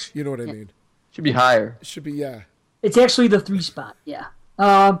should That's be. actually, You know what I mean? Should be higher. It should be. Yeah. It's actually the 3 spot. Yeah.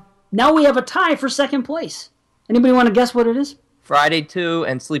 Now we have a tie for 2nd place. Anybody want to guess what it is? Friday 2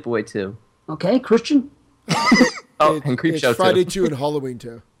 and Sleepaway 2. Okay, Christian. And Creepshow 2. Friday 2 and Halloween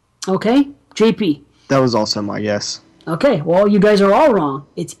 2. Okay, JP. That was also my guess. Okay, well, you guys are all wrong.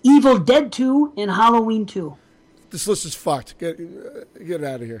 It's Evil Dead 2 and Halloween 2. This list is fucked. Get it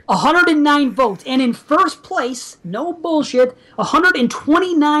out of here. 109 votes. And in first place, no bullshit,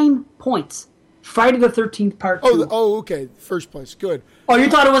 129 points. Friday the 13th Part 2. Oh, okay. First place. Good. Oh, you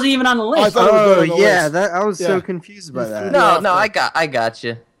thought it wasn't even on the list? I thought it was on the list. I was so Yeah. confused by that. No, I got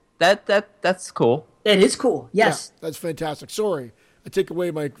you. That's cool. It is cool, yes. Yeah, that's fantastic. Sorry. I take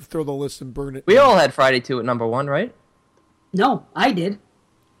away my throw the list and burn it. We all had Friday 2 at number 1, right? No, I did.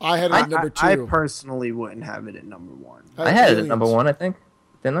 I had it at number 2. I personally wouldn't have it at number 1. I had it at Aliens. number 1, I think.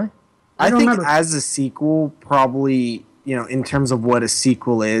 Didn't I? I don't think remember. as a sequel, probably, in terms of what a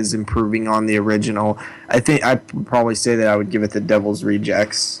sequel is, improving on the original, I think I'd probably say that I would give it The Devil's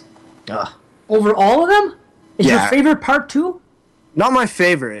Rejects. Over all of them? Is your Yeah. favorite Part 2? Not my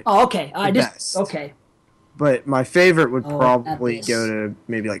favorite, Oh, okay. I just best. okay. but my favorite would Oh, probably at this. go to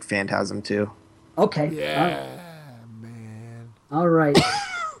maybe like Phantasm 2. Okay. Yeah, man. All right.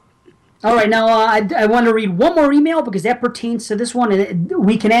 All right. Now I want to read one more email because that pertains to this one, and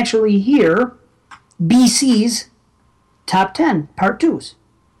we can actually hear BC's top 10 Part 2s.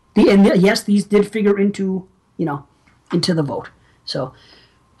 Yes, these did figure into the vote. So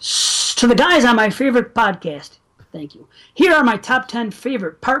to the guys on my favorite podcast, thank you. Here are my top 10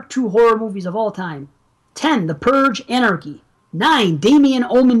 favorite Part 2 horror movies of all time. 10, The Purge, Anarchy. 9, Damien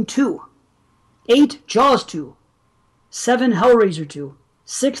Omen 2. 8, Jaws 2. 7, Hellraiser 2.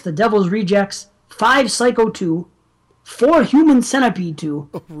 6, The Devil's Rejects. 5, Psycho 2. 4, Human Centipede 2.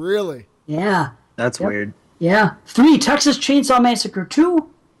 Oh, really? Yeah. That's weird. Yeah. 3, Texas Chainsaw Massacre 2.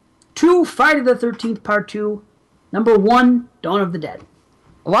 2, Friday the 13th Part 2. Number 1, Dawn of the Dead.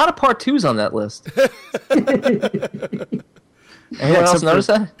 A lot of Part 2s on that list. Anyone else notice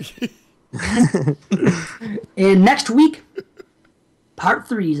that? And next week, Part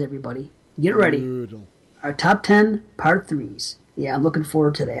 3s, everybody. Get ready. Brutal. Our top 10 Part 3s. Yeah, I'm looking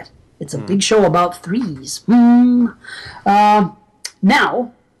forward to that. It's a big show about 3s.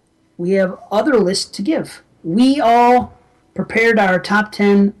 Now, we have other lists to give. We all prepared our top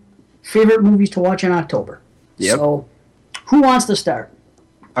 10 favorite movies to watch in October. Yep. So, who wants to start?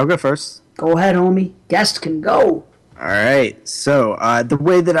 I'll go first. Go ahead, homie. Guests can go. All right. So the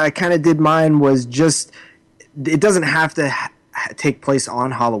way that I kind of did mine was just, it doesn't have to take place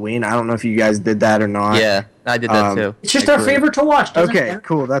on Halloween. I don't know if you guys did that or not. Yeah, I did that too. It's just our Agree. favorite to watch. Doesn't Okay, matter.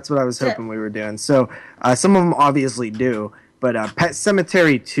 cool. That's what I was hoping we were doing. So some of them obviously do, but Pet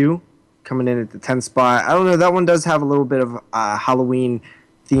Cemetery 2 coming in at the 10th spot. I don't know. That one does have a little bit of Halloween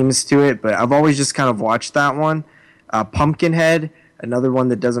themes to it, but I've always just kind of watched that one. Pumpkinhead, another one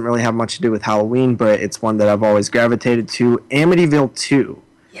that doesn't really have much to do with Halloween, but it's one that I've always gravitated to. Amityville 2.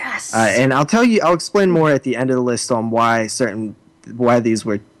 Yes. And I'll explain more at the end of the list on why these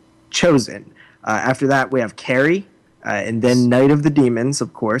were chosen. After that, we have Carrie, and then Night of the Demons,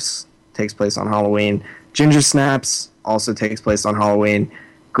 of course, takes place on Halloween. Ginger Snaps also takes place on Halloween.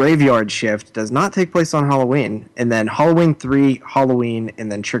 Graveyard Shift does not take place on Halloween. And then Halloween 3, Halloween,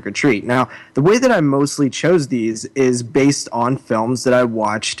 and then Trick or Treat. Now, the way that I mostly chose these is based on films that I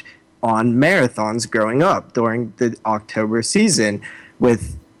watched on marathons growing up during the October season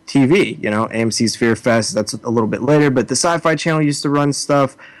with TV. AMC's Fear Fest, that's a little bit later, but the Sci-Fi Channel used to run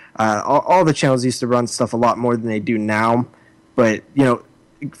stuff. All the channels used to run stuff a lot more than they do now. But,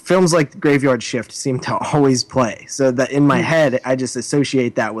 films like Graveyard Shift seem to always play. So that in my head, I just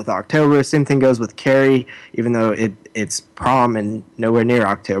associate that with October. Same thing goes with Carrie, even though it's prom and nowhere near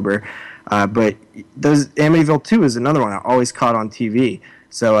October. But Amityville 2 is another one I always caught on TV.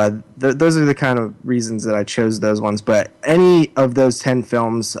 So those are the kind of reasons that I chose those ones. But any of those 10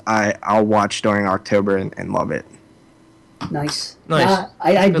 films, I'll watch during October and love it. Nice. Nice.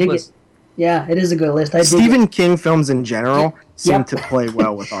 I Good dig list. it. Yeah, it is a good list. I dig it. Stephen King films in general seem Yep. to play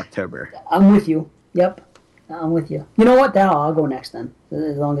well with October. I'm with you. Yep. I'm with you. You know what? I'll go next then,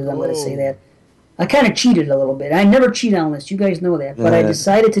 as long as I'm going to say that. I kind of cheated a little bit. I never cheat on lists. You guys know that. But I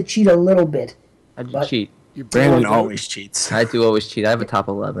decided to cheat a little bit. I do cheat. Brandon always cheats. I do always cheat. I have a top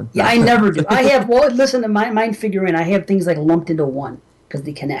 11. Yeah, I never do. I have, listen to mine figure in. I have things like lumped into one because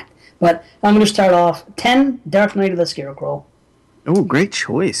they connect. But I'm going to start off 10, Dark Knight of the Scarecrow. Oh, great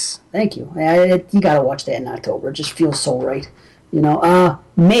choice. Thank you. You got to watch that in October. It just feels so right.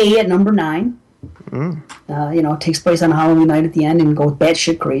 May at number 9. It takes place on Halloween night at the end and goes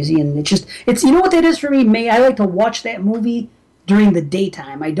batshit crazy. And it's you know what that is for me, May? I like to watch that movie during the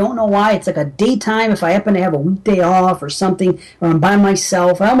daytime. I don't know why. It's like a daytime if I happen to have a weekday off or something, or I'm by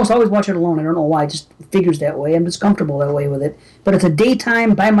myself. I almost always watch it alone. I don't know why. It just figures that way. I'm just comfortable that way with it. But it's a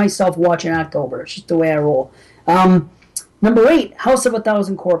daytime by myself watch in October. It's just the way I roll. Number 8, House of a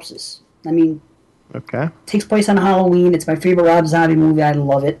Thousand Corpses. I mean, okay. Takes place on Halloween. It's my favorite Rob Zombie movie. I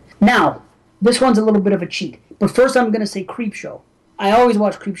love it. Now, this one's a little bit of a cheat. But first I'm going to say Creepshow. I always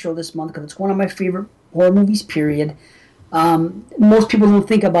watch Creepshow this month because it's one of my favorite horror movies, period. Most people don't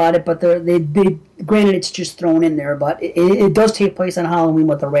think about it, but they granted it's just thrown in there, but it does take place on Halloween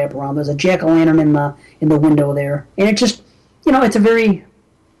with the wraparound. There's a jack-o'-lantern in the window there. And it just, it's a very...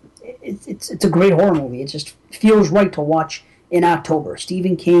 It's a great horror movie. It just feels right to watch in October.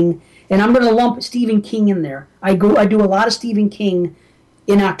 Stephen King, and I'm going to lump Stephen King in there. I do a lot of Stephen King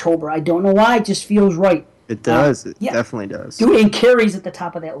in October. I don't know why. It just feels right. It does. It definitely does. Dude, and Carrie's at the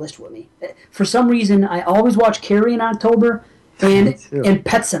top of that list with me. For some reason, I always watch Carrie in October and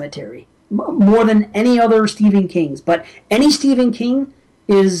Pet Sematary more than any other Stephen King's. But any Stephen King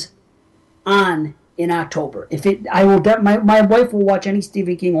is on in October. My wife will watch any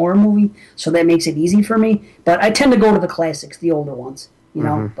Stephen King horror movie, so that makes it easy for me. But I tend to go to the classics, the older ones,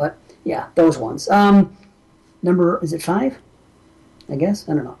 But yeah, those ones. Is it 5? I guess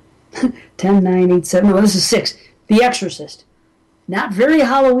I don't know. 10, 9, 8, 7. No, this is 6. The Exorcist. Not very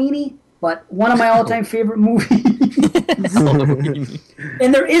Halloweeny, but one of my all-time favorite movies.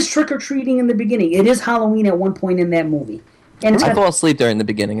 And there is trick-or-treating in the beginning. It is Halloween at one point in that movie. And I fall asleep during the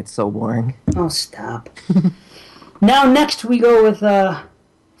beginning. It's so boring. Oh, stop. Now, next we go with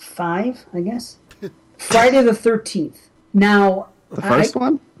 5, I guess. Friday the 13th. Now... The first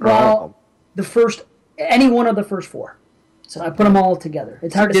one? Well, the first... Any one of the first 4. So I put them all together.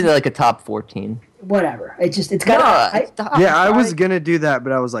 It's hard to... You did like a top 14. Whatever. It's got... I was going to do that,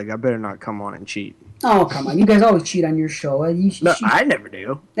 but I was like, I better not come on and cheat. Oh, come on. You guys always cheat on your show. I never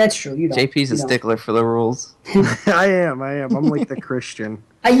do. That's true. You don't. JP's a stickler for the rules. I am. I'm like the Christian.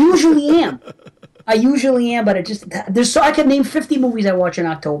 I usually am, but it just... I can name 50 movies I watch in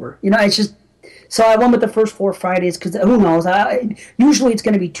October. It's just... So I went with the first 4 Fridays because who knows? Usually it's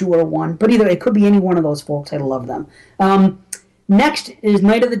going to be 2 or 1, but either it could be any one of those folks. I love them. Next is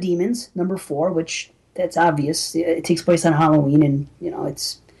Night of the Demons, number 4, which that's obvious. It takes place on Halloween, and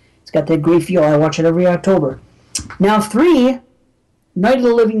it's got that great feel. I watch it every October. Now 3, Night of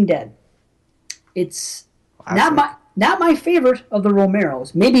the Living Dead. It's not my favorite of the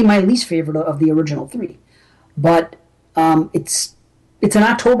Romeros. Maybe my least favorite of the original 3, but it's an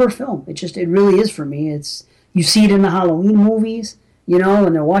October film. It really is for me. You see it in the Halloween movies,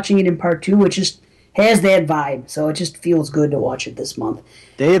 and they're watching it in part 2. It just has that vibe, so it just feels good to watch it this month.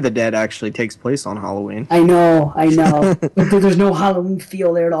 Day of the Dead actually takes place on Halloween. I know. But there's no Halloween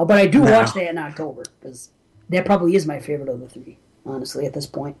feel there at all. But I do watch that in October, because that probably is my favorite of the 3, honestly, at this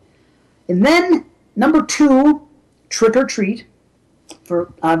point. And then, number 2, Trick or Treat,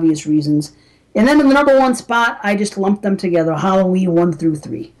 for obvious reasons. And then in the number 1 spot, I just lumped them together, Halloween 1 through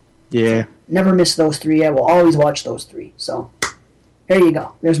 3. Yeah. Never miss those 3. I will always watch those 3. So, there you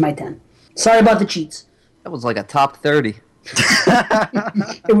go. There's my 10. Sorry about the cheats. That was like a top 30.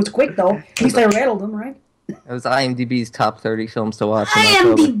 It was quick, though. At least I rattled them, right? That was IMDb's top 30 films to watch.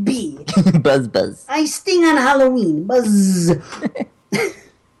 IMDb. Buzz. I sting on Halloween. Buzz.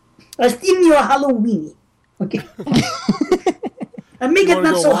 I sting your Halloween. Okay. I make it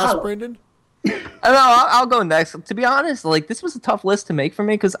not so hollow. Brendan? I'll go next. To be honest, this was a tough list to make for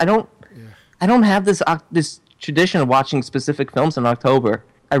me because I don't have this tradition of watching specific films in October.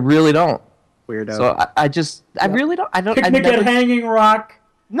 I really don't. Weirdo. So I really don't. Picnic at Hanging Rock.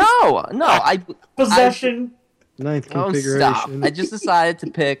 No. Possession. Ninth Oh, configuration. stop. I just decided to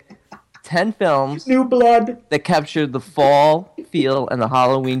pick 10 films New Blood. that captured the fall feel and the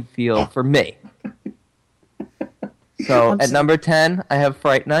Halloween feel for me. So at number 10, I have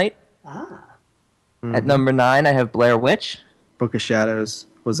Fright Night. At number 9, I have Blair Witch. Book of Shadows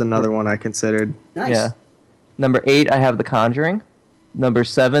was another one I considered. Nice. Yeah. Number 8, I have The Conjuring. Number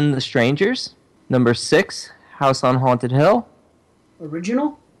 7, The Strangers. Number 6, House on Haunted Hill.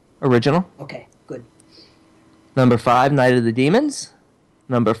 Original? Original. Okay, good. Number 5, Night of the Demons.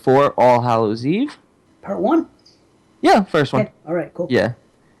 Number 4, All Hallows Eve. Part 1? Yeah, first one. Okay. All right, cool. Yeah.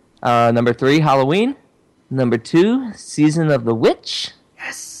 Number 3, Halloween. Number 2, Season of the Witch.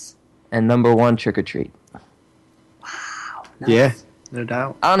 Yes. And number 1, Trick or Treat. Nice. Yeah, no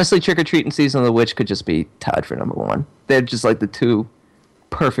doubt. Honestly, Trick or Treat and Season of the Witch could just be tied for number 1. They're just like the 2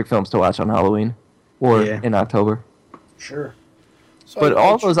 perfect films to watch on Halloween or in October. Sure. So But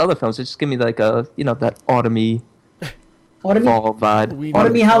all those other films, they just give me like a, that autumny Autumn. fall vibe.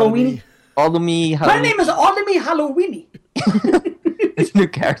 Autumny Halloweeny. Autumny My name is Autumny Halloweeny. It's a new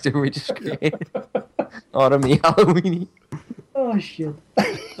character we just created. Autumny Halloweeny. Oh shit.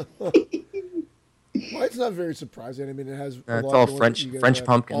 Well, it's not very surprising. I mean, it has. It's lot all going. French- You gotta French have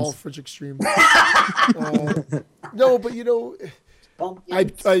pumpkins. All French extreme. No, but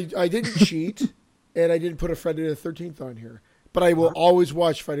I didn't cheat, and I didn't put a Friday the 13th on here. But I will always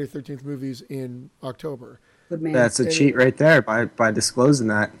watch Friday the 13th movies in October. Good man. That's a cheat right there by disclosing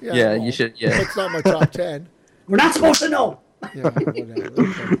that. Yeah, you should, yeah. That's not my top 10. We're not supposed to know. Yeah, whatever.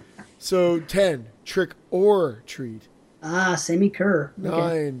 Okay. So 10, Trick or Treat. Ah, Sammy Kerr. Okay.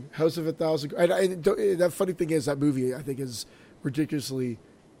 9, House of a Thousand. That funny thing is that movie I think is ridiculously.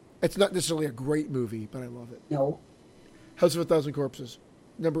 It's not necessarily a great movie, but I love it. No. House of a Thousand Corpses.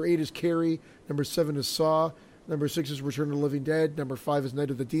 Number 8 is Carrie. Number 7 is Saw. Number 6 is Return of the Living Dead. Number 5 is Night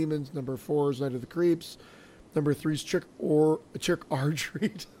of the Demons. Number 4 is Night of the Creeps. Number 3 is Trick or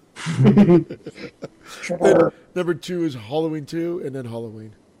Treat. Then number 2 is Halloween 2, and then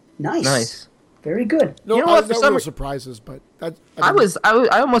Halloween. Nice. Very good. No, You know what, for no some real re- surprises, but that I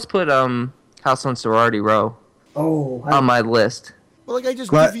almost put House on Sorority Row Oh, on my list. Well, like I just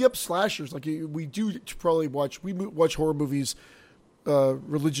Glad- divvy up slashers. Like we do probably watch. We watch horror movies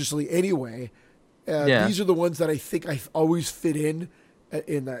religiously anyway. Yeah. These are the ones that I think I always fit in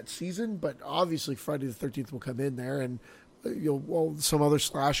that season. But obviously, Friday the 13th will come in there, and some other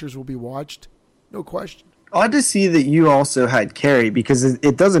slashers will be watched. No question. Odd to see that you also had Carrie because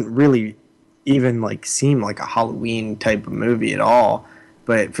it doesn't really even seem like a Halloween type of movie at all.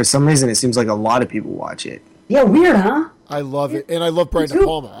 But for some reason, it seems like a lot of people watch it. yeah, weird, huh? I love it, and I love Brian De too.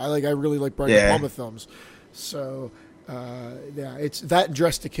 Palma. I really like Brian De Palma films. So it's that and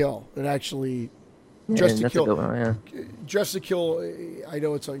Dress to Kill. It actually Dress to That's Kill. a good one, yeah. Dress to Kill. I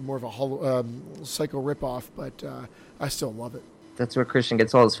know it's like more of a psycho ripoff, but I still love it. That's where Christian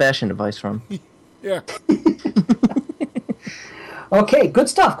gets all his fashion advice from. Yeah. Okay, good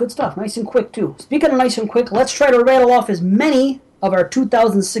stuff. Good stuff. Nice and quick too. Speaking of nice and quick, let's try to rattle off as many of our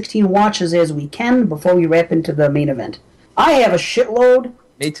 2016 watches as we can before we wrap into the main event. I have a shitload.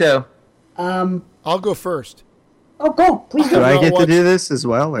 Me too. I'll go first. Oh, go, please do. Do I get to watch- do this as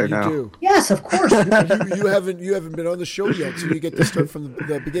well, or You no? do. Yes, of course. You haven't been on the show yet, so you get to start from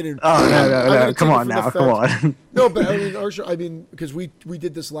the beginning. Oh I'm no! gonna Come take it on from the now, fact- come on. No, but our show, because we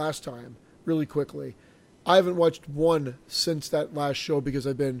did this last time really quickly. I haven't watched one since that last show because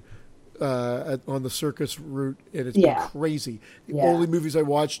I've been on the circus route, and it's been crazy. The only movies I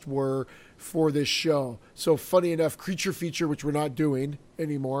watched were for this show. So funny enough, Creature Feature, which we're not doing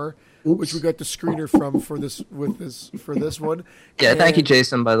anymore, which we got the screener from for this one. Yeah, thank you, And-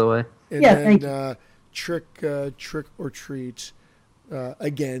 Jason, by the way. And Yeah, then thank Trick or Treat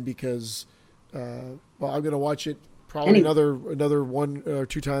again because I'm going to watch it probably another 1 or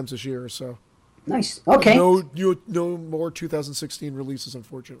 2 times this year. So Nice. Okay. no more 2016 releases,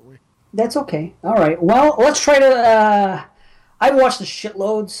 unfortunately. That's okay. All right. Well, let's try to. I've watched a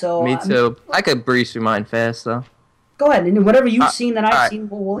shitload, so Me too. I could breeze through mine fast, though. Go ahead, and whatever you've seen that I've right. seen,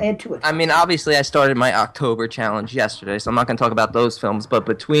 we'll add to it. I mean, obviously, I started my October challenge yesterday, so I'm not going to talk about those films. But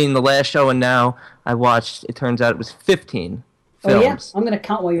between the last show and now, I watched, it turns out it was 15 films. Oh yeah, I'm going to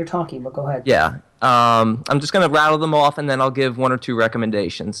count while you're talking, but go ahead. Yeah. I'm just going to rattle them off, and then I'll give 1 or 2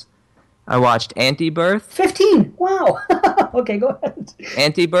 recommendations. I watched Antibirth, 15. Wow. Okay, go ahead.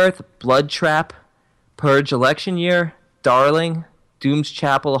 Antibirth, Blood Trap, Purge Election Year, Darling, Doom's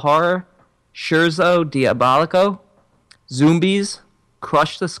Chapel Horror, Scherzo Diabolico, Zombies,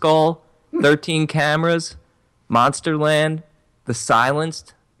 Crush the Skull, 13 Cameras, Monsterland, The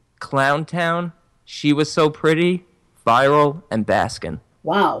Silenced, Clowntown, She Was So Pretty, Viral, and Baskin.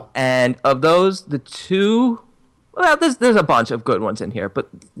 Wow. And of those, the 2, well, there's a bunch of good ones in here, but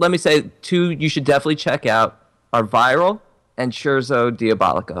let me say 2 you should definitely check out are Viral and Scherzo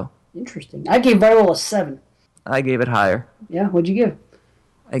Diabolico. Interesting. I gave Viral a 7. I gave it higher. Yeah, what'd you give?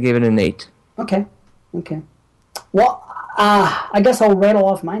 I gave it an 8. Okay. Well, I guess I'll rattle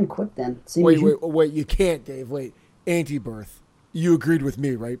off mine quick then. Wait, you can't, Dave. Wait, Antibirth. You agreed with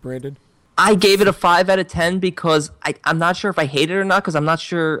me, right, Brandon? I gave it a 5 out of 10 because I'm not sure if I hate it or not because I'm not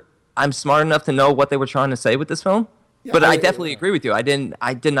sure I'm smart enough to know what they were trying to say with this film. Yeah, But I definitely agree with you. I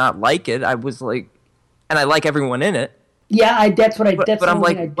did not like it. I was like, and I like everyone in it. Yeah, that's what I. But, That's but the I'm only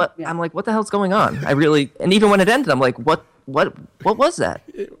like, thing what? yeah. I'm like, what the hell's going on? I really, and even when it ended, I'm like, what was that?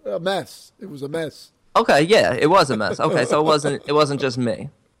 A mess. It was a mess. Okay, yeah, it was a mess. Okay, so it wasn't just me.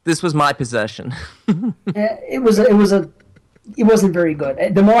 This was my possession. It wasn't very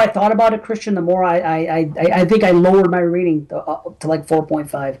good. The more I thought about it, Christian, the more I think I lowered my rating to like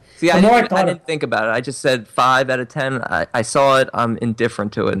 4.5. See, the I more didn't think about it. I just said 5 out of 10. I saw it. I'm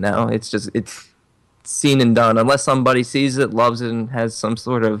indifferent to it now. It's seen and done. Unless somebody sees it, loves it, and has some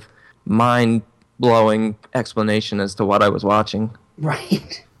sort of mind-blowing explanation as to what I was watching.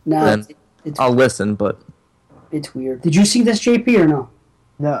 Right. No, Then it's I'll listen, but it's weird. Did you see this, JP, or no?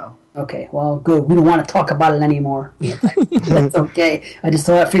 No. Okay, well, good. We don't want to talk about it anymore. That's okay. I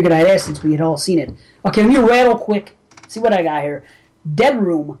figured I'd ask since we had all seen it. Okay, let me rattle quick. See what I got here. Dead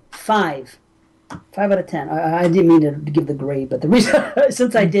Room, 5. 5 out of 10. I didn't mean to give the grade, but the reason,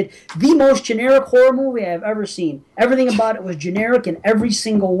 since I did, the most generic horror movie I've ever seen. Everything about it was generic in every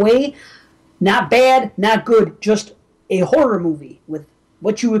single way. Not bad, not good, just a horror movie with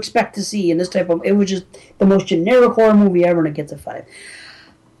what you expect to see in this type of... It was just the most generic horror movie ever, and it gets a 5.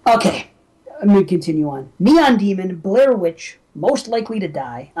 Okay, let me continue on. Neon Demon, Blair Witch, Most Likely to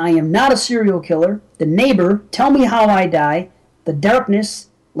Die, I Am Not a Serial Killer, The Neighbor, Tell Me How I Die, The Darkness,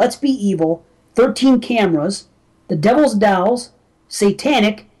 Let's Be Evil, 13 Cameras, The Devil's Dolls,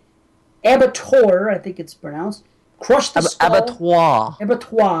 Satanic, Abattoir, I think it's pronounced, Crush the Skull,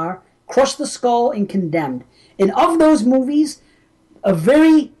 Abattoir, Crush the Skull, and Condemned. And of those movies, a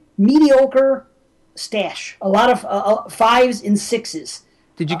very mediocre stash. A lot of 5s and 6s.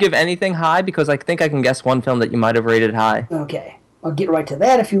 did you give anything high? Because I think I can guess one film that you might have rated high. Okay, I'll get right to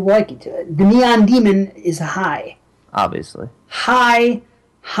that if you like it. The Neon Demon is high. Obviously. High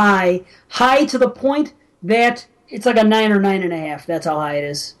to the point that it's like a 9 or 9.5. That's how high it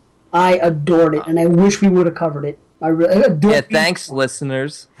is. I adored it, and I wish we would have covered it. I adored Yeah, it. thanks,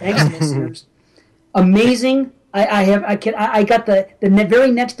 listeners. Thanks, listeners. Amazing. I got the very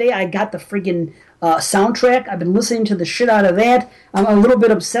next day. I got the friggin' soundtrack. I've been listening to the shit out of that. I'm a little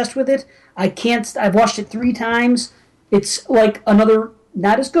bit obsessed with it. I've watched it 3 times. It's like another,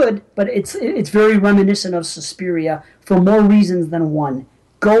 not as good, but it's very reminiscent of Suspiria for more reasons than one.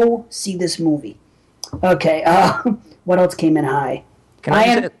 Go see this movie. Okay. What else came in high? Can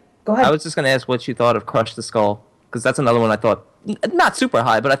I just Go ahead. I was just going to ask what you thought of Crush the Skull, because that's another one I thought, not super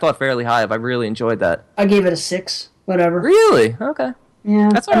high, but I thought fairly high. I really enjoyed that. I gave it a 6. Whatever. Really? Okay. Yeah,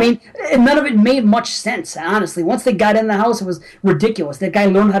 That's all I right. mean, none of it made much sense, honestly. Once they got in the house, it was ridiculous. That guy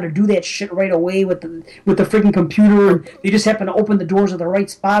learned how to do that shit right away with the freaking computer, and they just happen to open the doors at the right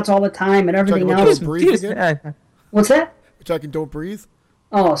spots all the time and everything Talking about else. Don't Breathe again? Yeah. What's that? We're talking Don't Breathe?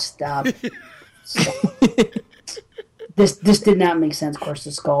 Oh, stop. Stop. This did not make sense, Crush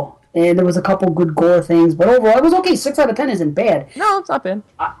the Skull. And there was a couple good gore things, but overall, it was okay. 6 out of 10 isn't bad. No, it's not bad.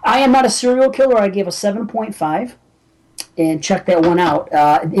 I Am Not a Serial Killer. I gave a 7.5. And check that one out.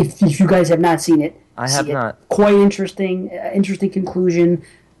 If you guys have not seen it, I have see it. not. Quite interesting. Interesting conclusion.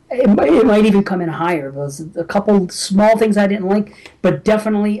 It might even come in higher. There's a couple small things I didn't like, but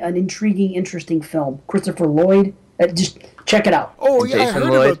definitely an intriguing, interesting film. Christopher Lloyd. Just check it out. Oh, yeah, I Jason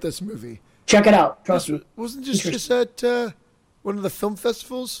heard Lloyd. about this movie. Check it out. Trust me. Wasn't this just at one of the film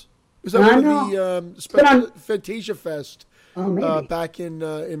festivals? Was I that one know. of the It's been on- Fantasia Fest Oh, maybe. back in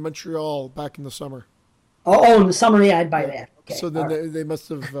Montreal back in the summer? In the summer, yeah, I'd buy that. Okay. So all then right. they must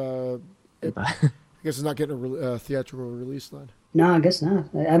have. I guess it's not getting a theatrical release then. No, I guess not.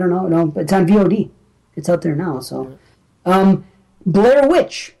 I don't know. No, but it's on VOD. It's out there now. So, Blair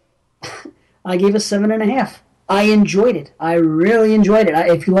Witch. I gave a 7.5. I enjoyed it. I really enjoyed it.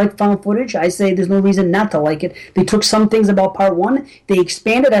 If you like found footage, I say there's no reason not to like it. They took some things about part 1. They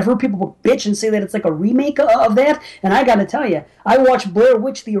expanded. I've heard people bitch and say that it's like a remake of that. And I got to tell you, I watched Blair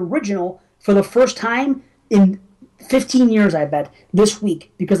Witch, the original, for the first time in 15 years, I bet, this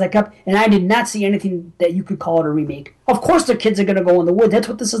week, because I did not see anything that you could call it a remake. Of course the kids are going to go in the woods. That's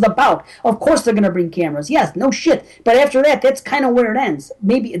what this is about. Of course they're going to bring cameras. Yes, no shit. But after that, that's kind of where it ends.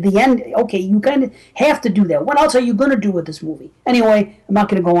 Maybe at the end, okay, you kind of have to do that. What else are you going to do with this movie? Anyway, I'm not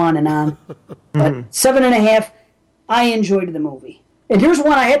going to go on and on. But 7.5, I enjoyed the movie. And here's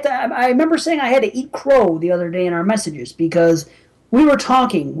one I remember saying I had to eat crow the other day in our messages because we were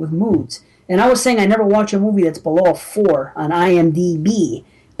talking with Moods. And I was saying I never watch a movie that's below a 4 on IMDb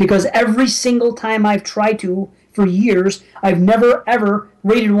because every single time I've tried to for years, I've never ever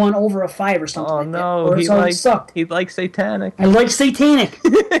rated one over a 5 or something like that. Oh Or no, it's always sucked. he likes Satanic. I like Satanic.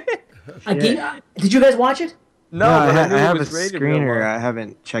 Did you guys watch it? No, I, but ha- I knew I it have a was rated real screener. low. I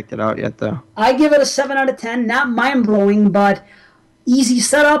haven't checked it out yet, though. I give it a 7 out of 10. Not mind blowing, but easy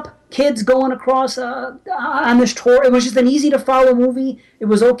setup. Kids going across on this tour. It was just an easy to follow movie. It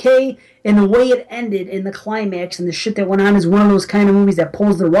was okay, and the way it ended in the climax and the shit that went on is one of those kind of movies that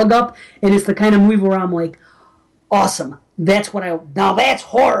pulls the rug up, and it's the kind of movie where I'm like, awesome. Now that's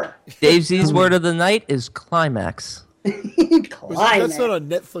horror. Dave Z's word of the night is climax. Climax. That's not on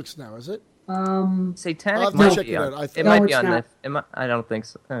Netflix now, is it? Satanic I'll have to might check be it on. out. It No, might be it's on not. Netflix. I don't think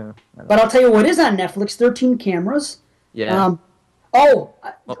so. I don't But I'll tell you what is on Netflix: 13 Cameras. Yeah.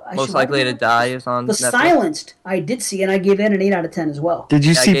 Most likely to die is on The Netflix. Silenced. I did see, and I gave it an 8 out of 10 as well. Did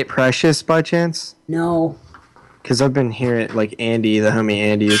you Yeah, I see gave- Precious by chance? No. Because I've been hearing, like, Andy, the homie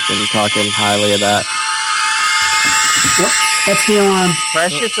Andy, has been talking highly of that. Yep. That's the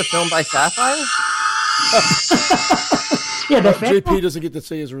Precious, a film by Sapphire? yeah, the fact. JP doesn't get to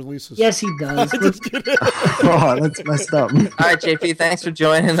say his releases. Yes, he does. Oh, that's messed up. All right, JP, thanks for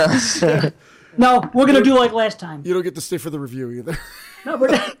joining us. No, we're gonna do like last time. You don't get to stay for the review either. No, we're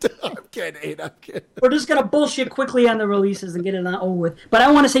not. I'm kidding. I'm kidding. We're just gonna bullshit quickly on the releases and get it on over with. But I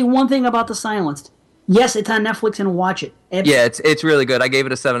want to say one thing about The Silenced. Yes, it's on Netflix and watch it. Yeah, it's really good. I gave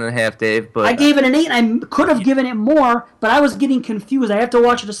it a 7.5, Dave. But I gave it an 8. I could have given it more, but I was getting confused. I have to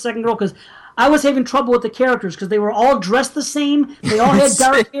watch it a second ago because I was having trouble with the characters because they were all dressed the same. They all had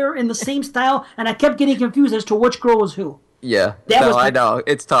dark hair in the same style, and I kept getting confused as to which girl was who. yeah, That was no, I the- know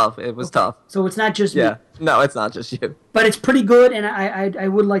it's tough. It was tough. So it's not just me. Yeah, no, it's not just you. But it's pretty good, and I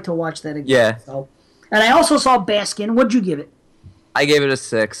would like to watch that again. Yeah. So, and I also saw Baskin. What'd you give it? I gave it a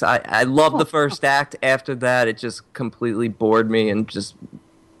 6. I loved the first act. After that, it just completely bored me and just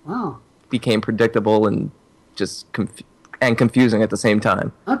Wow. became predictable and just confusing at the same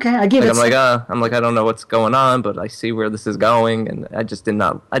time. Okay, I gave Like, it. I'm like I don't know what's going on, but I see where this is going, and I did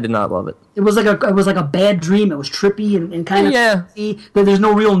not love it. It was like a bad dream. It was trippy and kind of Yeah. that there's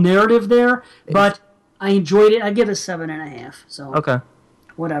no real narrative there, but I enjoyed it. I give it a 7.5. So Okay.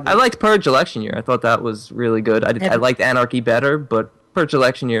 whatever. I liked Purge Election Year. I thought that was really good. I liked Anarchy better, but Purge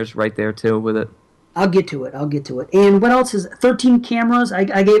Election Year is right there too with it. I'll get to it. And what else is 13 Cameras? I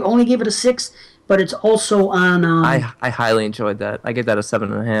only gave it a 6, but it's also on. I highly enjoyed that. I gave that a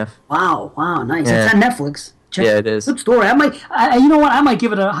 7.5. Wow, nice. Yeah. It's on Netflix. Yeah, it is. Good story. You know what? I might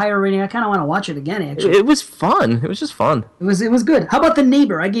give it a higher rating. I kind of want to watch it again. Actually, It was fun. It was just fun. it was good. How about The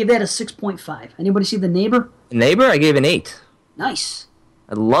Neighbor? I gave that a 6.5. Anybody see The Neighbor? Neighbor, I gave an 8. Nice.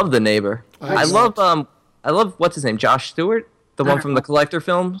 I love The Neighbor. I love what's his name? Josh Stewart, the one don't from know. the Collector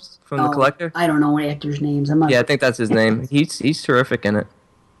films, from the Oh, Collector. I don't know actors' names. I'm not. Yeah, I think that's his name. He's terrific in it.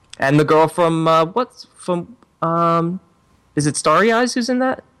 And the girl from is it Starry Eyes who's in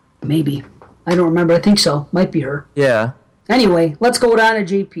that? Maybe. I don't remember. I think so. Might be her. Yeah. Anyway, let's go down to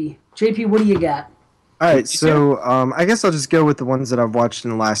JP. JP, what do you got? All right, so I guess I'll just go with the ones that I've watched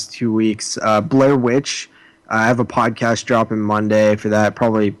in the last 2 weeks. Blair Witch. I have a podcast dropping Monday for that.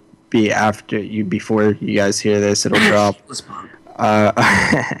 Probably be before you guys hear this. It'll drop.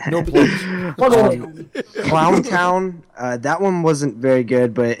 No plugs. Clown Town. That one wasn't very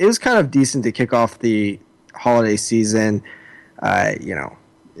good, but it was kind of decent to kick off the holiday season.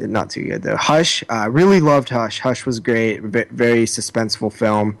 Not too good though. Hush. Really loved Hush. Hush was great. Very suspenseful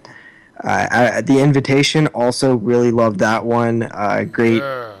film. The Invitation, also really loved that one.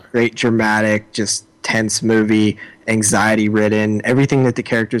 Great dramatic, just tense movie, anxiety ridden. Everything that the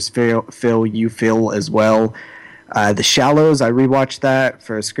characters feel you feel as well. The Shallows, I rewatched that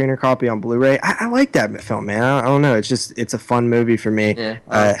for a screener copy on Blu-ray. I like that film, man. I don't know. It's a fun movie for me. Yeah.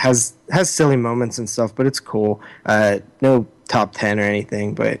 Has silly moments and stuff, but it's cool. No top 10 or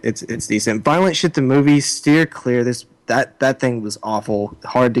anything, but it's decent. Violent Shit the movie, steer clear. That thing was awful,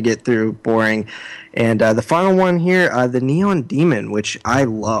 hard to get through, boring. And the final one here, the Neon Demon, which I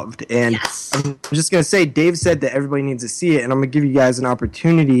loved. And Yes. I'm just going to say, Dave said that everybody needs to see it, and I'm going to give you guys an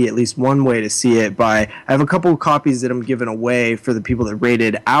opportunity, at least one way to see it. I have a couple of copies that I'm giving away for the people that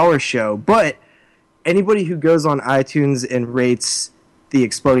rated our show, but anybody who goes on iTunes and rates the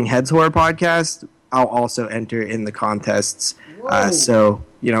Exploding Heads Horror Podcast, I'll also enter in the contests. So,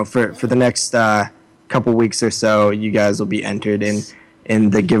 for the next couple weeks or so, you guys will be entered in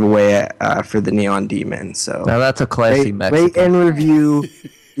the giveaway for the Neon Demon. So Now that's a classy rate Mexican. and review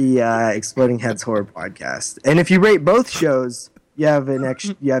the Exploding Heads Horror Podcast. And if you rate both shows, you have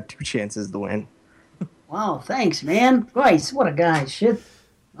 2 chances to win. Wow, thanks, man. Christ, what a guy. Shit.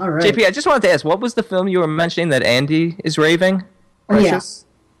 All right. JP, I just wanted to ask, what was the film you were mentioning that Andy is raving? Oh, yeah. Precious?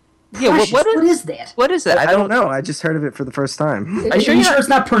 Yeah, Precious, what is that? What is that? I don't know. I just heard of it for the first time. Are you sure it's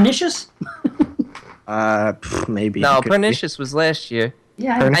not pernicious? Maybe. No, Could be. Pernicious was last year.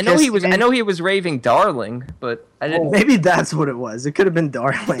 Yeah, I know he was. Copernicus, I know he was raving darling, but I didn't. Maybe that's what it was. It could have been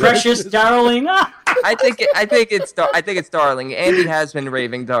Darling. Precious darling. Ah. I think it's darling. Andy has been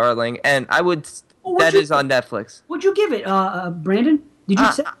raving darling, and I would. Well, what'd That you- is on Netflix. What'd you give it, Brandon? Did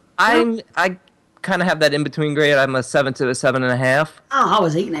you say? I kind of have that in between grade. I'm a 7 to a 7.5. Oh, I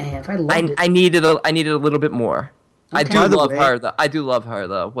was 8.5. I loved it. I needed a little bit more. I Okay. do By the love way- her though. I do love her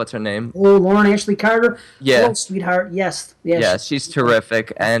though. What's her name? Oh, Lauren Ashley Carter. Yeah. Oh, sweetheart. Yes. Yes. Yeah, she's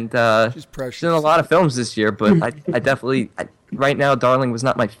terrific, and She's precious. she's in a lot of films this year. But I definitely right now, Darling was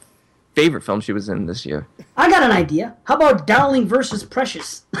not my favorite film she was in this year. I got an idea. How about Darling versus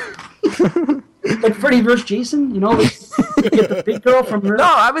Precious? Like Freddy versus Jason. You know, like, get the big girl from her. No,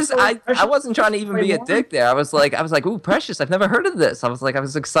 I Precious wasn't trying to even be a Lauren? dick there. I was like, ooh, Precious. I've never heard of this. I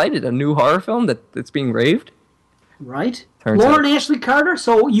was excited. A new horror film that's being raved. Right. Turns Lauren out. Ashley Carter.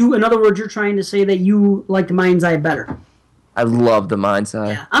 So you, in other words, you're trying to say that you liked Mind's Eye better. I love The Mind's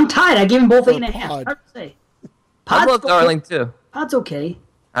Eye. Yeah. I'm tied. I gave him both Or 8.5. Pod. Hard to say. I Pod's love okay. Darling too. Pod's okay.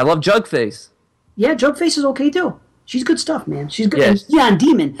 I love Jugface. Yeah, Jugface is okay too. She's good stuff, man. She's good. Yes. And Neon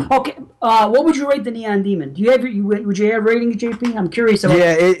Demon. Okay, what would you rate the Neon Demon? Do you have would you have ratings, JP? I'm curious about.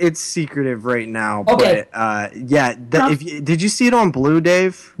 Yeah, it's secretive right now. Okay. But did you see it on Blue,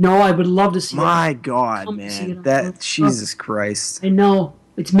 Dave? No, I would love to see My that. God, Come see it on man, that Blue. Jesus Christ, I know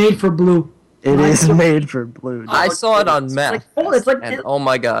it's made for Blue. it My is God. made for Blue. I saw it on It's meth, it's like and oh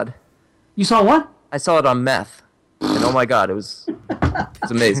my god, you saw what? I saw it on meth, and oh my god, it was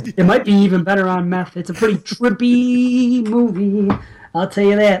amazing. It might be even better on meth. It's a pretty trippy movie. I'll tell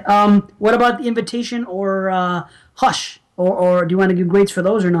you that. What about The Invitation or Hush? Or do you want to give grades for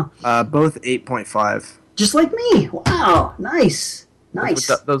those or no? Both 8.5. Just like me. Wow, nice.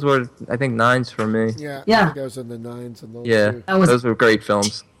 Those were, I think, 9s for me. Yeah. Yeah. I think I was in the 9s and those Yeah, two. That was- those were great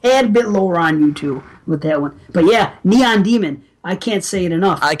films. Tad bit lower on you too with that one. But yeah, Neon Demon. I can't say it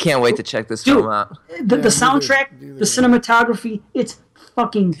enough. I can't wait to check this Dude. film out. The neither- soundtrack, neither the do I. cinematography, it's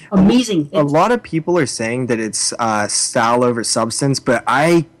fucking amazing. A lot of people are saying that it's style over substance, but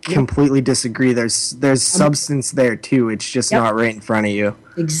I completely disagree. There's substance there too. It's just Yep. not right in front of you.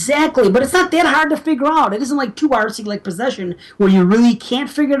 Exactly, but it's not that hard to figure out. It isn't like too artsy like Possession, where you really can't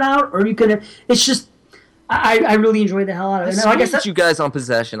figure it out, or you can. It's just, I really enjoyed the hell out of it. And like I said, you guys on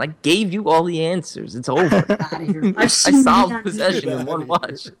Possession. I gave you all the answers. It's over. out of here. I've I seen solved Neon Possession Demon. in one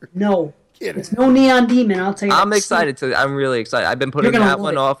watch. No, Get it's it. no Neon Demon. I'll tell you. I'm that. excited to. I'm really excited. I've been putting gonna that love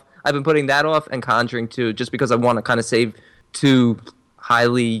one it. off. I've been putting that off and Conjuring 2 just because I want to kind of save two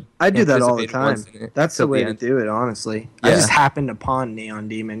highly. I do that all the anticipated time. ones in it That's the till way to end. do it, honestly. I Yeah. just happened upon Neon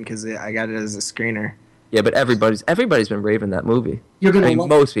Demon because I got it as a screener. Yeah, but everybody's been raving that movie. You're gonna I mean, love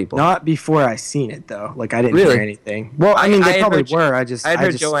most people. Not before I seen it though. Like I didn't Really? hear anything. Well, I mean, I they had probably heard- were. I had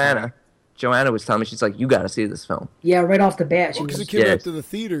heard just- Joanna. Joanna was telling me, she's like, you got to see this film. Yeah, right off the bat. She Because was, it came Yes. out to the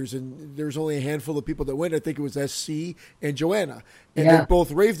theaters, and there was only a handful of people that went. I think it was SC and Joanna, and Yeah. they both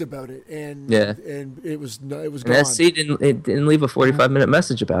raved about it. And Yeah. and it was And gone. SC didn't leave a 45-minute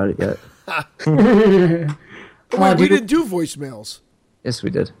message about it yet. Oh, wait, we dude. didn't do voicemails. Yes, we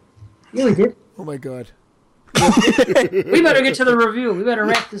did. yeah, we did. Oh my god! We better get to the review. We better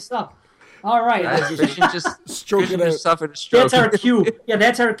wrap this up. All right. Christian just Stroke Christian it just out. suffered a stroke. That's our cue. Yeah,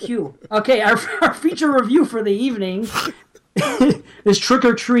 that's our cue. Okay, our feature review for the evening is Trick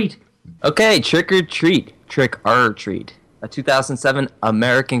or Treat. Okay, Trick or Treat. Trick or Treat. A 2007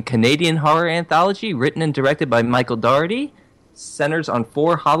 American-Canadian horror anthology written and directed by Michael Dougherty. Centers on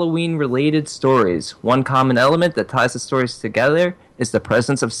 4 Halloween-related stories. One common element that ties the stories together is the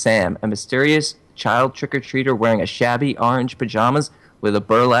presence of Sam, a mysterious child trick-or-treater wearing a shabby orange pajamas with a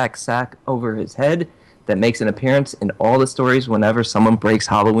burlap sack over his head that makes an appearance in all the stories whenever someone breaks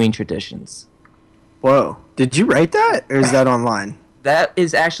Halloween traditions. Whoa! Did you write that, or is that online? That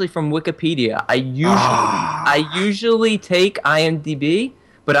is actually from Wikipedia. I usually take IMDb,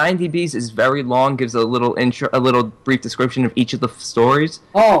 but IMDb's is very long, gives a little intro, a little brief description of each of the stories.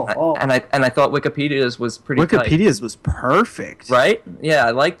 Oh. And I thought Wikipedia's was pretty tight. Wikipedia's was perfect. Right? Yeah,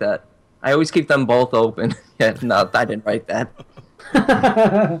 I like that. I always keep them both open. Yeah, no, I didn't write that.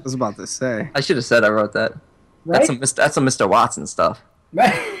 I was about to say. I should have said I wrote that. Right? That's some Mr. Watson stuff.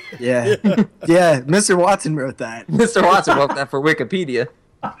 Right. Yeah, yeah. Mr. Watson wrote that. Mr. Watson wrote that for Wikipedia.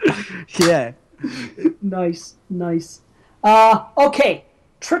 Yeah. Nice. Okay,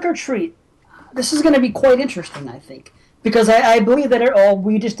 Trick or Treat. This is going to be quite interesting, I think. Because I believe that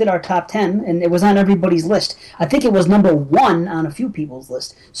we just did our top 10, and it was on everybody's list. I think it was number 1 on a few people's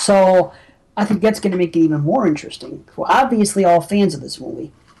list. So I think that's going to make it even more interesting. We're obviously all fans of this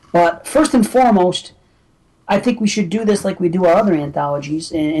movie. But first and foremost, I think we should do this like we do our other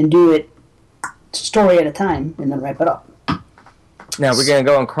anthologies and do it story at a time and then wrap it up. Now we're gonna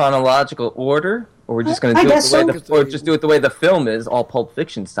go in chronological order, or we're just gonna I do it guess the way so. or just do it the way the film is, all Pulp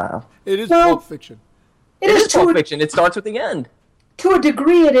Fiction style. It is Well, Pulp Fiction. It is Pulp to Fiction. It starts with the end. a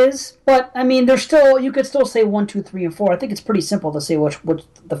degree it is, but I mean, there's still you could still say 1, 2, 3, and 4. I think it's pretty simple to say which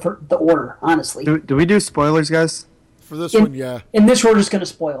the order. Honestly, Do we do spoilers, guys? For this one, yeah. in this we're just gonna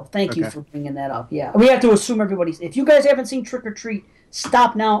spoil. Thank you Okay. for bringing that up. Yeah, we have to assume everybody's. If you guys haven't seen Trick or Treat,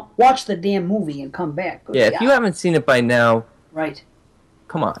 stop now, watch the damn movie, and come back. Good Yeah, if God. you haven't seen it by now, right,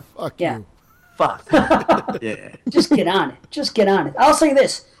 come on. Fuck Yeah. you. Fuck. Yeah. just get on it. Just get on it. I'll say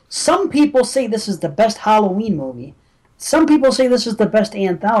this: some people say this is the best Halloween movie. Some people say this is the best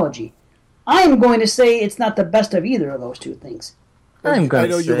anthology. I am going to say it's not the best of either of those two things. I'm I gonna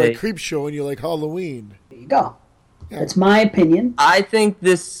know you say like Creepshow and you like Halloween. There you go. That's my opinion. I think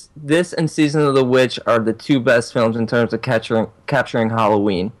this and Season of the Witch are the two best films in terms of capturing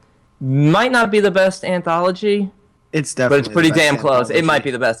Halloween. Might not be the best anthology, It's but definitely. it's pretty the best damn close. It anthology. might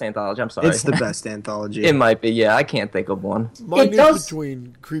be the best anthology. I'm sorry. It's the best anthology. It might be. Yeah, I can't think of one. Mine It is does-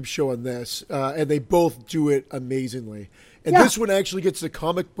 between Creepshow and this, and they both do it amazingly. And Yeah. this one actually gets the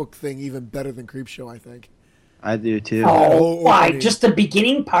comic book thing even better than Creepshow, I think. I do too. Oh, why? opening. Just the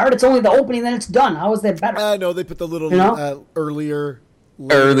beginning part? It's only the opening, then it's done. How is that better? I know they put the little You know? earlier,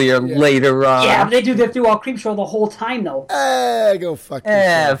 Earlier, yeah. later on. yeah, but they do that throughout Creepshow the whole time, though. Go fuck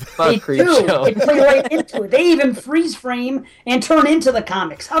Eh, yourself. fuck They do. They Creepshow. play right into it. They even freeze frame and turn into the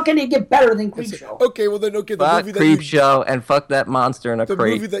comics. How can it get better than Creepshow? Okay, well then, okay, the Fuck movie that you Creepshow and fuck that monster in a the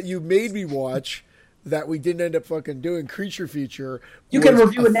crate. movie that you made me watch that we didn't end up fucking doing, Creature Feature. You can was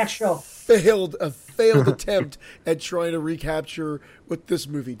review it next show. a failed attempt at trying to recapture what this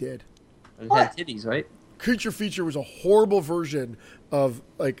movie did. It had titties, right? Creature Feature was a horrible version of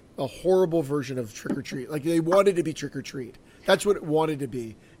Trick or Treat. Like they wanted to be Trick or Treat. That's what it wanted to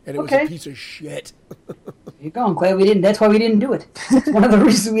be, and it was Okay. a piece of shit. There you go. I'm glad we didn't. That's why we didn't do it. That's one of the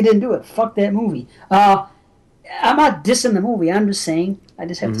reasons we didn't do it. Fuck that movie. I'm not dissing the movie. I'm just saying. I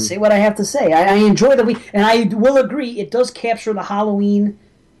just have to say what I have to say. I enjoy the movie, and I will agree it does capture the Halloween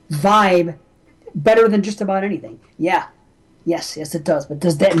vibe better than just about anything. Yeah. Yes, it does. But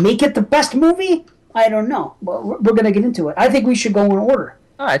does that make it the best movie? I don't know. But we're going to get into it. I think we should go in order.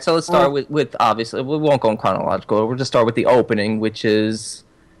 All right, so let's start with obviously we won't go in chronological order. We'll just start with the opening, which is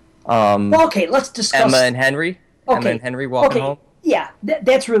Well, okay, let's discuss. Emma and Henry. okay. Emma and Henry walking home. Yeah,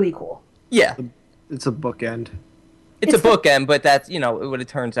 that's really cool. Yeah, It's a bookend. it's a It's the- bookend, but that's what it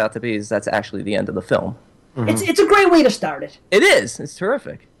turns out to be is that's actually the end of the film. It's a great way to start it. It is. It's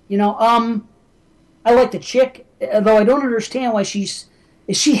terrific. I like the chick, though I don't understand why she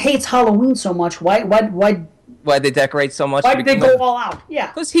hates Halloween so much. Why Why they decorate so much? did they go all out? Yeah.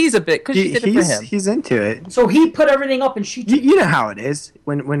 Because he's a bit. Because she did it for him. He's into it. So he put everything up and she You know how it is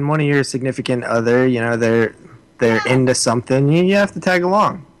when one of your significant other, they're into something. You have to tag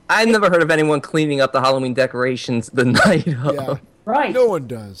along. I've never heard of anyone cleaning up the Halloween decorations the night of. Yeah, right. no one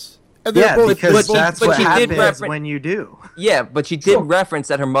does. And they're Yeah, both- because but- that's but what she did happens refer- when you do. Yeah, but she did reference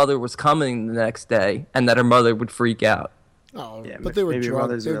that her mother was coming the next day and that her mother would freak out. Oh, Yeah, but they were maybe your drunk.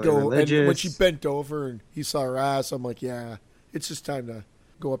 mother's They'd really go, and when religious. she bent over and he saw her ass, I'm like, yeah, it's just time to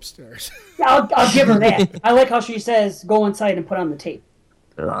go upstairs. I'll give her that. I like how she says, "Go inside and put on the tape."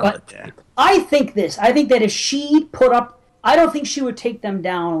 But Yeah. I think that if she put up, I don't think she would take them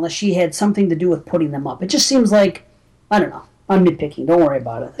down unless she had something to do with putting them up. It just seems like, I don't know. I'm nitpicking. Don't worry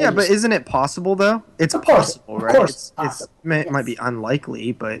about it. Yeah, but isn't it possible though? It's Of course, possible, of right? course It's possible, it might be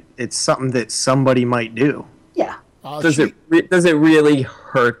unlikely, but it's something that somebody might do. yeah. Does it really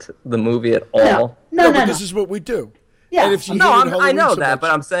hurt the movie at all? No. but this is what we do. Yeah. And if she No, hated I Halloween know so that, much,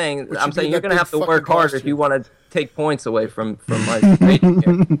 but I'm saying would she be you're that gonna have big to work fucking harder if costume? you want to take points away from my rating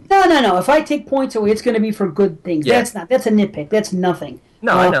here. No. If I take points away, it's going to be for good things. Yeah. That's a nitpick. That's nothing.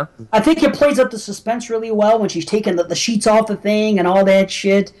 No, I know. I think it plays up the suspense really well when she's taking the sheets off the thing and all that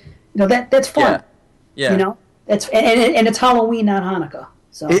shit. That's fun. Yeah. That's and it's Halloween, not Hanukkah.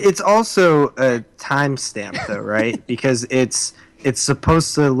 So It's also a timestamp, though, right? Because it's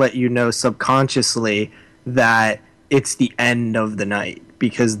supposed to let you know subconsciously that it's the end of the night,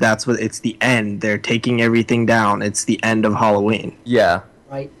 because it's the end. They're taking everything down. It's the end of Halloween. Yeah.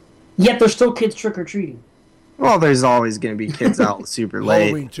 right. Yet there's still kids trick or treating. Well, there's always going to be kids out super late.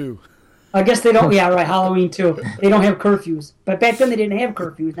 Halloween too. I guess they don't. Yeah, right. Halloween too. They don't have curfews, but back then they didn't have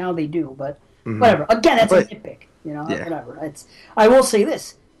curfews. Now they do. But whatever. Again, that's But- a nitpick. Yeah. Whatever. I will say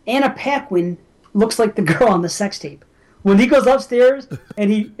this: Anna Paquin looks like the girl on the sex tape. When he goes upstairs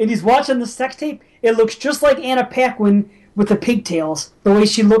and he's watching the sex tape, it looks just like Anna Paquin with the pigtails. The way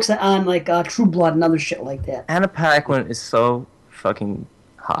she looks on like True Blood and other shit like that. Anna Paquin is so fucking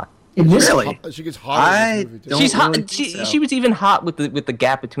hot. In this Really? She gets hot in this movie, too. don't She's hot. really think so. She was even hot with the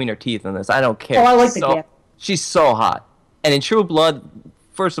gap between her teeth in this. I don't care. Oh, I like the gap. She's so hot. And in True Blood,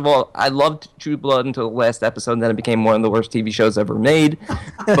 first of all, I loved True Blood until the last episode, and then it became one of the worst TV shows ever made.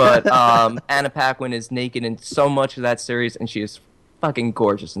 But Anna Paquin is naked in so much of that series, and she is fucking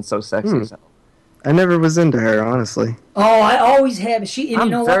gorgeous and so sexy. So. I never was into her, honestly. Oh, I always have. She, and I'm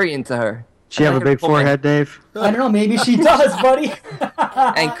you know very into her. She have a big forehead, Dave? what? I don't know. Maybe she does, buddy.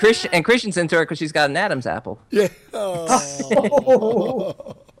 And Christian's into her because she's got an Adam's apple. Yeah.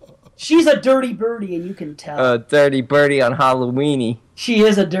 She's a dirty birdie, and you can tell. Dirty birdie on Halloweeny. She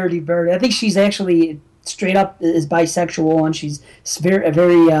is a dirty birdie. I think she's actually straight up is bisexual, and she's very.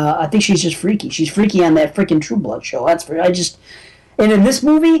 I think she's just freaky. She's freaky on that freaking True Blood show. That's for And in this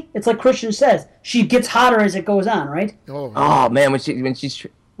movie, it's like Christian says, she gets hotter as it goes on, right? Oh man, when she's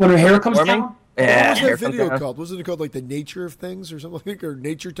When her hair comes warming. down. Yeah, What was hair that comes video down. called? Wasn't it called like The Nature of Things or something like, or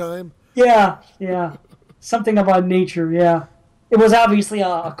Nature Time? Yeah. Something about nature, yeah. It was obviously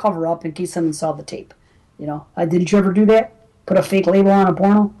a cover-up in case someone saw the tape. You know, didn't you ever do that? Put a fake label on a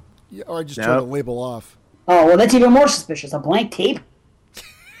porno? Yeah, or I just turned the label off. Oh, well, that's even more suspicious. A blank tape?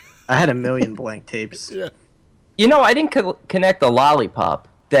 I had a million blank tapes. Yeah. You know, I didn't connect the lollipop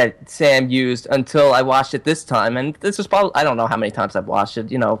that Sam used until I watched it this time, and this was probably, I don't know how many times I've watched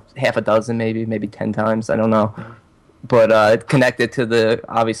it, half a dozen maybe 10 times, I don't know. But it connected to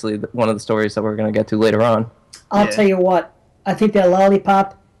obviously one of the stories that we're going to get to later on. I'll tell you what. I think that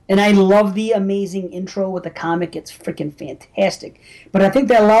lollipop, and I love the amazing intro with the comic. It's freaking fantastic. But I think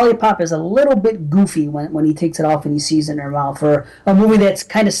that lollipop is a little bit goofy when he takes it off and he sees it in her mouth for a movie that's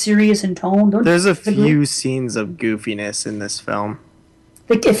kind of serious in tone. There's a agree? few scenes of goofiness in this film.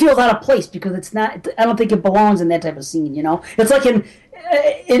 It feels out of place because it's not. I don't think it belongs in that type of scene. It's like in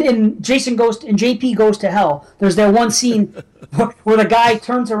JP Goes to Hell. There's that one scene where the guy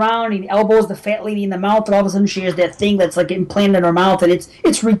turns around and he elbows the fat lady in the mouth, and all of a sudden she has that thing that's like implanted in her mouth, and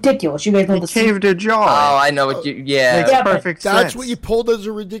it's ridiculous. You guys know the scene. Caved her Oh, jaw. I know what you. Yeah. Makes Yeah, but perfect sense. That's what you pulled as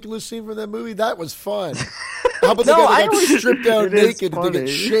a ridiculous scene from that movie? That was fun. How about the No, guy I that got always- stripped down It is naked and they funny. get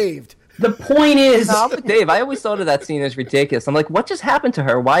shaved? The point is, No, but Dave, I always thought of that scene as ridiculous. I'm like, what just happened to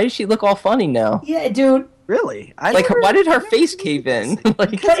her? Why does she look all funny now? yeah, dude. Really? Like, why did her face cave in?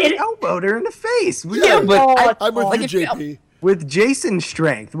 Like, But He elbowed her in the face. yeah, but I'm with like, you, if you- JP. With Jason's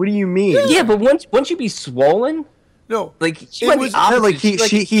strength. What do you mean? yeah, but won't you be swollen? No. Like she It went was- the opposite. No, like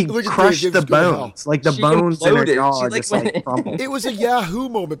he Look at crushed Dave, the Dave's going to hell. bones. Like the She bones in her imploded. jaw She, just went- like crumbled. It was a Yahoo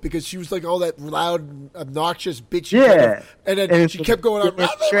moment because she was like all that loud, obnoxious bitch. Yeah. And then And she it's kept going on.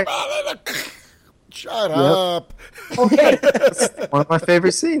 like- Shut up. Okay, One of my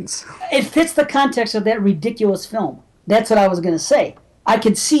favorite scenes. it fits the context of that ridiculous film. That's what I was gonna say. I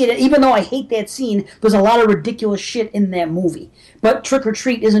could see it, even though I hate that scene. There's a lot of ridiculous shit in that movie, but Trick or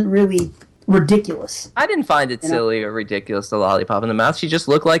Treat isn't really ridiculous. I didn't find it silly or ridiculous, the lollipop in the mouth. She just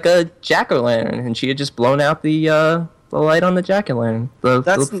looked like a jack-o'-lantern, and she had just blown out the light on the jack-o'-lantern.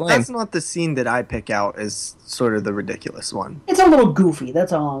 That's the flame. that's not the scene that I pick out as sort of the ridiculous one. It's a little goofy.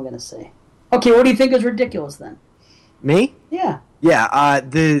 That's all I'm gonna say. Okay, what do you think is ridiculous then? Me? Yeah. Yeah,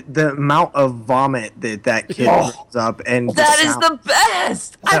 the amount of vomit that kid Oh. brings up and That is sound- the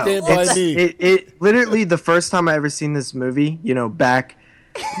best! No, Stand by it's- me. It literally the first time I ever seen this movie, back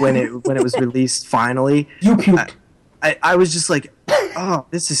when it was released finally, You puked. I was just like, oh,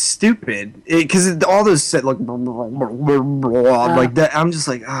 this is stupid. Because all those set like that. I'm just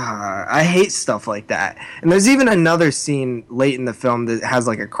like, I hate stuff like that. And there's even another scene late in the film that has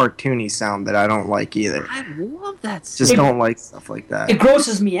like a cartoony sound that I don't like either. I love that scene. Just don't like stuff like that. It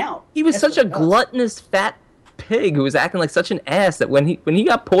grosses me out. He was That's such a what it does. gluttonous fat pig who was acting like such an ass that when he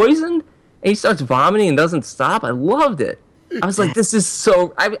got poisoned and he starts vomiting and doesn't stop, I loved it. I was like, this is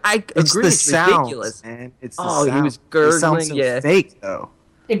so. I It's agree. the It's sounds, ridiculous. man. It's the Oh, he sounds. was They sound gurgling, so yeah. fake though.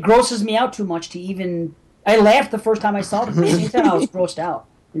 It grosses me out too much to even. I laughed the first time I saw it. The same time I was grossed out.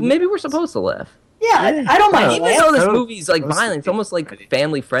 Maybe we're supposed to laugh. Yeah, I don't mind. Even laugh. though this Oh, movie's like those violent, it's things. almost like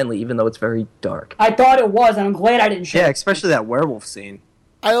family friendly, even though it's very dark. I thought it was, and I'm glad I didn't show Yeah, it. especially that werewolf scene.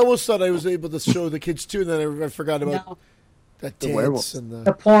 I almost thought I was able to show the kids too, and then I forgot about No. that The dance werewolves. and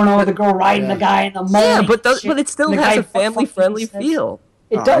The porno, the girl riding Yeah. the guy in the moaning Yeah, but and shit, but it still and the has guy a family friendly fucking feel.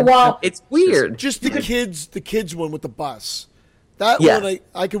 It does. Well, It's weird. just the kids one with the bus. That Yes. one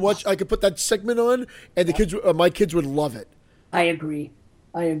I could watch. I could put that segment on, and the kids, my kids would love it. I agree.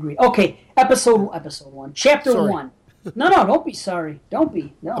 Okay, episode 1, chapter Sorry. 1. No, don't be sorry. Don't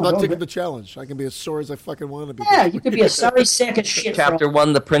be. No, I'm not don't taking be. the challenge. I can be as sore as I fucking want to be. Yeah, you could be a sorry sack of shit. Chapter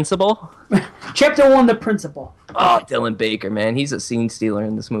 1, the principal. Chapter 1, the principal. Oh, Dylan Baker, man, he's a scene stealer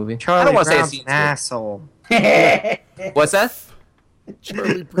in this movie. I Charlie don't want to say a Brown's scene an asshole. stealer. What's that?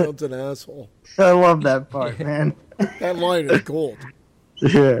 Charlie Brown's an asshole. I love that part, man. That line is gold.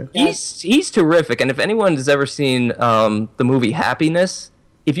 Yeah. He's terrific, and if anyone has ever seen the movie Happiness,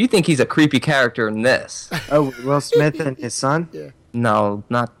 if you think he's a creepy character in this, Oh, Will Smith and his son? Yeah. no,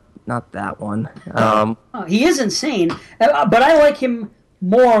 not that one. Oh, he is insane, but I like him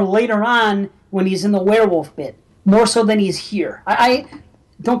more later on when he's in the werewolf bit, more so than he's here. I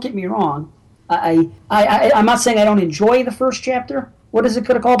don't get me wrong. I'm not saying I don't enjoy the first chapter. What is it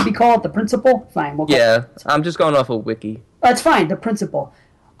going to be called? The principal? Fine. We'll Yeah, I'm just going off of Wiki. That's fine. The principal.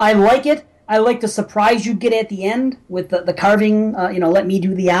 I like it. I like the surprise you get at the end with the carving. Let me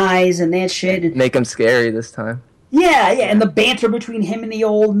do the eyes and that shit. Make him scary this time. Yeah, and the banter between him and the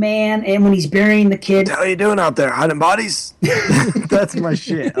old man, and when he's burying the kid. How you doing out there? Hiding bodies? That's my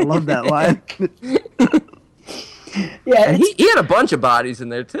shit. I love that line. Yeah, And he had a bunch of bodies in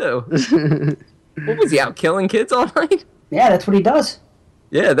there too. What was he out killing kids all night? yeah, that's what he does.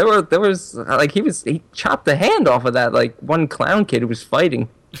 Yeah, there was like he chopped the hand off of that like one clown kid who was fighting.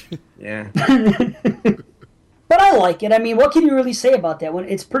 Yeah. But I like it. I mean, what can you really say about that one?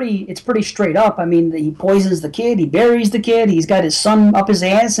 It's pretty straight up. I mean, he poisons the kid, he buries the kid, he's got his son up his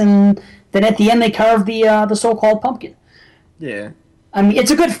ass, and then at the end they carve the so-called pumpkin. Yeah. I mean,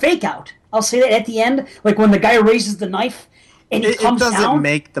 it's a good fake out. I'll say that at the end, like when the guy raises the knife and he It comes doesn't down.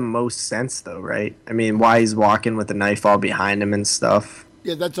 make the most sense, though, right? I mean, why he's walking with the knife all behind him and stuff.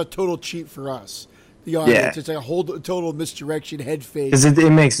 Yeah, that's a total cheat for us. The audience. Yeah. It's like a whole total misdirection, head fake. Because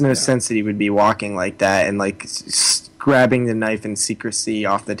it makes no sense that he would be walking like that and, like, grabbing the knife in secrecy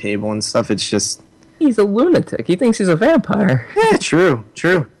off the table and stuff. It's just... He's a lunatic. He thinks he's a vampire. Yeah, true.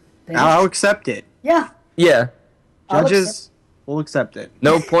 I'll accept it. Yeah. Yeah. I'll Judges, we'll accept it.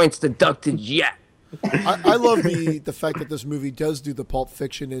 No points deducted yet. I love the fact that this movie does do the Pulp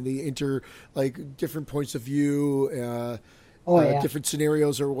Fiction and the different points of view, different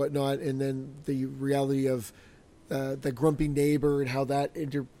scenarios or whatnot, and then the reality of the grumpy neighbor and how that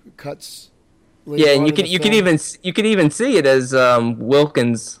intercuts. Yeah, and you could even see it as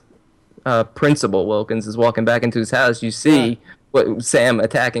Wilkins, Principal Wilkins, is walking back into his house. You see what Sam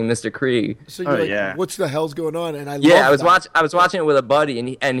attacking Mr. Krieg. So you're like, what the hell's going on? And I was watching it with a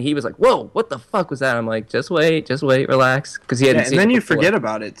buddy, and he was like, "Whoa, what the fuck was that?" I'm like, "Just wait, relax," because he hadn't seen. And then it you before. Forget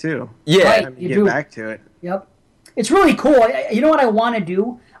about it too. Yeah, Right. You You get do. back to it. Yep. It's really cool. You know what I want to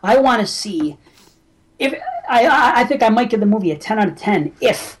do? I want to see if I think I might give the movie a 10 out of 10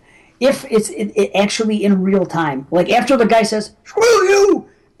 if it actually in real time. Like after the guy says "screw you"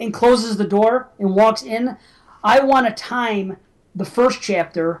 and closes the door and walks in, I want to time the first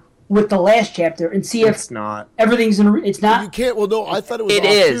chapter with the last chapter and see if It's not. everything's in. It's not. You can't. Well, no, I thought it was. It off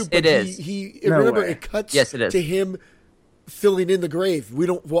is, Too, but it is. No remember, way. it cuts. Yes, it is. To him filling in the grave. We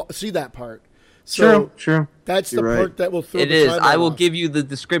don't see that part. So True. that's You're the right. part that will throw. it the is. timeline I will off. give you the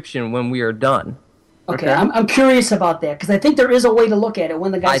description when we are done. Okay, Okay. I'm curious about that because I think there is a way to look at it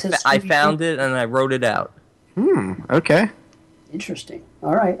when the guy says. I "Screw you." found it and I wrote it out. Okay. Interesting.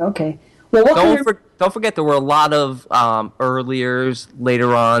 All right. Okay. Well, what kind of, Don't forget there were a lot of earliers,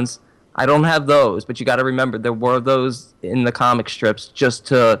 later ons. I don't have those, but you got to remember there were those in the comic strips just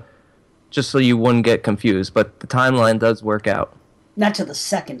so you wouldn't get confused. But the timeline does work out. not to the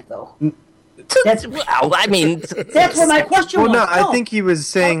second though. That's well, I mean, That's what my question Well, was. no, I think he was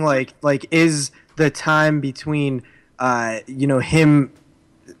saying like is the time between him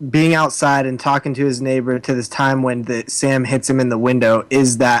being outside and talking to his neighbor to this time when Sam hits him in the window,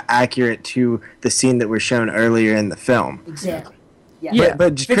 is that accurate to the scene that was shown earlier in the film? Exactly. Yeah. Yeah.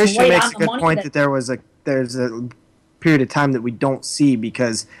 But If it's Christian right makes on a the good money, point that- that there's a period of time that we don't see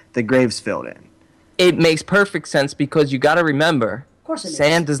because the grave's filled in. it makes perfect sense because you got to remember, Of course it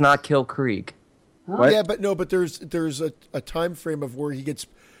Sam makes. does not kill Krieg. What? Yeah, but there's a time frame of where he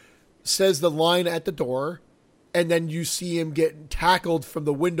says the line at the door, and then you see him get tackled from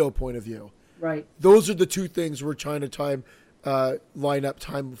the window point of view. Right. Those are the two things we're trying to line up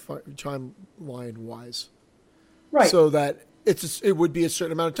timeline wise, Right. so that it would be a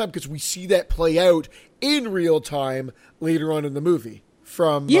certain amount of time because we see that play out in real time later on in the movie.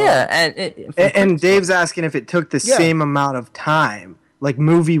 And Dave's asking if it took the Yeah. same amount of time, like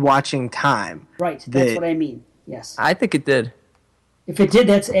movie watching time. right. That's the- what I mean. Yes. I think it did. If it did,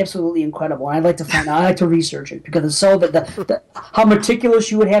 that's absolutely incredible. I'd like to find out. I'd like to research it because it's so that how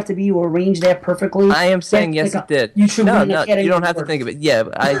meticulous you would have to be to arrange that perfectly. I am saying yes, it did. You should no, win an no, Academy you don't have to Award. think of it. Yeah,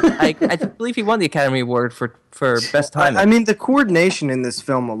 but I believe he won the Academy Award for best timing. I mean, the coordination in this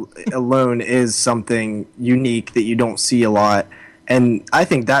film alone is something unique that you don't see a lot, and I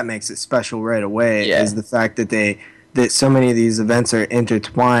think that makes it special right away. Yeah. Is the fact that they that so many of these events are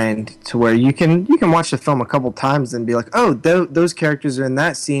intertwined to where you can watch the film a couple times and be like, oh, those characters are in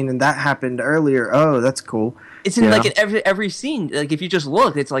that scene and that happened earlier. Oh, that's cool. It's in like in every scene. Like if you just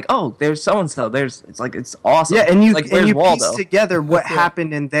look, it's like, oh, there's so and so. It's awesome. Yeah, and you like, and you Waldo? piece together what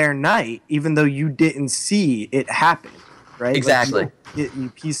happened in their night, even though you didn't see it happen, right? Exactly. Like, you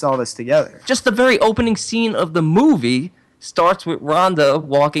piece all this together. Just the very opening scene of the movie starts with Rhonda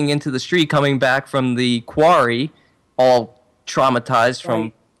walking into the street, coming back from the quarry, all traumatized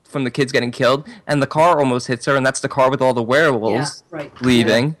from the kids getting killed, and the car almost hits her, and that's the car with all the werewolves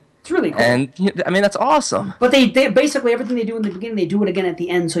leaving. Yeah. It's really cool. And I mean, that's awesome. But they basically everything they do in the beginning, they do it again at the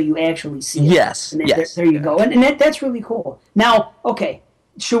end, so you actually see it. Yes. And yes. There you go. And that's really cool. Now, okay,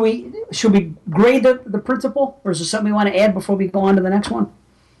 should we grade the principal, or is there something we want to add before we go on to the next one?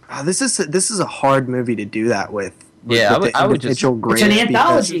 This is a hard movie to do that with. Yeah, I would just. It's an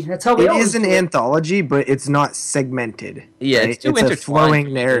anthology. That's how we it always is an anthology, but it's not segmented. Yeah, right? it's too intertwined. A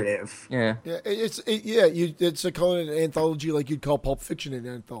flowing narrative. Yeah. It's calling it an anthology like you'd call Pulp Fiction an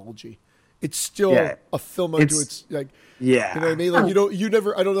anthology. It's still a film unto its like. Yeah. You know what I mean? Like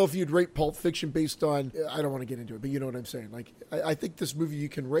I don't know if you'd rate Pulp Fiction based on. I don't want to get into it, but you know what I'm saying. Like I think this movie you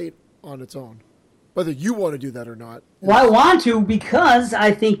can rate on its own. Whether you want to do that or not. Well, I want to because I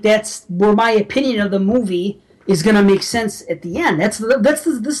think that's where my opinion of the movie is going to make sense at the end. This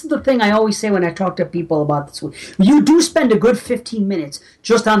is the thing I always say when I talk to people about this. You do spend a good 15 minutes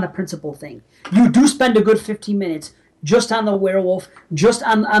just on the principal thing. You do spend a good 15 minutes just on the werewolf, just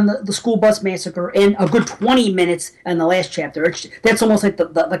on the school bus massacre, and a good 20 minutes in the last chapter. That's almost like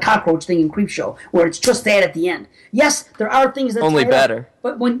the cockroach thing in Creepshow, where it's just that at the end. Yes, there are things that only better.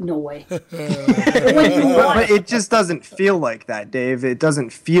 But no way. But it just doesn't feel like that, Dave. It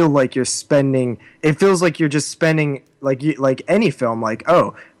doesn't feel like you're spending. It feels like you're just spending like any film. Like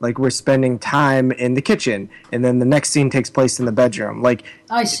we're spending time in the kitchen, and then the next scene takes place in the bedroom. Like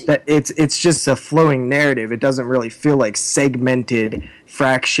I see. It's just a flowing narrative. It doesn't really feel like segmented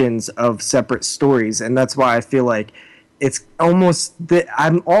fractions of separate stories, and that's why I feel like it's almost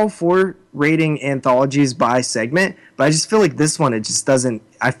I'm all for rating anthologies by segment, but I just feel like this one, it just doesn't.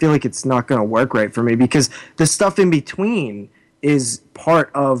 I feel like it's not going to work right for me because the stuff in between is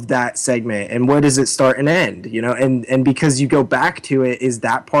part of that segment, and where does it start and end? You know, and because you go back to it, is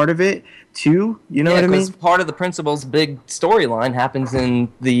that part of it too? You know what I mean? Part of the principal's big storyline happens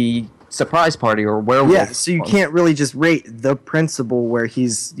in the surprise party or werewolf. Yeah, so you can't really just rate the principal where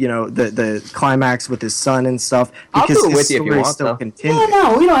he's, the climax with his son and stuff because I'll do it his with you if you story want, still though. continues.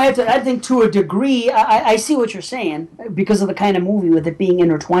 No, we don't have to. I think to a degree, I see what you're saying because of the kind of movie with it being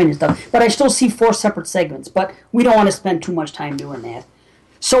intertwined and stuff. But I still see 4 separate segments. But we don't want to spend too much time doing that,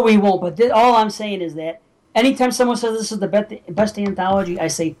 so we won't. But all I'm saying is that anytime someone says this is the best anthology, I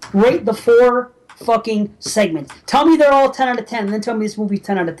say rate the 4 fucking segments. Tell me they're all 10 out of 10, and then tell me this movie's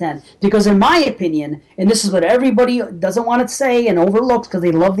 10 out of 10. Because in my opinion, and this is what everybody doesn't want to say and overlooks because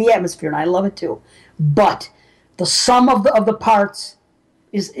they love the atmosphere, and I love it too, but the sum of the parts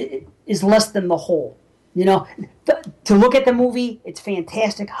is less than the whole. You know, to look at the movie, it's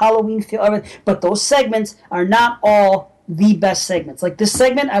fantastic, Halloween feel, everything, but those segments are not all the best segments. Like this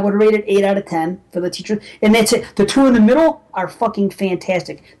segment, I would rate it 8 out of 10 for the teacher, and that's it. The 2 in the middle are fucking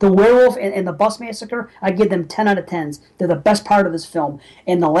fantastic. The werewolf and the bus massacre, I give them 10 out of 10s. They're the best part of this film.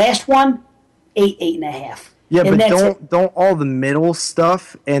 And the last one, 8.5. Yeah, and but don't all the middle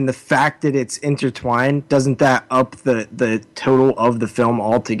stuff and the fact that it's intertwined, doesn't that up the total of the film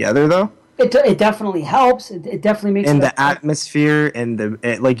altogether though? It definitely helps. It definitely makes. And the atmosphere and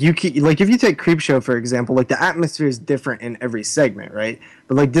if you take Creepshow for example, like the atmosphere is different in every segment, right?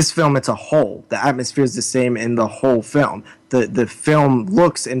 But like this film, it's a whole. The atmosphere is the same in the whole film. The film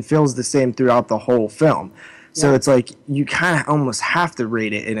looks and feels the same throughout the whole film. So it's like you kind of almost have to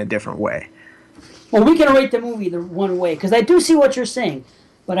rate it in a different way. Well, we can rate the movie the one way because I do see what you're saying.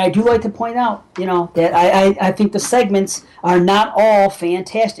 But I do like to point out, that I think the segments are not all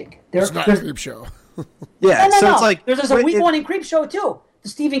fantastic. It's not Creepshow. Yeah, no. It's like there's a weak one in Creepshow too. The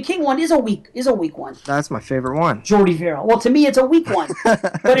Stephen King one is a weak one. That's my favorite one. Jordy Vera. Well, to me, it's a weak one,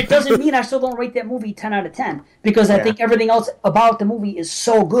 but it doesn't mean I still don't rate that movie 10 out of 10 because I think everything else about the movie is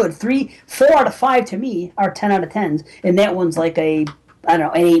so good. 4 out of 5 to me are 10 out of 10s, and that one's like an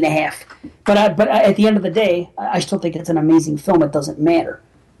 8.5. But at the end of the day, I still think it's an amazing film. It doesn't matter.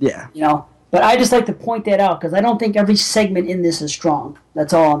 Yeah. But I just like to point that out because I don't think every segment in this is strong.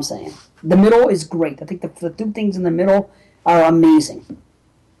 That's all I'm saying. The middle is great. I think the 2 things in the middle are amazing.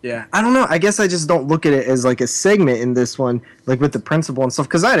 Yeah. I don't know. I guess I just don't look at it as like a segment in this one, like with the principal and stuff,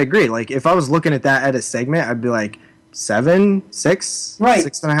 because I'd agree. Like if I was looking at that at a segment, I'd be like 7, 6, right.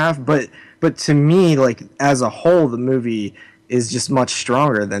 6.5. but to me, like as a whole, the movie is just much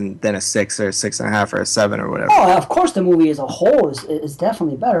stronger than a 6 or 6.5 or a 7 or whatever. Oh, of course, the movie as a whole is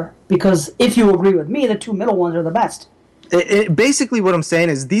definitely better because if you agree with me, the two middle ones are the best. Basically, what I'm saying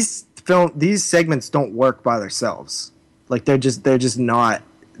is these segments don't work by themselves. Like they're just not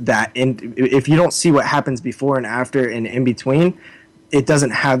that. If you don't see what happens before and after and in between, it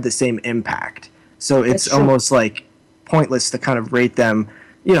doesn't have the same impact. So it's almost like pointless to kind of rate them,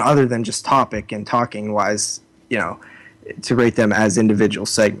 other than just topic and talking wise, to rate them as individual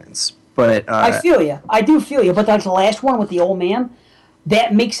segments. But I feel you. I do feel you. But that's the last one with the old man.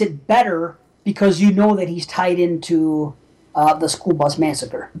 That makes it better because you know that he's tied into the school bus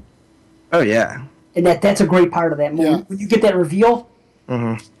massacre. Oh yeah. And that's a great part of that movie. Yeah. When you get that reveal.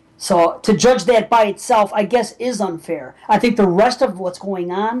 Mm-hmm. So to judge that by itself, I guess, is unfair. I think the rest of what's going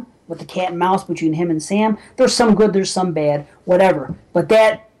on with the cat and mouse between him and Sam, there's some good, there's some bad, whatever. But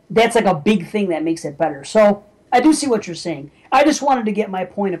that's like a big thing that makes it better. So I do see what you're saying. I just wanted to get my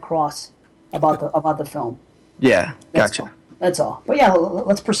point across about the film. Yeah, gotcha. That's all. But yeah,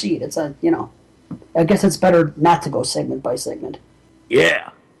 let's proceed. It's I guess it's better not to go segment by segment.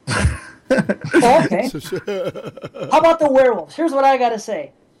 Yeah. Oh, okay. How about the werewolves? Here's what I gotta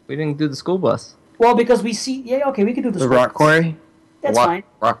say. We didn't do the school bus. Well, because we see, we can do The rock quarry. That's fine.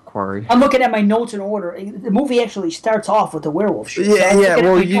 Rock quarry. I'm looking at my notes in order. The movie actually starts off with the werewolf shit. Yeah. So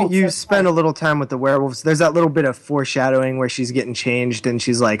Well, you spend a little time with the werewolves. There's that little bit of foreshadowing where she's getting changed, and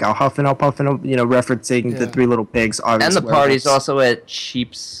she's like, "I'll huff and I'll puff and I'll," Yeah. referencing the Three Little Pigs. And the party's also at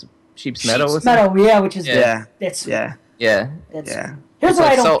Sheep's Meadow. Which is Yeah. That's Yeah. That's, Yeah. Here's It's what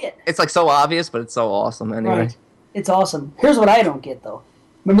like I don't get. It's like so obvious, but it's so awesome anyway. Right. It's awesome. Here's what I don't get though.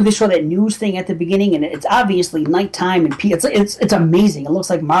 Remember they show that news thing at the beginning, and it's obviously nighttime, and it's amazing. It looks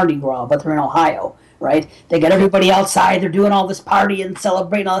like Mardi Gras, but they're in Ohio, right? They got everybody outside. They're doing all this party and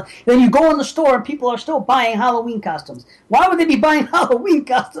celebrating. And then you go in the store, and people are still buying Halloween costumes. Why would they be buying Halloween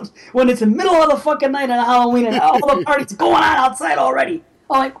costumes when it's the middle of the fucking night on Halloween and all the parties going on outside already?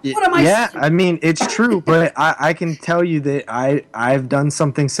 I'm like, what am I Yeah, saying? I mean, it's true, but I can tell you that I've done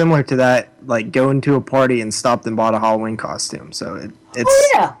something similar to that, like going to a party and stopped and bought a Halloween costume. So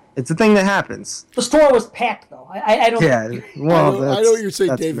Yeah. it's a thing that happens. The store was packed, though. I don't. Yeah, well, I know what you're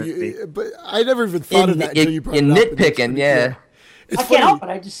saying, that's Dave, nitpicky. but I never even thought of that until you brought it You're up. and it's nitpicking, pretty yeah. cool. It's I can't funny. help it.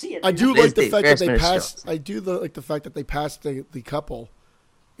 I just see it. I do It's like the the fact that they Christmas passed. shows. I do like the fact that they passed the couple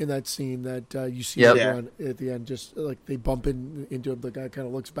in that scene that you see Yep. later on at the end. Just like they bump into him, the guy kind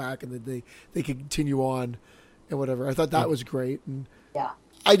of looks back, and then they can continue on and whatever. I thought that was great, and Yeah.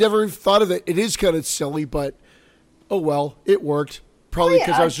 I never even thought of it. It is kind of silly, but oh well, it worked. Probably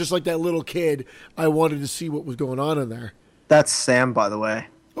because I was just like that little kid. I wanted to see what was going on in there. That's Sam, by the way.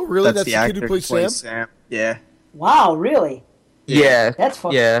 Oh really? That's the the kid actor who plays Sam? Yeah. Wow, really? Yeah. That's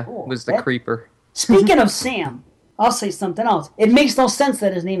fucking Yeah, cool. was the That- creeper. Speaking of Sam, I'll say something else. It makes no sense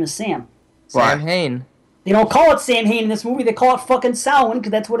that his name is Sam. Why? Sam Hain. They don't call it Sam Hain in this movie. They call it fucking Samhain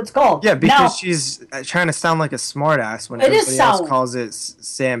because that's what it's called. Yeah, because Now, she's trying to sound like a smartass when It is everybody else Samhain. calls it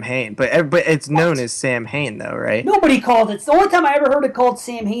Sam Hain. But it's known as Sam Hain, though, right? nobody called it. The only time I ever heard it called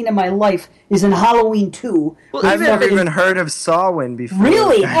Sam Hain in my life is in Halloween 2. Well, with I've never fucking- even heard of Samhain before.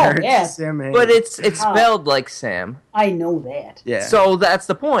 Really? I Oh, heard yeah. Sam Hain. But it's Wow. spelled like Sam. I know that. yeah. So that's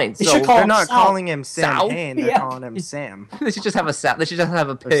the point. They So should call they're him not Sal. calling him Sam Sal? Hain. They're Yeah. calling him Sam. they should just have they should just have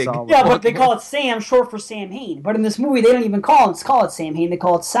a Or pig. Saul. Yeah, but they call it Sam, short for Sam Hain. But in this movie, they don't even call it Sam Hain. They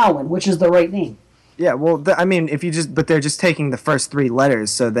call it Samhain, which is the right name. Yeah, well, I mean, but they're just taking the first 3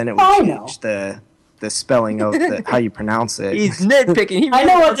 letters, so then it would I know. change the spelling of how you pronounce it. He's nitpicking. He I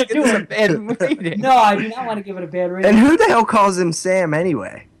know what wants to they're give this a bad rating. No, I do not want to give it a bad rating. And who the hell calls him Sam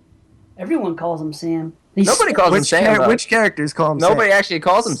anyway? Everyone calls him Sam. Nobody calls him Sam. though. Which characters call him Nobody Sam? actually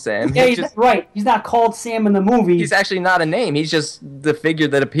calls him Sam. Yeah, He's he's just- right. He's not called Sam in the movie. He's actually not a name. He's just the figure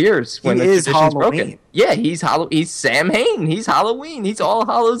that appears when He the is tradition's Halloween. broken. Yeah, he's Sam Hain. He's Halloween. He's All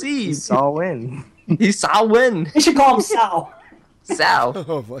Hallows Eve. Samhain. He's Samhain. They should call him Sal. Sal.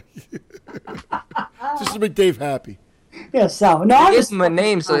 Oh my! Just to make Dave happy. Yeah, Sal. No, I'm Give just him a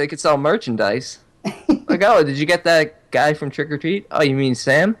name so they could sell merchandise. Like, oh, did you get that guy from Trick or Treat? Oh, you mean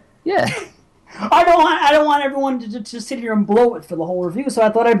Sam? Yeah. I don't want everyone to sit here and blow it for the whole review. So I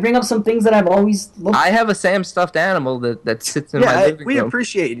thought I'd bring up some things that I've always looked. I have a Sam stuffed animal that sits in my Yeah, living we room.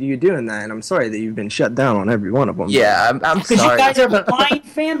 appreciate you doing that, and I'm sorry that you've been shut down on every one of them. Yeah, I'm Because you sorry. guys are blind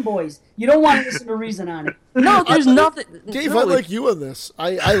fanboys. You don't want to listen to reason on it. No, there's nothing. Dave, no, I like you on this.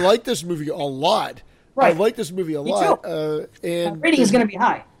 I like this movie a lot. Right. I like this movie a Me lot. too. The And rating is going to be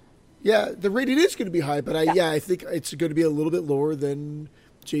high. yeah, the rating is going to be high, but I think it's going to be a little bit lower than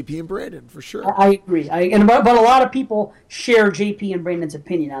JP and Brandon for sure. I agree. But a lot of people share JP and Brandon's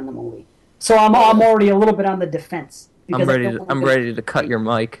opinion on the movie. So I'm already a little bit on the defense. I'm ready to cut your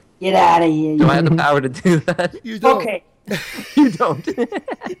mic. Get out of here. Do I have the power to do that? You don't. Okay. You don't.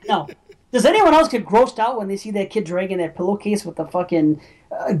 No. Does anyone else get grossed out when they see that kid dragging that pillowcase with the fucking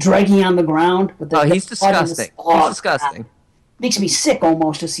dragging on the ground? With the, Oh, he's disgusting. He's disgusting. Makes me sick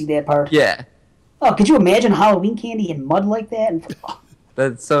almost to see that part. Yeah. Oh, could you imagine Halloween candy in mud like that?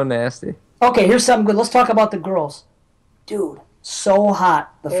 That's so nasty. Okay, here's something good. Let's talk about the girls. Dude, so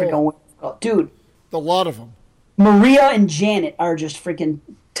hot. The freaking dude. A lot of them. Maria and Janet are just freaking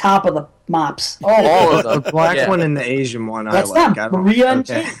top of the mops. Oh, All of them. The black Yeah. one and the Asian one, that's I like. them. Maria and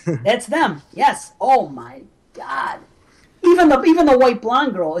Janet. That's them. Yes. Oh my God. Even the white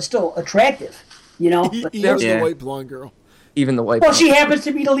blonde girl is still attractive. You know. But, Even the Yeah. white blonde girl. Even the white. well, she happens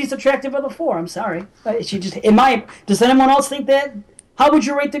to be the least attractive of the four. I'm sorry. She just. Does anyone else think that? How would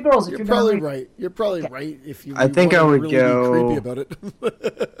you rate the girls? If You're you're probably gonna rate right. You're probably right. If you, I think wanna I would really go- be creepy about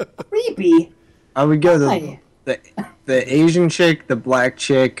it. creepy? I would go Why? the Asian chick, the black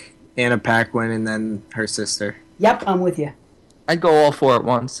chick, Anna Paquin, and then her sister. Yep, I'm with you. I'd go all four at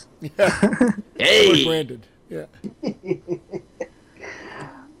once. Hey. Branded. Yeah.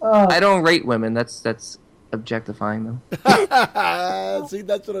 I don't rate women. That's objectifying them. See,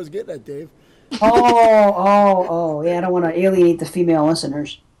 that's what I was getting at, Dave. Oh, yeah. I don't want to alienate the female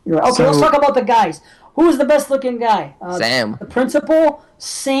listeners. You're right. Okay, let's So- talk about the guys. Who is the best looking guy? Sam. The principal,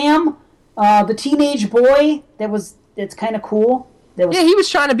 Sam, the teenage boy. That's kind of cool. That was Yeah, he was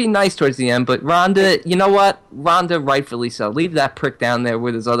trying to be nice towards the end, but Rhonda, you know what? Rhonda, rightfully so. Leave that prick down there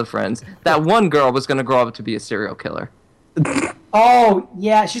with his other friends. That one girl was going to grow up to be a serial killer. Oh,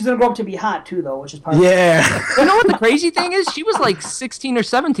 yeah. She's gonna grow up to be hot too, though, which is part of it. Yeah. You know what the crazy thing is? She was like 16 or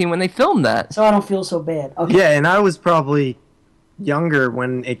 17 when they filmed that. So I don't feel so bad. Okay. Yeah, and I was probably younger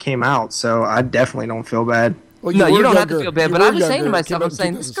when it came out, so I definitely don't feel bad. Well, No, you were don't have to younger. feel bad, You but I were was saying to younger. It myself, came I'm out in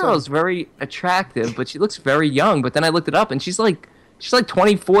saying, this 2007. girl is very attractive, but she looks very young. But then I looked it up, and she's like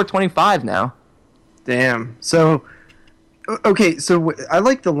 24, 25 now. Damn. So, okay, so I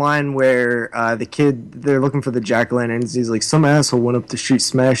like the line where the kid, they're looking for the jack-o'-lanterns. He's like, some asshole went up the street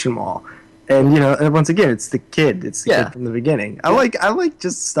smashing them all. And, and once again, it's the kid. It's the Yeah. kid from the beginning. I like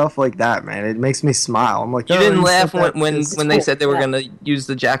just stuff like that, man. It makes me smile. I'm like, You oh, didn't he said laugh that. when It's they cool. said they were Yeah. going to use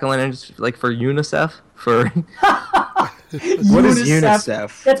the jack-o'-lanterns like for UNICEF? For What is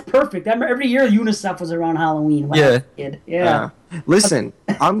UNICEF? That's perfect. I remember every year UNICEF was around Halloween. When I was a kid. Yeah. Listen,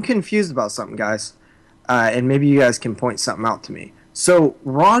 I'm confused about something, guys. And maybe you guys can point something out to me. So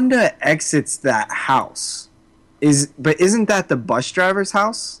Rhonda exits that house. But isn't that the bus driver's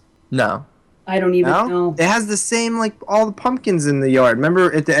house? No. I don't even No? know. It has the same, like, all the pumpkins in the yard.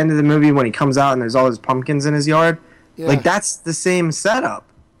 Remember at the end of the movie when he comes out and there's all his pumpkins in his yard? Yeah. Like, that's the same setup.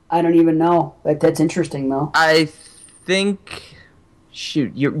 I don't even know. That's interesting though. I think,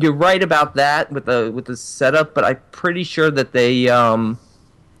 shoot, you're right about that with the setup, but I'm pretty sure that they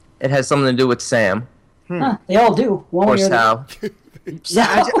it has something to do with Sam Huh, they all do. One or way or the other. Sal.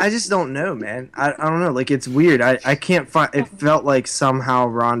 Yeah, I just don't know, man. I don't know. Like, it's weird. I can't find... It felt like somehow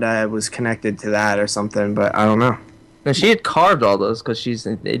Rhonda was connected to that or something, but I don't know. And she had carved all those because she's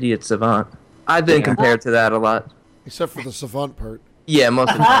an idiot savant. I've been compared to that a lot. Except for the savant part. Yeah,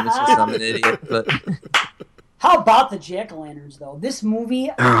 most of the time it's just I'm an idiot, but How about the jack-o'-lanterns though? This movie.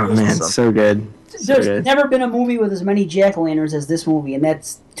 Oh, man, awesome. so good. So There's good. never been a movie with as many jack-o'-lanterns as this movie, and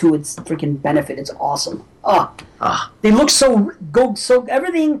that's to its freaking benefit. It's awesome. They look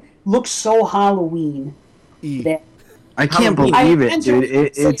everything looks so Halloween. E. That I can't Halloween. believe I it, dude.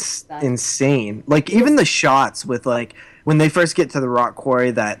 enjoyed It's that. insane. Like, even the shots with, like, when they first get to the rock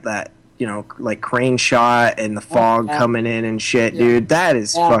quarry, that like, crane shot and the fog yeah. coming in and shit, Yeah. dude. That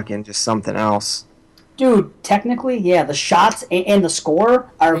is Yeah. fucking just something else. dude, technically, yeah, the shots and the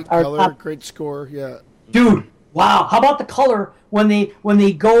score are Great color, top. great score. Yeah. Dude, wow! How about the color when they're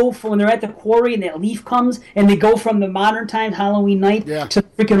at the quarry and that leaf comes and they go from the modern times Halloween night Yeah. to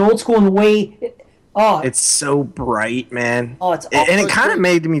freaking old school and the way. It's so bright, man. Oh, it's And it awesome. kind of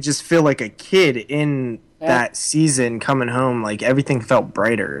made me just feel like a kid in Yeah. that season coming home. Like, everything felt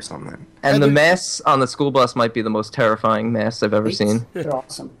brighter or something. and the masks on the school bus might be the most terrifying masks I've ever seen. They're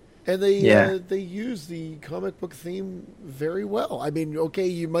awesome. And they Yeah. they use the comic book theme very well. I mean, okay,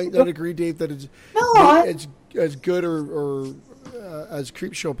 you might not agree, Dave, that it's No, it's as good or as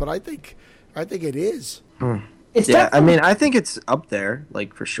Creepshow, but I think it is. It's Yeah, I definitely, mean, I think it's up there,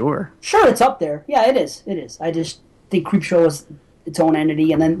 like, for sure. sure, it's up there. Yeah, it is. It is. I just think Creepshow is its own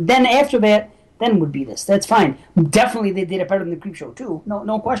entity, and then after that, then would be this. That's fine. Definitely, they did it better than the Creepshow too.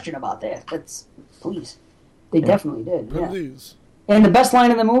 No question about that. Please, they definitely did. Yeah. Please. And the best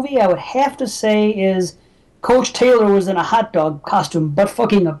line in the movie, I would have to say, is Coach Taylor was in a hot dog costume, but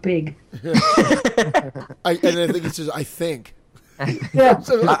fucking a pig. And I think he says, I think. Yeah.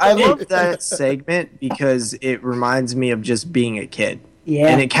 I love that segment because it reminds me of just being a kid. Yeah.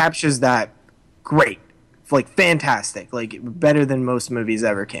 And it captures that great. Like, fantastic. Like, better than most movies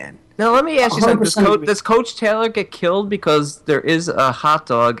ever can. Now, let me ask you something. 100% agree. Does Coach Taylor get killed because there is a hot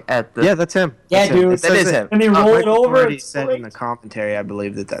dog at the... Yeah, that's him. Yeah, That's him. dude. It That says is it. him. And they roll it Michael over. already It's said great. in the commentary, I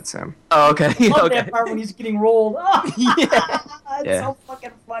believe that's him. Oh, okay. I love Okay. that part when he's getting rolled. Oh, Yeah. it's Yeah. so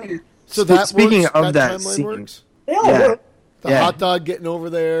fucking funny. So that Speaking works? of that timeline scene. works? They all Yeah. work. The Yeah. hot dog getting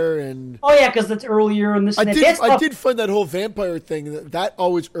over there, and Oh yeah, because that's earlier in this. I and that. did. That's I tough. did find that whole vampire thing that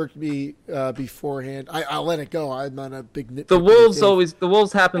always irked me beforehand. I'll let it go. I'm not a big nitpicker. The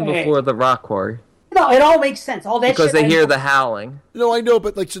wolves happen Hey. before the rock quarry No, it all makes sense. All that because shit, they I hear know. the howling. No, I know,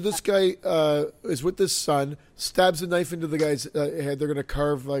 but like, so this guy is with his son, stabs a knife into the guy's head. They're gonna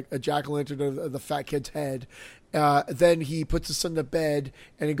carve like a jack-o'-lantern of the fat kid's head. Then he puts his son to bed,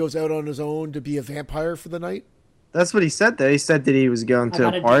 and he goes out on his own to be a vampire for the night. That's what he said, though. He said that he was going I to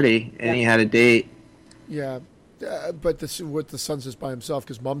got a a party, date. and he Yeah. had a date. Yeah, but what the son's just by himself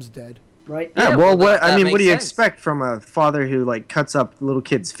because mom's dead. Right. Yeah, Yeah, well, well, what that I mean, what do makes you sense. expect from a father who like cuts up little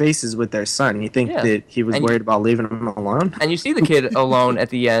kids' faces with their son? You think Yeah. that he was And- worried about leaving him alone? And you see the kid alone at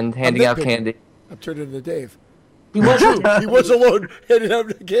the end handing out nitpicking. candy. I'm turning into Dave. He wasn't. He was alone, handing out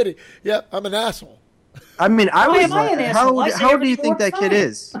the candy. Yeah, I'm an asshole. I mean, I Why was am I like, an asshole? I say how old do every you think that fourth kid time.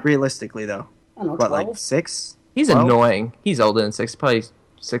 is, realistically, though? I don't know. What, 12? like 6? He's 12? annoying. He's older than 6, probably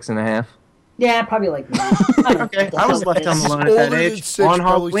 6.5. Yeah, probably like me. I don't Okay, know. I was left home alone at Older that than age 6, on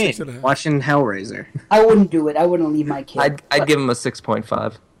probably Halloween, 6.5. watching Hellraiser. I wouldn't do it. I wouldn't leave my kid. I'd give him a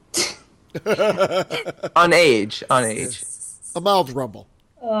 6.5. on age. A mild rumble.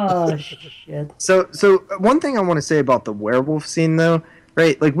 Oh shit. So one thing I want to say about the werewolf scene, though,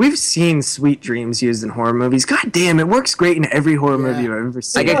 right? Like, we've seen sweet dreams used in horror movies. God damn, it works great in every horror Yeah. movie I've ever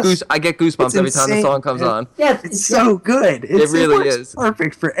seen. I get goosebumps It's every time the insane, song comes man. on. Yeah, It's so good. It really works is.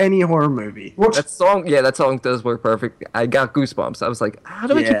 perfect for any horror movie. works. That song does work perfect. I got goosebumps. I was like, how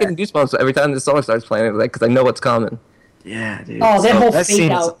do I keep Yeah. getting goosebumps every time this song starts playing? Like, because I know what's coming. Yeah, dude. Oh, that whole that fake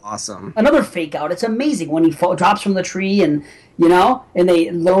scene out. is awesome. Another fake out. It's amazing when he drops from the tree and and they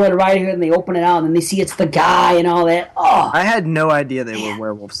lower it right here and they open it out and then they see it's the guy and all that. Oh I had no idea they were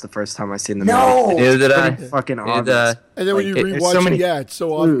werewolves the first time I seen the no! movie. Neither did I. Pretty fucking Neither obvious. did I. And then when you Like, there's rewatch so it, many yeah, it's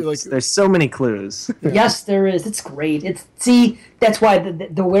so obvious. Clues. Like, There's so many clues. Yes, there is. It's great. That's why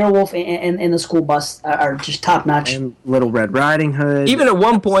the werewolf and the school bus are just top notch. And Little Red Riding Hood. Even at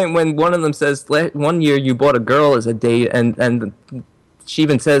one point when one of them says, one year you bought a girl as a date, and she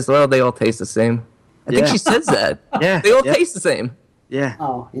even says, well, they all taste the same. I think Yeah. she says that. yeah, They all yeah, taste the same. yeah.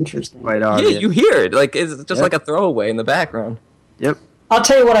 Oh, interesting. Quite Yeah, obvious. you hear it. Like, it's just Yep. like a throwaway in the background. Yep. I'll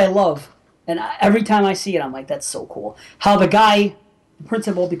tell you what I love, and every time I see it, I'm like, that's so cool. How the guy, the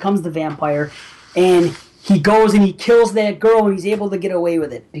principal, becomes the vampire, and he goes and he kills that girl, and he's able to get away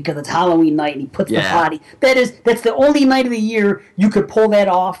with it because it's Halloween night, and he puts the Yeah. body. That's the only night of the year you could pull that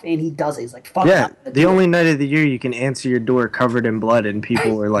off, and he does it. He's like, fuck Yeah, I'm gonna the do only night of the year you can answer your door covered in blood and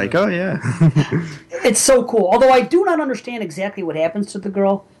people are like, oh yeah. it. It's so cool. Although I do not understand exactly what happens to the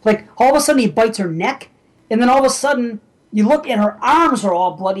girl. Like, all of a sudden he bites her neck, and then all of a sudden you look and her arms are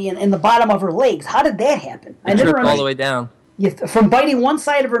all bloody and the bottom of her legs. How did that happen? I never Trip all the understood. way down. From biting one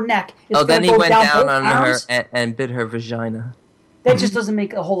side of her neck. It's Oh, then gonna he go went down both on her arms? and bit her vagina. That just doesn't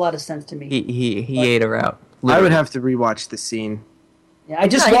make a whole lot of sense to me. He ate her out. I would Literally. have to rewatch the scene. Yeah, I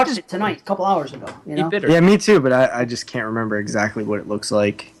just Yeah, he watched just- it tonight, a couple hours ago. You He know, bit her. Yeah, me too, but I just can't remember exactly what it looks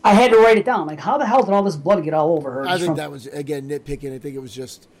like. I had to write it down. Like, how the hell did all this blood get all over her? I Just think from- that was again nitpicking. I think it was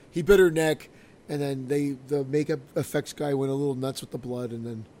just he bit her neck, and then the makeup effects guy went a little nuts with the blood, and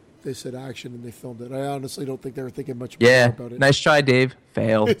then they said action and they filmed it. I honestly don't think they were thinking much more Yeah. about it. Nice try, Dave.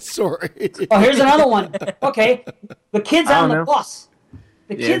 Fail. Sorry. Oh, here's another one. Okay, the kid's I on don't the know. bus.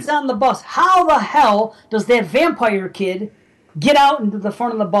 The Yeah. kid's on the bus. How the hell does that vampire kid get out into the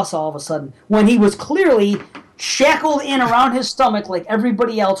front of the bus all of a sudden when he was clearly shackled in around his stomach like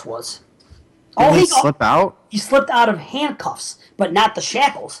everybody else was? Did he slip out? He slipped out of handcuffs, but not the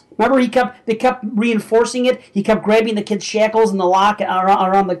shackles. Remember, they kept reinforcing it. He kept grabbing the kid's shackles and the lock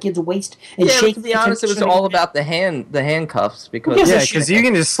around the kid's waist and Yeah, but shaking. to be honest, it was all about the handcuffs because gives a Yeah, shit. because you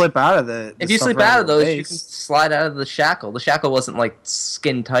can just slip out of the if you stuff slip around out of the those, you can waist. slide out of the shackle. The shackle wasn't like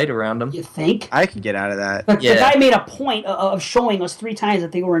skin tight around him. You think? I could get out of that. But the Yeah. guy made a point of showing us 3 times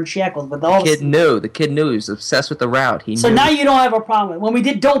that they were in shackles. But all The kid knew. He was obsessed with the route. He so knew. now you don't have a problem with it. When we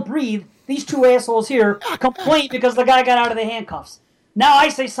did Don't Breathe, these 2 assholes here complained because the guy got out of the handcuffs. Now I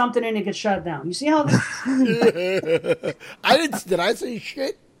say something and it gets shut down. You see how? Did I say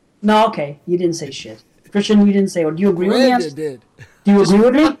shit? No, okay, you didn't say shit. Christian, you didn't say. Or do you agree Brandon with me? did. Do you agree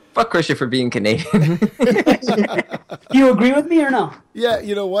with me? Fuck Christian for being Canadian. Do you agree with me or no? Yeah,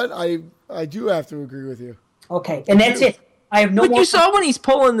 you know what? I do have to agree with you. Okay, and that's it. I have no But more. you saw when he's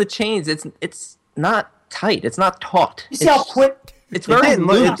pulling the chains. It's not tight. It's not taut. You see how quick? It's It very didn't,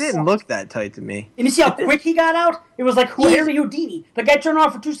 look, loose. it didn't look that tight to me. And you see how quick he got out? It was like Harry Houdini. The guy turned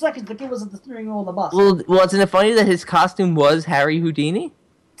around for 2 seconds. The kid was at the steering wheel of the bus. Well, isn't it funny that his costume was Harry Houdini?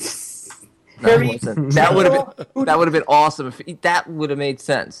 No, it Harry- wasn't. That would have been awesome. That would have made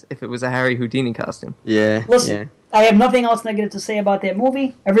sense if it was a Harry Houdini costume. Yeah. Listen, I have nothing else negative to say about that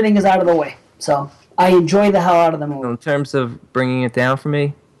movie. Everything is out of the way. So I enjoy the hell out of the movie. In terms of bringing it down for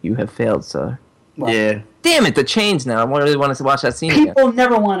me, you have failed, sir. Well, Yeah. Damn it, the chains now. I really want to watch that scene again. People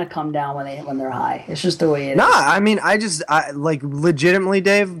never want to come down when they're high. It's just the way it is. Nah, I mean, I like legitimately,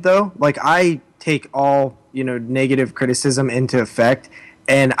 Dave. Though, like, I take all negative criticism into effect,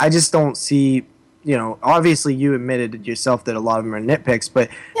 and I just don't see. Obviously, you admitted it yourself that a lot of them are nitpicks, but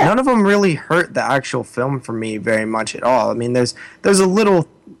none of them really hurt the actual film for me very much at all. I mean, there's a little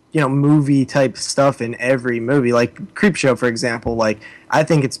movie type stuff in every movie, like Creepshow, for example. Like, I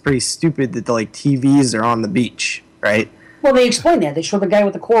think it's pretty stupid that the TVs are on the beach, right? Well, they explain that. They show the guy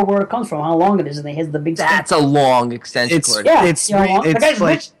with the cord where it comes from, how long it is, and they has the big. That's a long extension It's cord. Yeah, it's you know, the it's guy's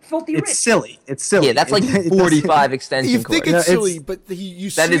like rich, filthy it's rich. silly. It's silly. Yeah, that's like It doesn't- 45 extension You cords. think it's No, silly, it's- but you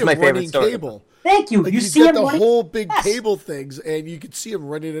see That is him my favorite running story. cable. Thank you. Like, You he's see got him the running- whole big Yes. cable things, and you could see him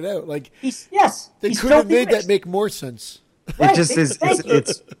running it out. Like, Yes. they he's could have filthy made rich. that make more sense. Right, It just is. thank you.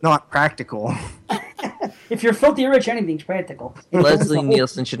 It's not practical. If you're filthy rich, anything's practical. Leslie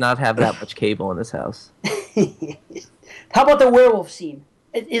Nielsen should not have that much cable in his house. How about the werewolf scene?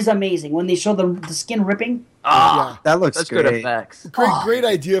 It is amazing when they show the skin ripping. Yeah. That looks That's great. good effects. Great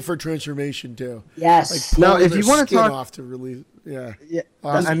idea for transformation too. Yes. No, Pulling if their you wanna skin talk- off to release, yeah. Yeah,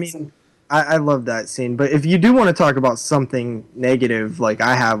 Awesome. I mean, I love that scene. But if you do want to talk about something negative, like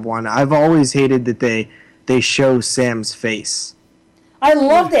I have one, I've always hated that they show Sam's face. I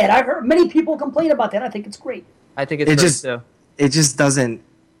love that. I've heard many people complain about that. I think it's great. I think it's It great just- too. It just doesn't.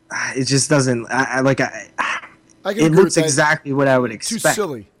 It just doesn't. I can It agree looks with that. exactly what I would Too expect.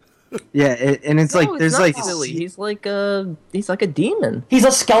 silly. Yeah, and it's like No, there's not like silly. He's like a demon. He's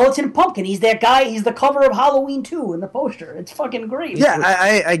a skeleton pumpkin. He's that guy. He's the cover of Halloween 2 in the poster. It's fucking great. yeah,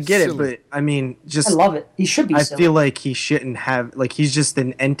 I get Silly. it, but I mean, just I love it. He should be I silly. feel like he shouldn't have, like, he's just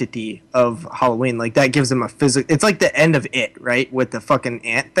an entity of Halloween. Like, that gives him a physical. It's like the end of It, right, with the fucking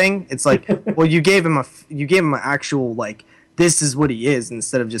ant thing. It's like, well, you gave him an actual, like, this is what he is,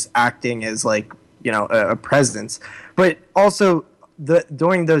 instead of just acting as, like, a presence. But also,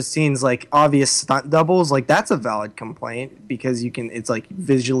 during those scenes, like, obvious stunt doubles, like, that's a valid complaint, because it's like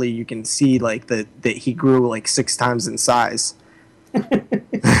visually you can see, like, that he grew like 6 times in size.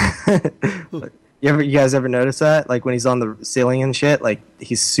 You guys ever notice that? Like, when he's on the ceiling and shit, like,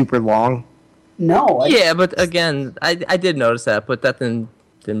 he's super long. No. Yeah, but again, I did notice that, but that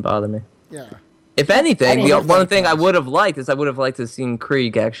didn't bother me. Yeah. If anything, I didn't one thing I would have liked is I would have liked to have seen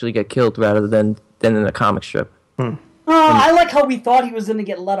Krieg actually get killed rather than in a comic strip. I like how we thought he was going to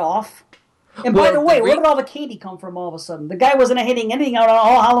get let off. And by Well, the way, the where re- did all the candy come from all of a sudden? The guy wasn't hitting anything out on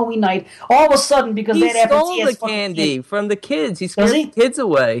all Halloween night. All of a sudden, because He they had stole FNCS the fucking candy from the kids. He scared he? the kids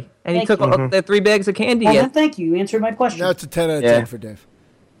away, and he Thank took you. all the 3 bags of candy. Well, Yeah. then thank you. You answered my question. Now it's a 10 out of Yeah. 10 for Dave.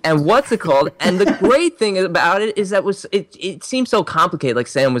 And what's it called? And the great thing about it is that it seems so complicated. Like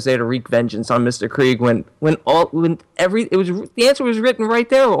Sam was there to wreak vengeance on Mr. Krieg the answer was written right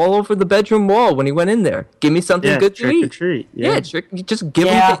there all over the bedroom wall when he went in there. Give me something Yeah, good to trick or eat. treat. Yeah, you just give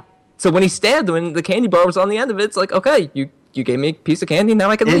Yeah. him. So when he stabbed him and the candy bar was on the end of it, it's like, okay, you gave me a piece of candy, now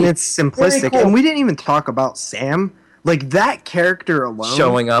I can And leave. it's simplistic. Very cool. And we didn't even talk about Sam. Like, that character alone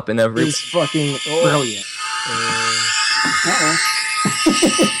Showing up in every. is fucking brilliant.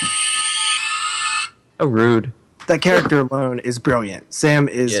 Oh, rude. That character alone is brilliant. Sam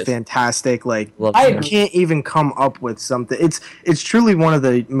is Yes. fantastic. Like, Love I Sam. you agree. can't even come up with something. It's truly one of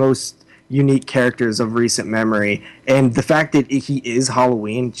the most unique characters of recent memory, and the fact that he is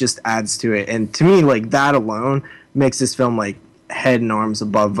Halloween just adds to it. And to me, like, that alone makes this film like head and arms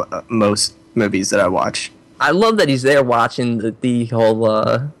above most movies that I watch. I love that he's there watching the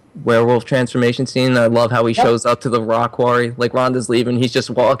whole werewolf transformation scene. I love how he shows up to the rock quarry. Like Rhonda's leaving, he's just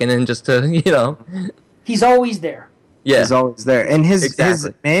walking in just to, He's always there. Yeah. He's always there, and his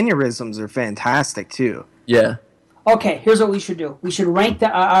Exactly. mannerisms are fantastic too. Yeah. Okay, here's what we should do. We should rank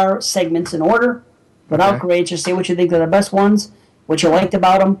our segments in order, without Okay. grades. Just say what you think are the best ones, what you liked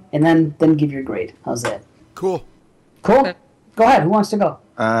about them, and then give your grade. How's that? Cool. Cool? Okay. Go ahead. Who wants to go?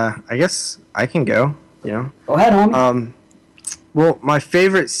 I guess I can go. Go ahead, homie. Well, my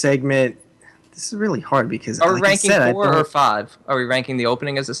favorite segment. this is really hard because Are we like ranking I said, 4 or 5? Are we ranking the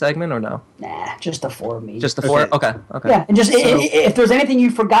opening as a segment or no? Nah, just the 4 of me. Just the 4? Okay. Yeah, and just if there's anything we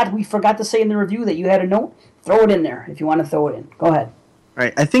forgot to say in the review that you had a note, throw it in there if you want to throw it in. Go ahead. All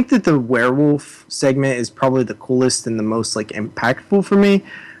right, I think that the werewolf segment is probably the coolest and the most like impactful for me.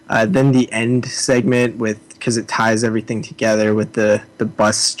 Then the end segment because it ties everything together with the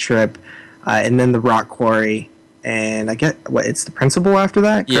bus trip, and then the rock quarry, and I get it's the principal after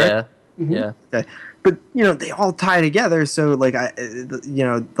that. Correct? Yeah. Mm-hmm. Yeah. Okay. But they all tie together. So like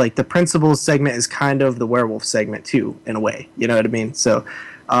like the principal segment is kind of the werewolf segment too, in a way. You know what I mean? So,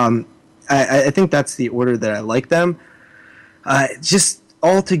 I think that's the order that I like them. Just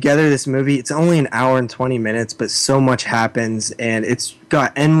all together, this movie, it's only an hour and 20 minutes, but so much happens, and it's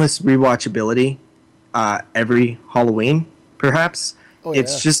got endless rewatchability every Halloween, perhaps. Oh, yeah.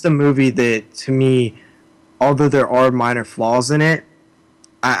 It's just a movie that, to me, although there are minor flaws in it,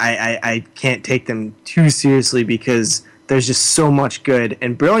 I can't take them too seriously because there's just so much good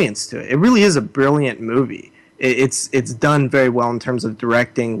and brilliance to it. It really is a brilliant movie. It's done very well in terms of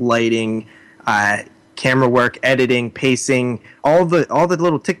directing, lighting, camera work, editing, pacing, all the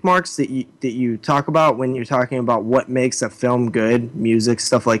little tick marks that you talk about when you're talking about what makes a film good, music,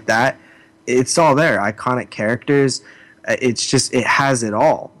 stuff like that. It's all there. Iconic characters. It's just, it has it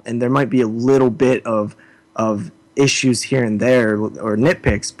all. And there might be a little bit of issues here and there or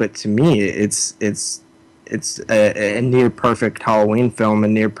nitpicks, but to me, it's a near perfect Halloween film, a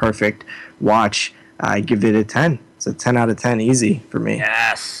near perfect watch. I give it a 10. It's a 10 out of 10 easy for me.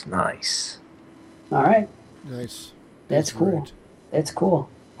 Yes. Nice. All right. Nice. That's cool. Great. That's cool.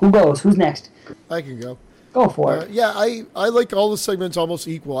 Who goes? Who's next? I can go. Go for it. Yeah, I like all the segments almost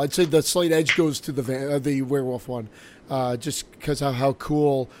equal. I'd say the slight edge goes to the werewolf one, just because of how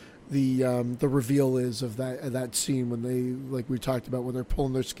cool the reveal is of that scene when they, like we talked about, when they're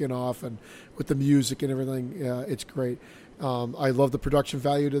pulling their skin off and with the music and everything. It's great. I love the production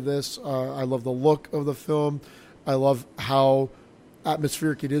value to this. I love the look of the film. I love how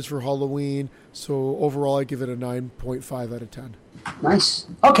atmospheric it is for Halloween. So overall, I give it a 9.5 out of 10. Nice.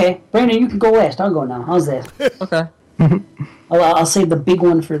 Okay, Brandon, you can go last. I'll go now. How's that? Okay. I'll save the big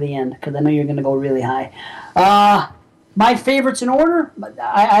one for the end because I know you're going to go really high. My favorites in order,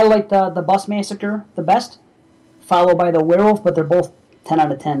 I like the Bus Massacre the best, followed by the Werewolf, but they're both 10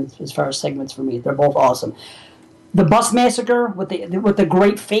 out of 10 as far as segments for me. They're both awesome. The Bus Massacre with the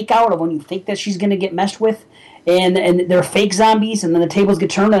great fake out of when you think that she's going to get messed with, and they're fake zombies, and then the tables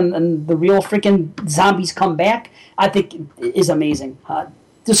get turned, and the real freaking zombies come back, I think is amazing.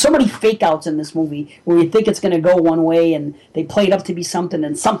 There's so many fake outs in this movie where you think it's going to go one way, and they play it up to be something,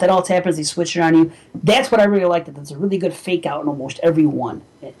 and something else happens, they switch it on you. That's what I really liked. That's a really good fake out in almost every one.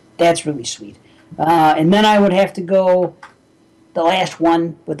 That's really sweet. And then I would have to go the last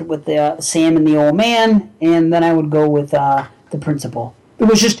one with the Sam and the old man, and then I would go with the principal. It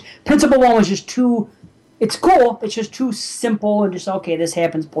was just, principal one was just too, it's cool, it's just too simple, and just, okay, this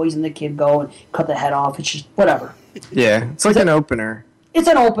happens, poison the kid, go and cut the head off, it's just, whatever. Yeah, it's like an opener. It's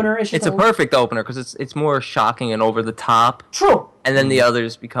an opener. It's a perfect opener because it's more shocking and over the top. True. And then the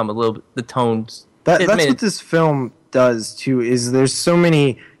others become a little bit, the tones. That's what this film does too, is there's so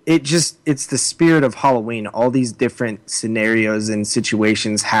many, it's the spirit of Halloween, all these different scenarios and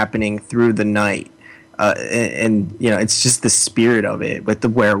situations happening through the night. And it's just the spirit of it with the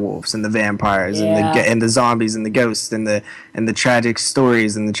werewolves and the vampires and the zombies and the ghosts and the tragic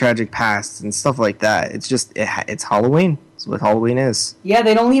stories and the tragic past and stuff like that. It's just it's Halloween. It's what Halloween is. Yeah,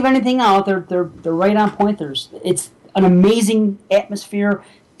 they don't leave anything out. They're right on point. It's an amazing atmosphere.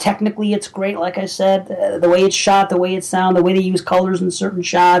 Technically, it's great. Like I said, the way it's shot, the way it sounds, the way they use colors in certain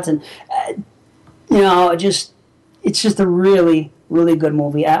shots, and it's just a really, really good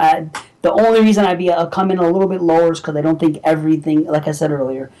movie. The only reason I'll come in a little bit lower is because I don't think everything, like I said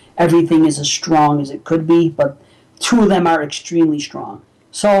earlier, everything is as strong as it could be, but two of them are extremely strong.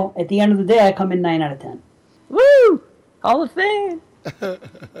 So, at the end of the day, I come in 9 out of 10. Woo! Hall of Fame!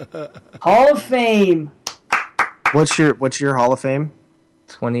 Hall of Fame! What's your Hall of Fame?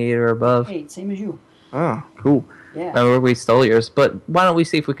 28 or above. Hey, same as you. Oh, cool. Yeah. Remember, we stole yours, but why don't we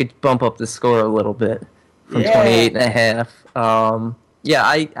see if we could bump up the score a little bit from 28 and a half.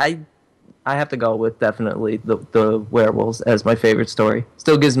 I have to go with definitely the werewolves as my favorite story.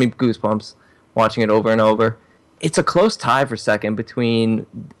 Still gives me goosebumps watching it over and over. It's a close tie for second between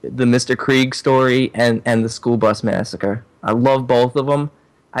the Mr. Krieg story and the School Bus Massacre. I love both of them.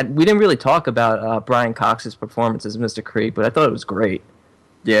 We didn't really talk about Brian Cox's performance as Mr. Krieg, but I thought it was great.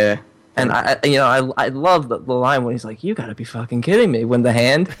 Yeah. And I love the line when he's like, "You gotta be fucking kidding me!" When the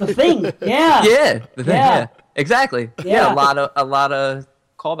hand, The Thing, yeah. yeah, the thing, Yeah. yeah, exactly, Yeah. a lot of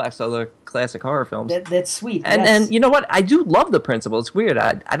callbacks to other classic horror films. That's sweet. And yes. and you know what? I do love The Principal. It's weird.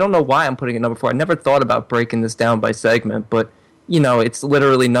 I don't know why I'm putting it number 4. I never thought about breaking this down by segment, but it's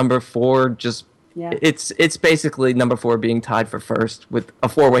literally number 4. Just it's basically number 4 being tied for first with a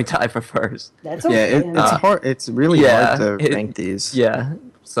 4-way tie for first. That's okay. It's hard. It's really hard to rank these. Yeah.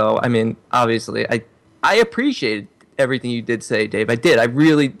 So I mean, obviously, I appreciated everything you did say, Dave. I did. I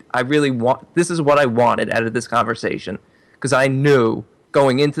really want. This is what I wanted out of this conversation, because I knew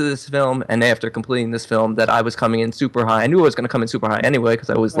going into this film and after completing this film that I was coming in super high. I knew I was going to come in super high anyway because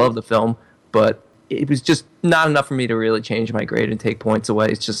I always loved the film, but it was just not enough for me to really change my grade and take points away.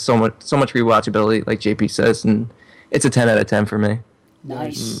 It's just so much rewatchability, like JP says, and it's a 10 out of 10 for me.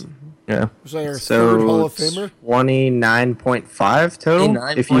 Nice. Yeah. Was that our third Hall of Famer? 29.5 total,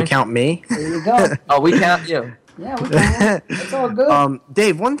 29 if you count me. There you go. Oh, we count you. Yeah, we can. It's all good.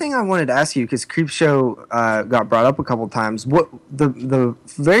 Dave, one thing I wanted to ask you, because Creepshow got brought up a couple times. What the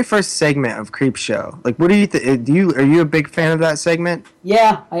very first segment of Creepshow? Like, what do you think? Are you a big fan of that segment?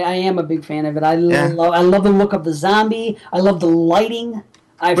 Yeah, I am a big fan of it. I love the look of the zombie. I love the lighting.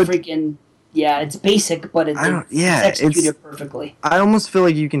 It's basic, but it's executed perfectly. I almost feel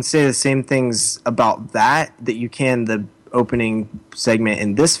like you can say the same things about that you can the opening segment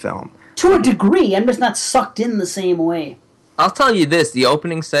in this film. To a degree, I'm just not sucked in the same way. I'll tell you this: the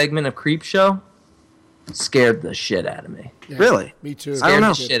opening segment of Creepshow scared the shit out of me. Yeah, Really? Me too. I don't know.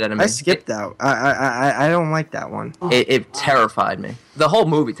 The shit out of me. I skipped out. I don't like that one. It terrified me. The whole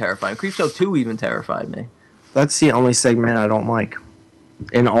movie terrified me. Creepshow 2 even terrified me. That's the only segment I don't like.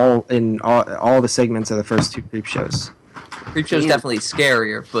 In all the segments of the first 2 Creepshows. Creepshow's definitely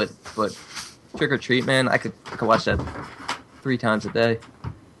scarier, but Trick or Treat, man, I could watch that 3 times a day.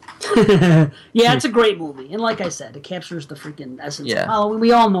 Yeah, it's a great movie, and like I said, it captures the freaking essence of Yeah. Halloween.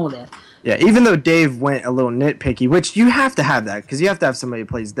 We all know that. Yeah, even though Dave went a little nitpicky, which you have to have that, because you have to have somebody who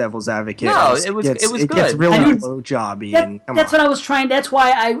plays devil's advocate. No, It it was gets good. really I mean, low jobby. That's what I was trying. That's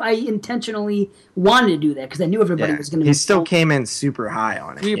why I intentionally wanted to do that, because I knew everybody was going to be. He still came in super high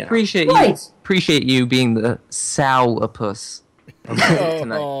on it. We you know? appreciate you being the sourpuss of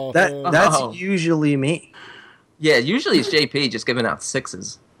tonight. That's usually me. Yeah, usually it's JP just giving out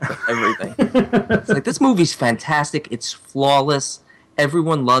 6s for everything. It's like, this movie's fantastic. It's flawless.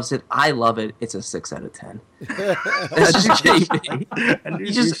 Everyone loves it. I love it. It's a 6 out of 10. That's just JP.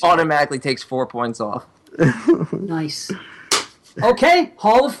 He just automatically takes 4 points off. Nice. Okay,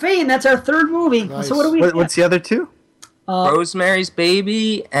 Hall of Fame. That's our third movie. Nice. So what do we? What's the other 2? Rosemary's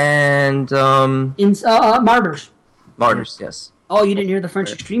Baby and Martyrs. Martyrs, yes. Oh, you didn't hear the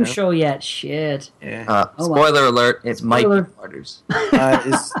French Extreme show yet? Shit. Yeah. Spoiler alert, it might be Martyrs.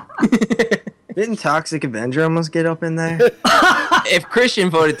 Didn't Toxic Avenger almost get up in there? If Christian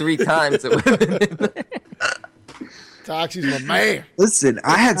voted 3 times, it would have been in there. Toxie's my man. Listen,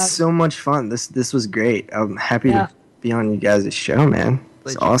 I had so much fun. This was great. I'm happy to be on you guys' show, man.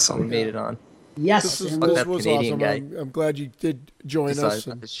 It's We awesome. made it on. Yes. This and that was Canadian awesome. guy. I'm glad you did join Decided us.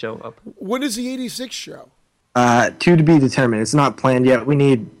 not to show up. When is the 86 show? 2 to be determined. It's not planned yet. We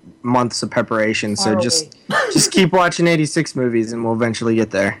need months of preparation, so Far just keep watching 86 movies, and we'll eventually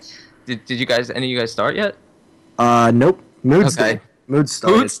get there. Did you guys? Any of you guys start yet? Nope. Mood's Okay. there. Mood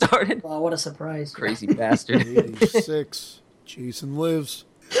started. Food started. Oh, what a surprise. Crazy bastard. 86. Jason lives.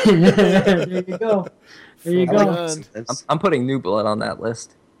 There you go. There you go. I'm putting New Blood on that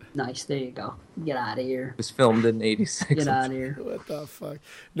list. Nice. There you go. Get out of here. It was filmed in '86. Get out of here. What the fuck?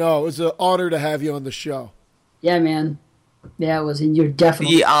 No, it was an honor to have you on the show. Yeah, man. Yeah, it was. And you're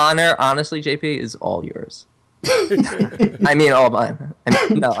definitely. The honor, honestly, JP, is all yours. I mean, all mine.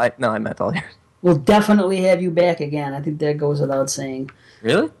 I meant all yours. We'll definitely have you back again. I think that goes without saying.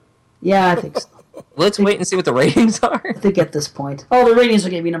 Really? Yeah, I think so. Let's wait and see what the ratings are. I think at this point. Oh, the ratings are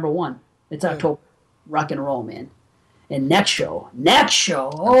going to be number 1. It's October. Rock and roll, man. And next show.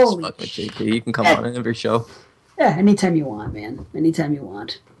 Holy Fuck with JP. You can come on every show. Yeah, anytime you want, man. Anytime you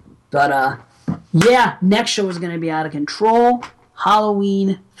want. But, yeah, next show is going to be out of control.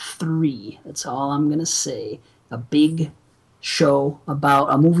 Halloween 3. That's all I'm going to say. A big show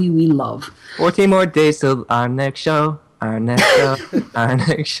about a movie we love. 14 more days till our next show. Our next show. Our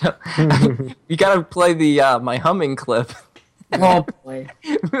next show. You gotta play the my humming clip. Oh, boy.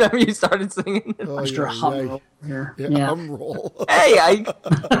 Remember you started singing? Oh, Mr. Hum over here. Yeah, I'm roll. Hey,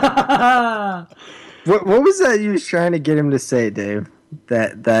 What was that you was trying to get him to say, Dave?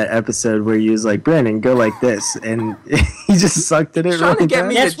 That episode where you was like, Brandon, go like this, and he just sucked at it. trying to really get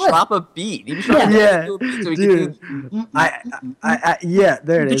me bad. to drop a beat. He was trying to Yeah, do a beat so we dude. could do... Yeah,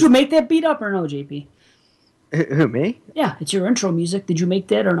 there it Did is. you make that beat up or no, JP? Who, me? Yeah, it's your intro music. Did you make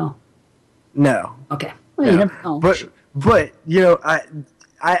that or no? No. Okay. Well, you never know. But you know,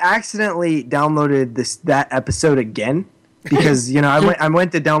 I accidentally downloaded that episode again because I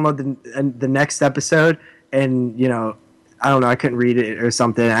went to download the next episode and I don't know, I couldn't read it or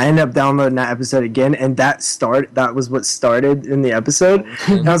something. I ended up downloading that episode again, and that was what started in the episode.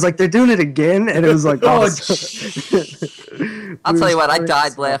 And I was like, they're doing it again, and it was like, I'll tell you what, I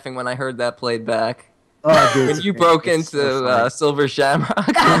died laughing when I heard that played back. Oh, dude, when you broke into Silver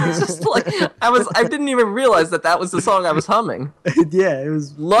Shamrock, I was just like, I didn't even realize that was the song I was humming. Yeah, it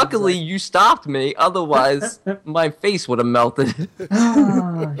was. Luckily, you stopped me. Otherwise, my face would have melted.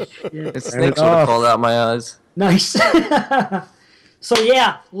 Oh, shit. The snakes would have crawled out my eyes. Nice. So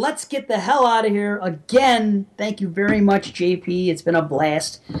yeah, let's get the hell out of here. Again, thank you very much, JP. It's been a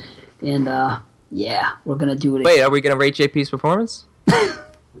blast. And yeah, we're gonna do it. Wait, are we gonna rate JP's performance?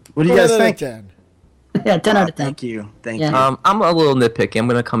 What do you guys think? 10. Yeah, 10 out of 10. Thank you. Yeah. I'm a little nitpicky. I'm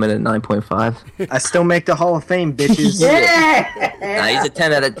gonna come in at 9.5. I still make the Hall of Fame, bitches. Yeah. Nah, he's a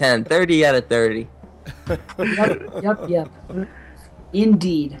 10 out of 10. 30 out of 30. Yep.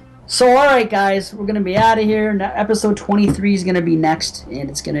 Indeed. So, all right, guys, we're going to be out of here. Now, episode 23 is going to be next, and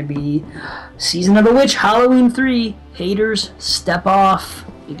it's going to be Season of the Witch, Halloween 3. Haters, step off,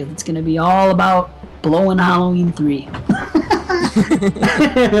 because it's going to be all about blowing Halloween 3.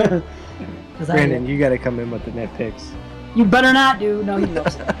 Brandon, you got to come in with the nitpicks. You better not, dude. No, he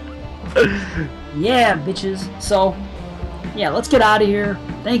knows. Yeah, bitches. So, yeah, let's get out of here.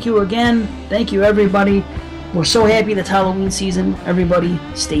 Thank you again. Thank you, everybody. We're so happy that's Halloween season. Everybody,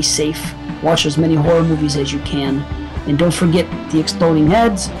 stay safe. Watch as many horror movies as you can. And don't forget the Exploding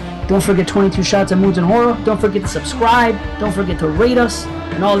Heads. Don't forget 22 Shots of Moods and Horror. Don't forget to subscribe. Don't forget to rate us.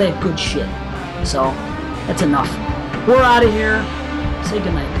 And all that good shit. So, that's enough. We're out of here. Say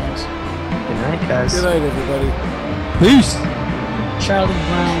goodnight, guys. Good night, guys. Good night, everybody. Peace. Charlie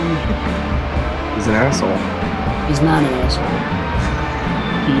Brown. He's an asshole. He's not an asshole.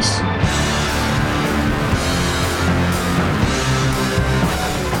 Peace.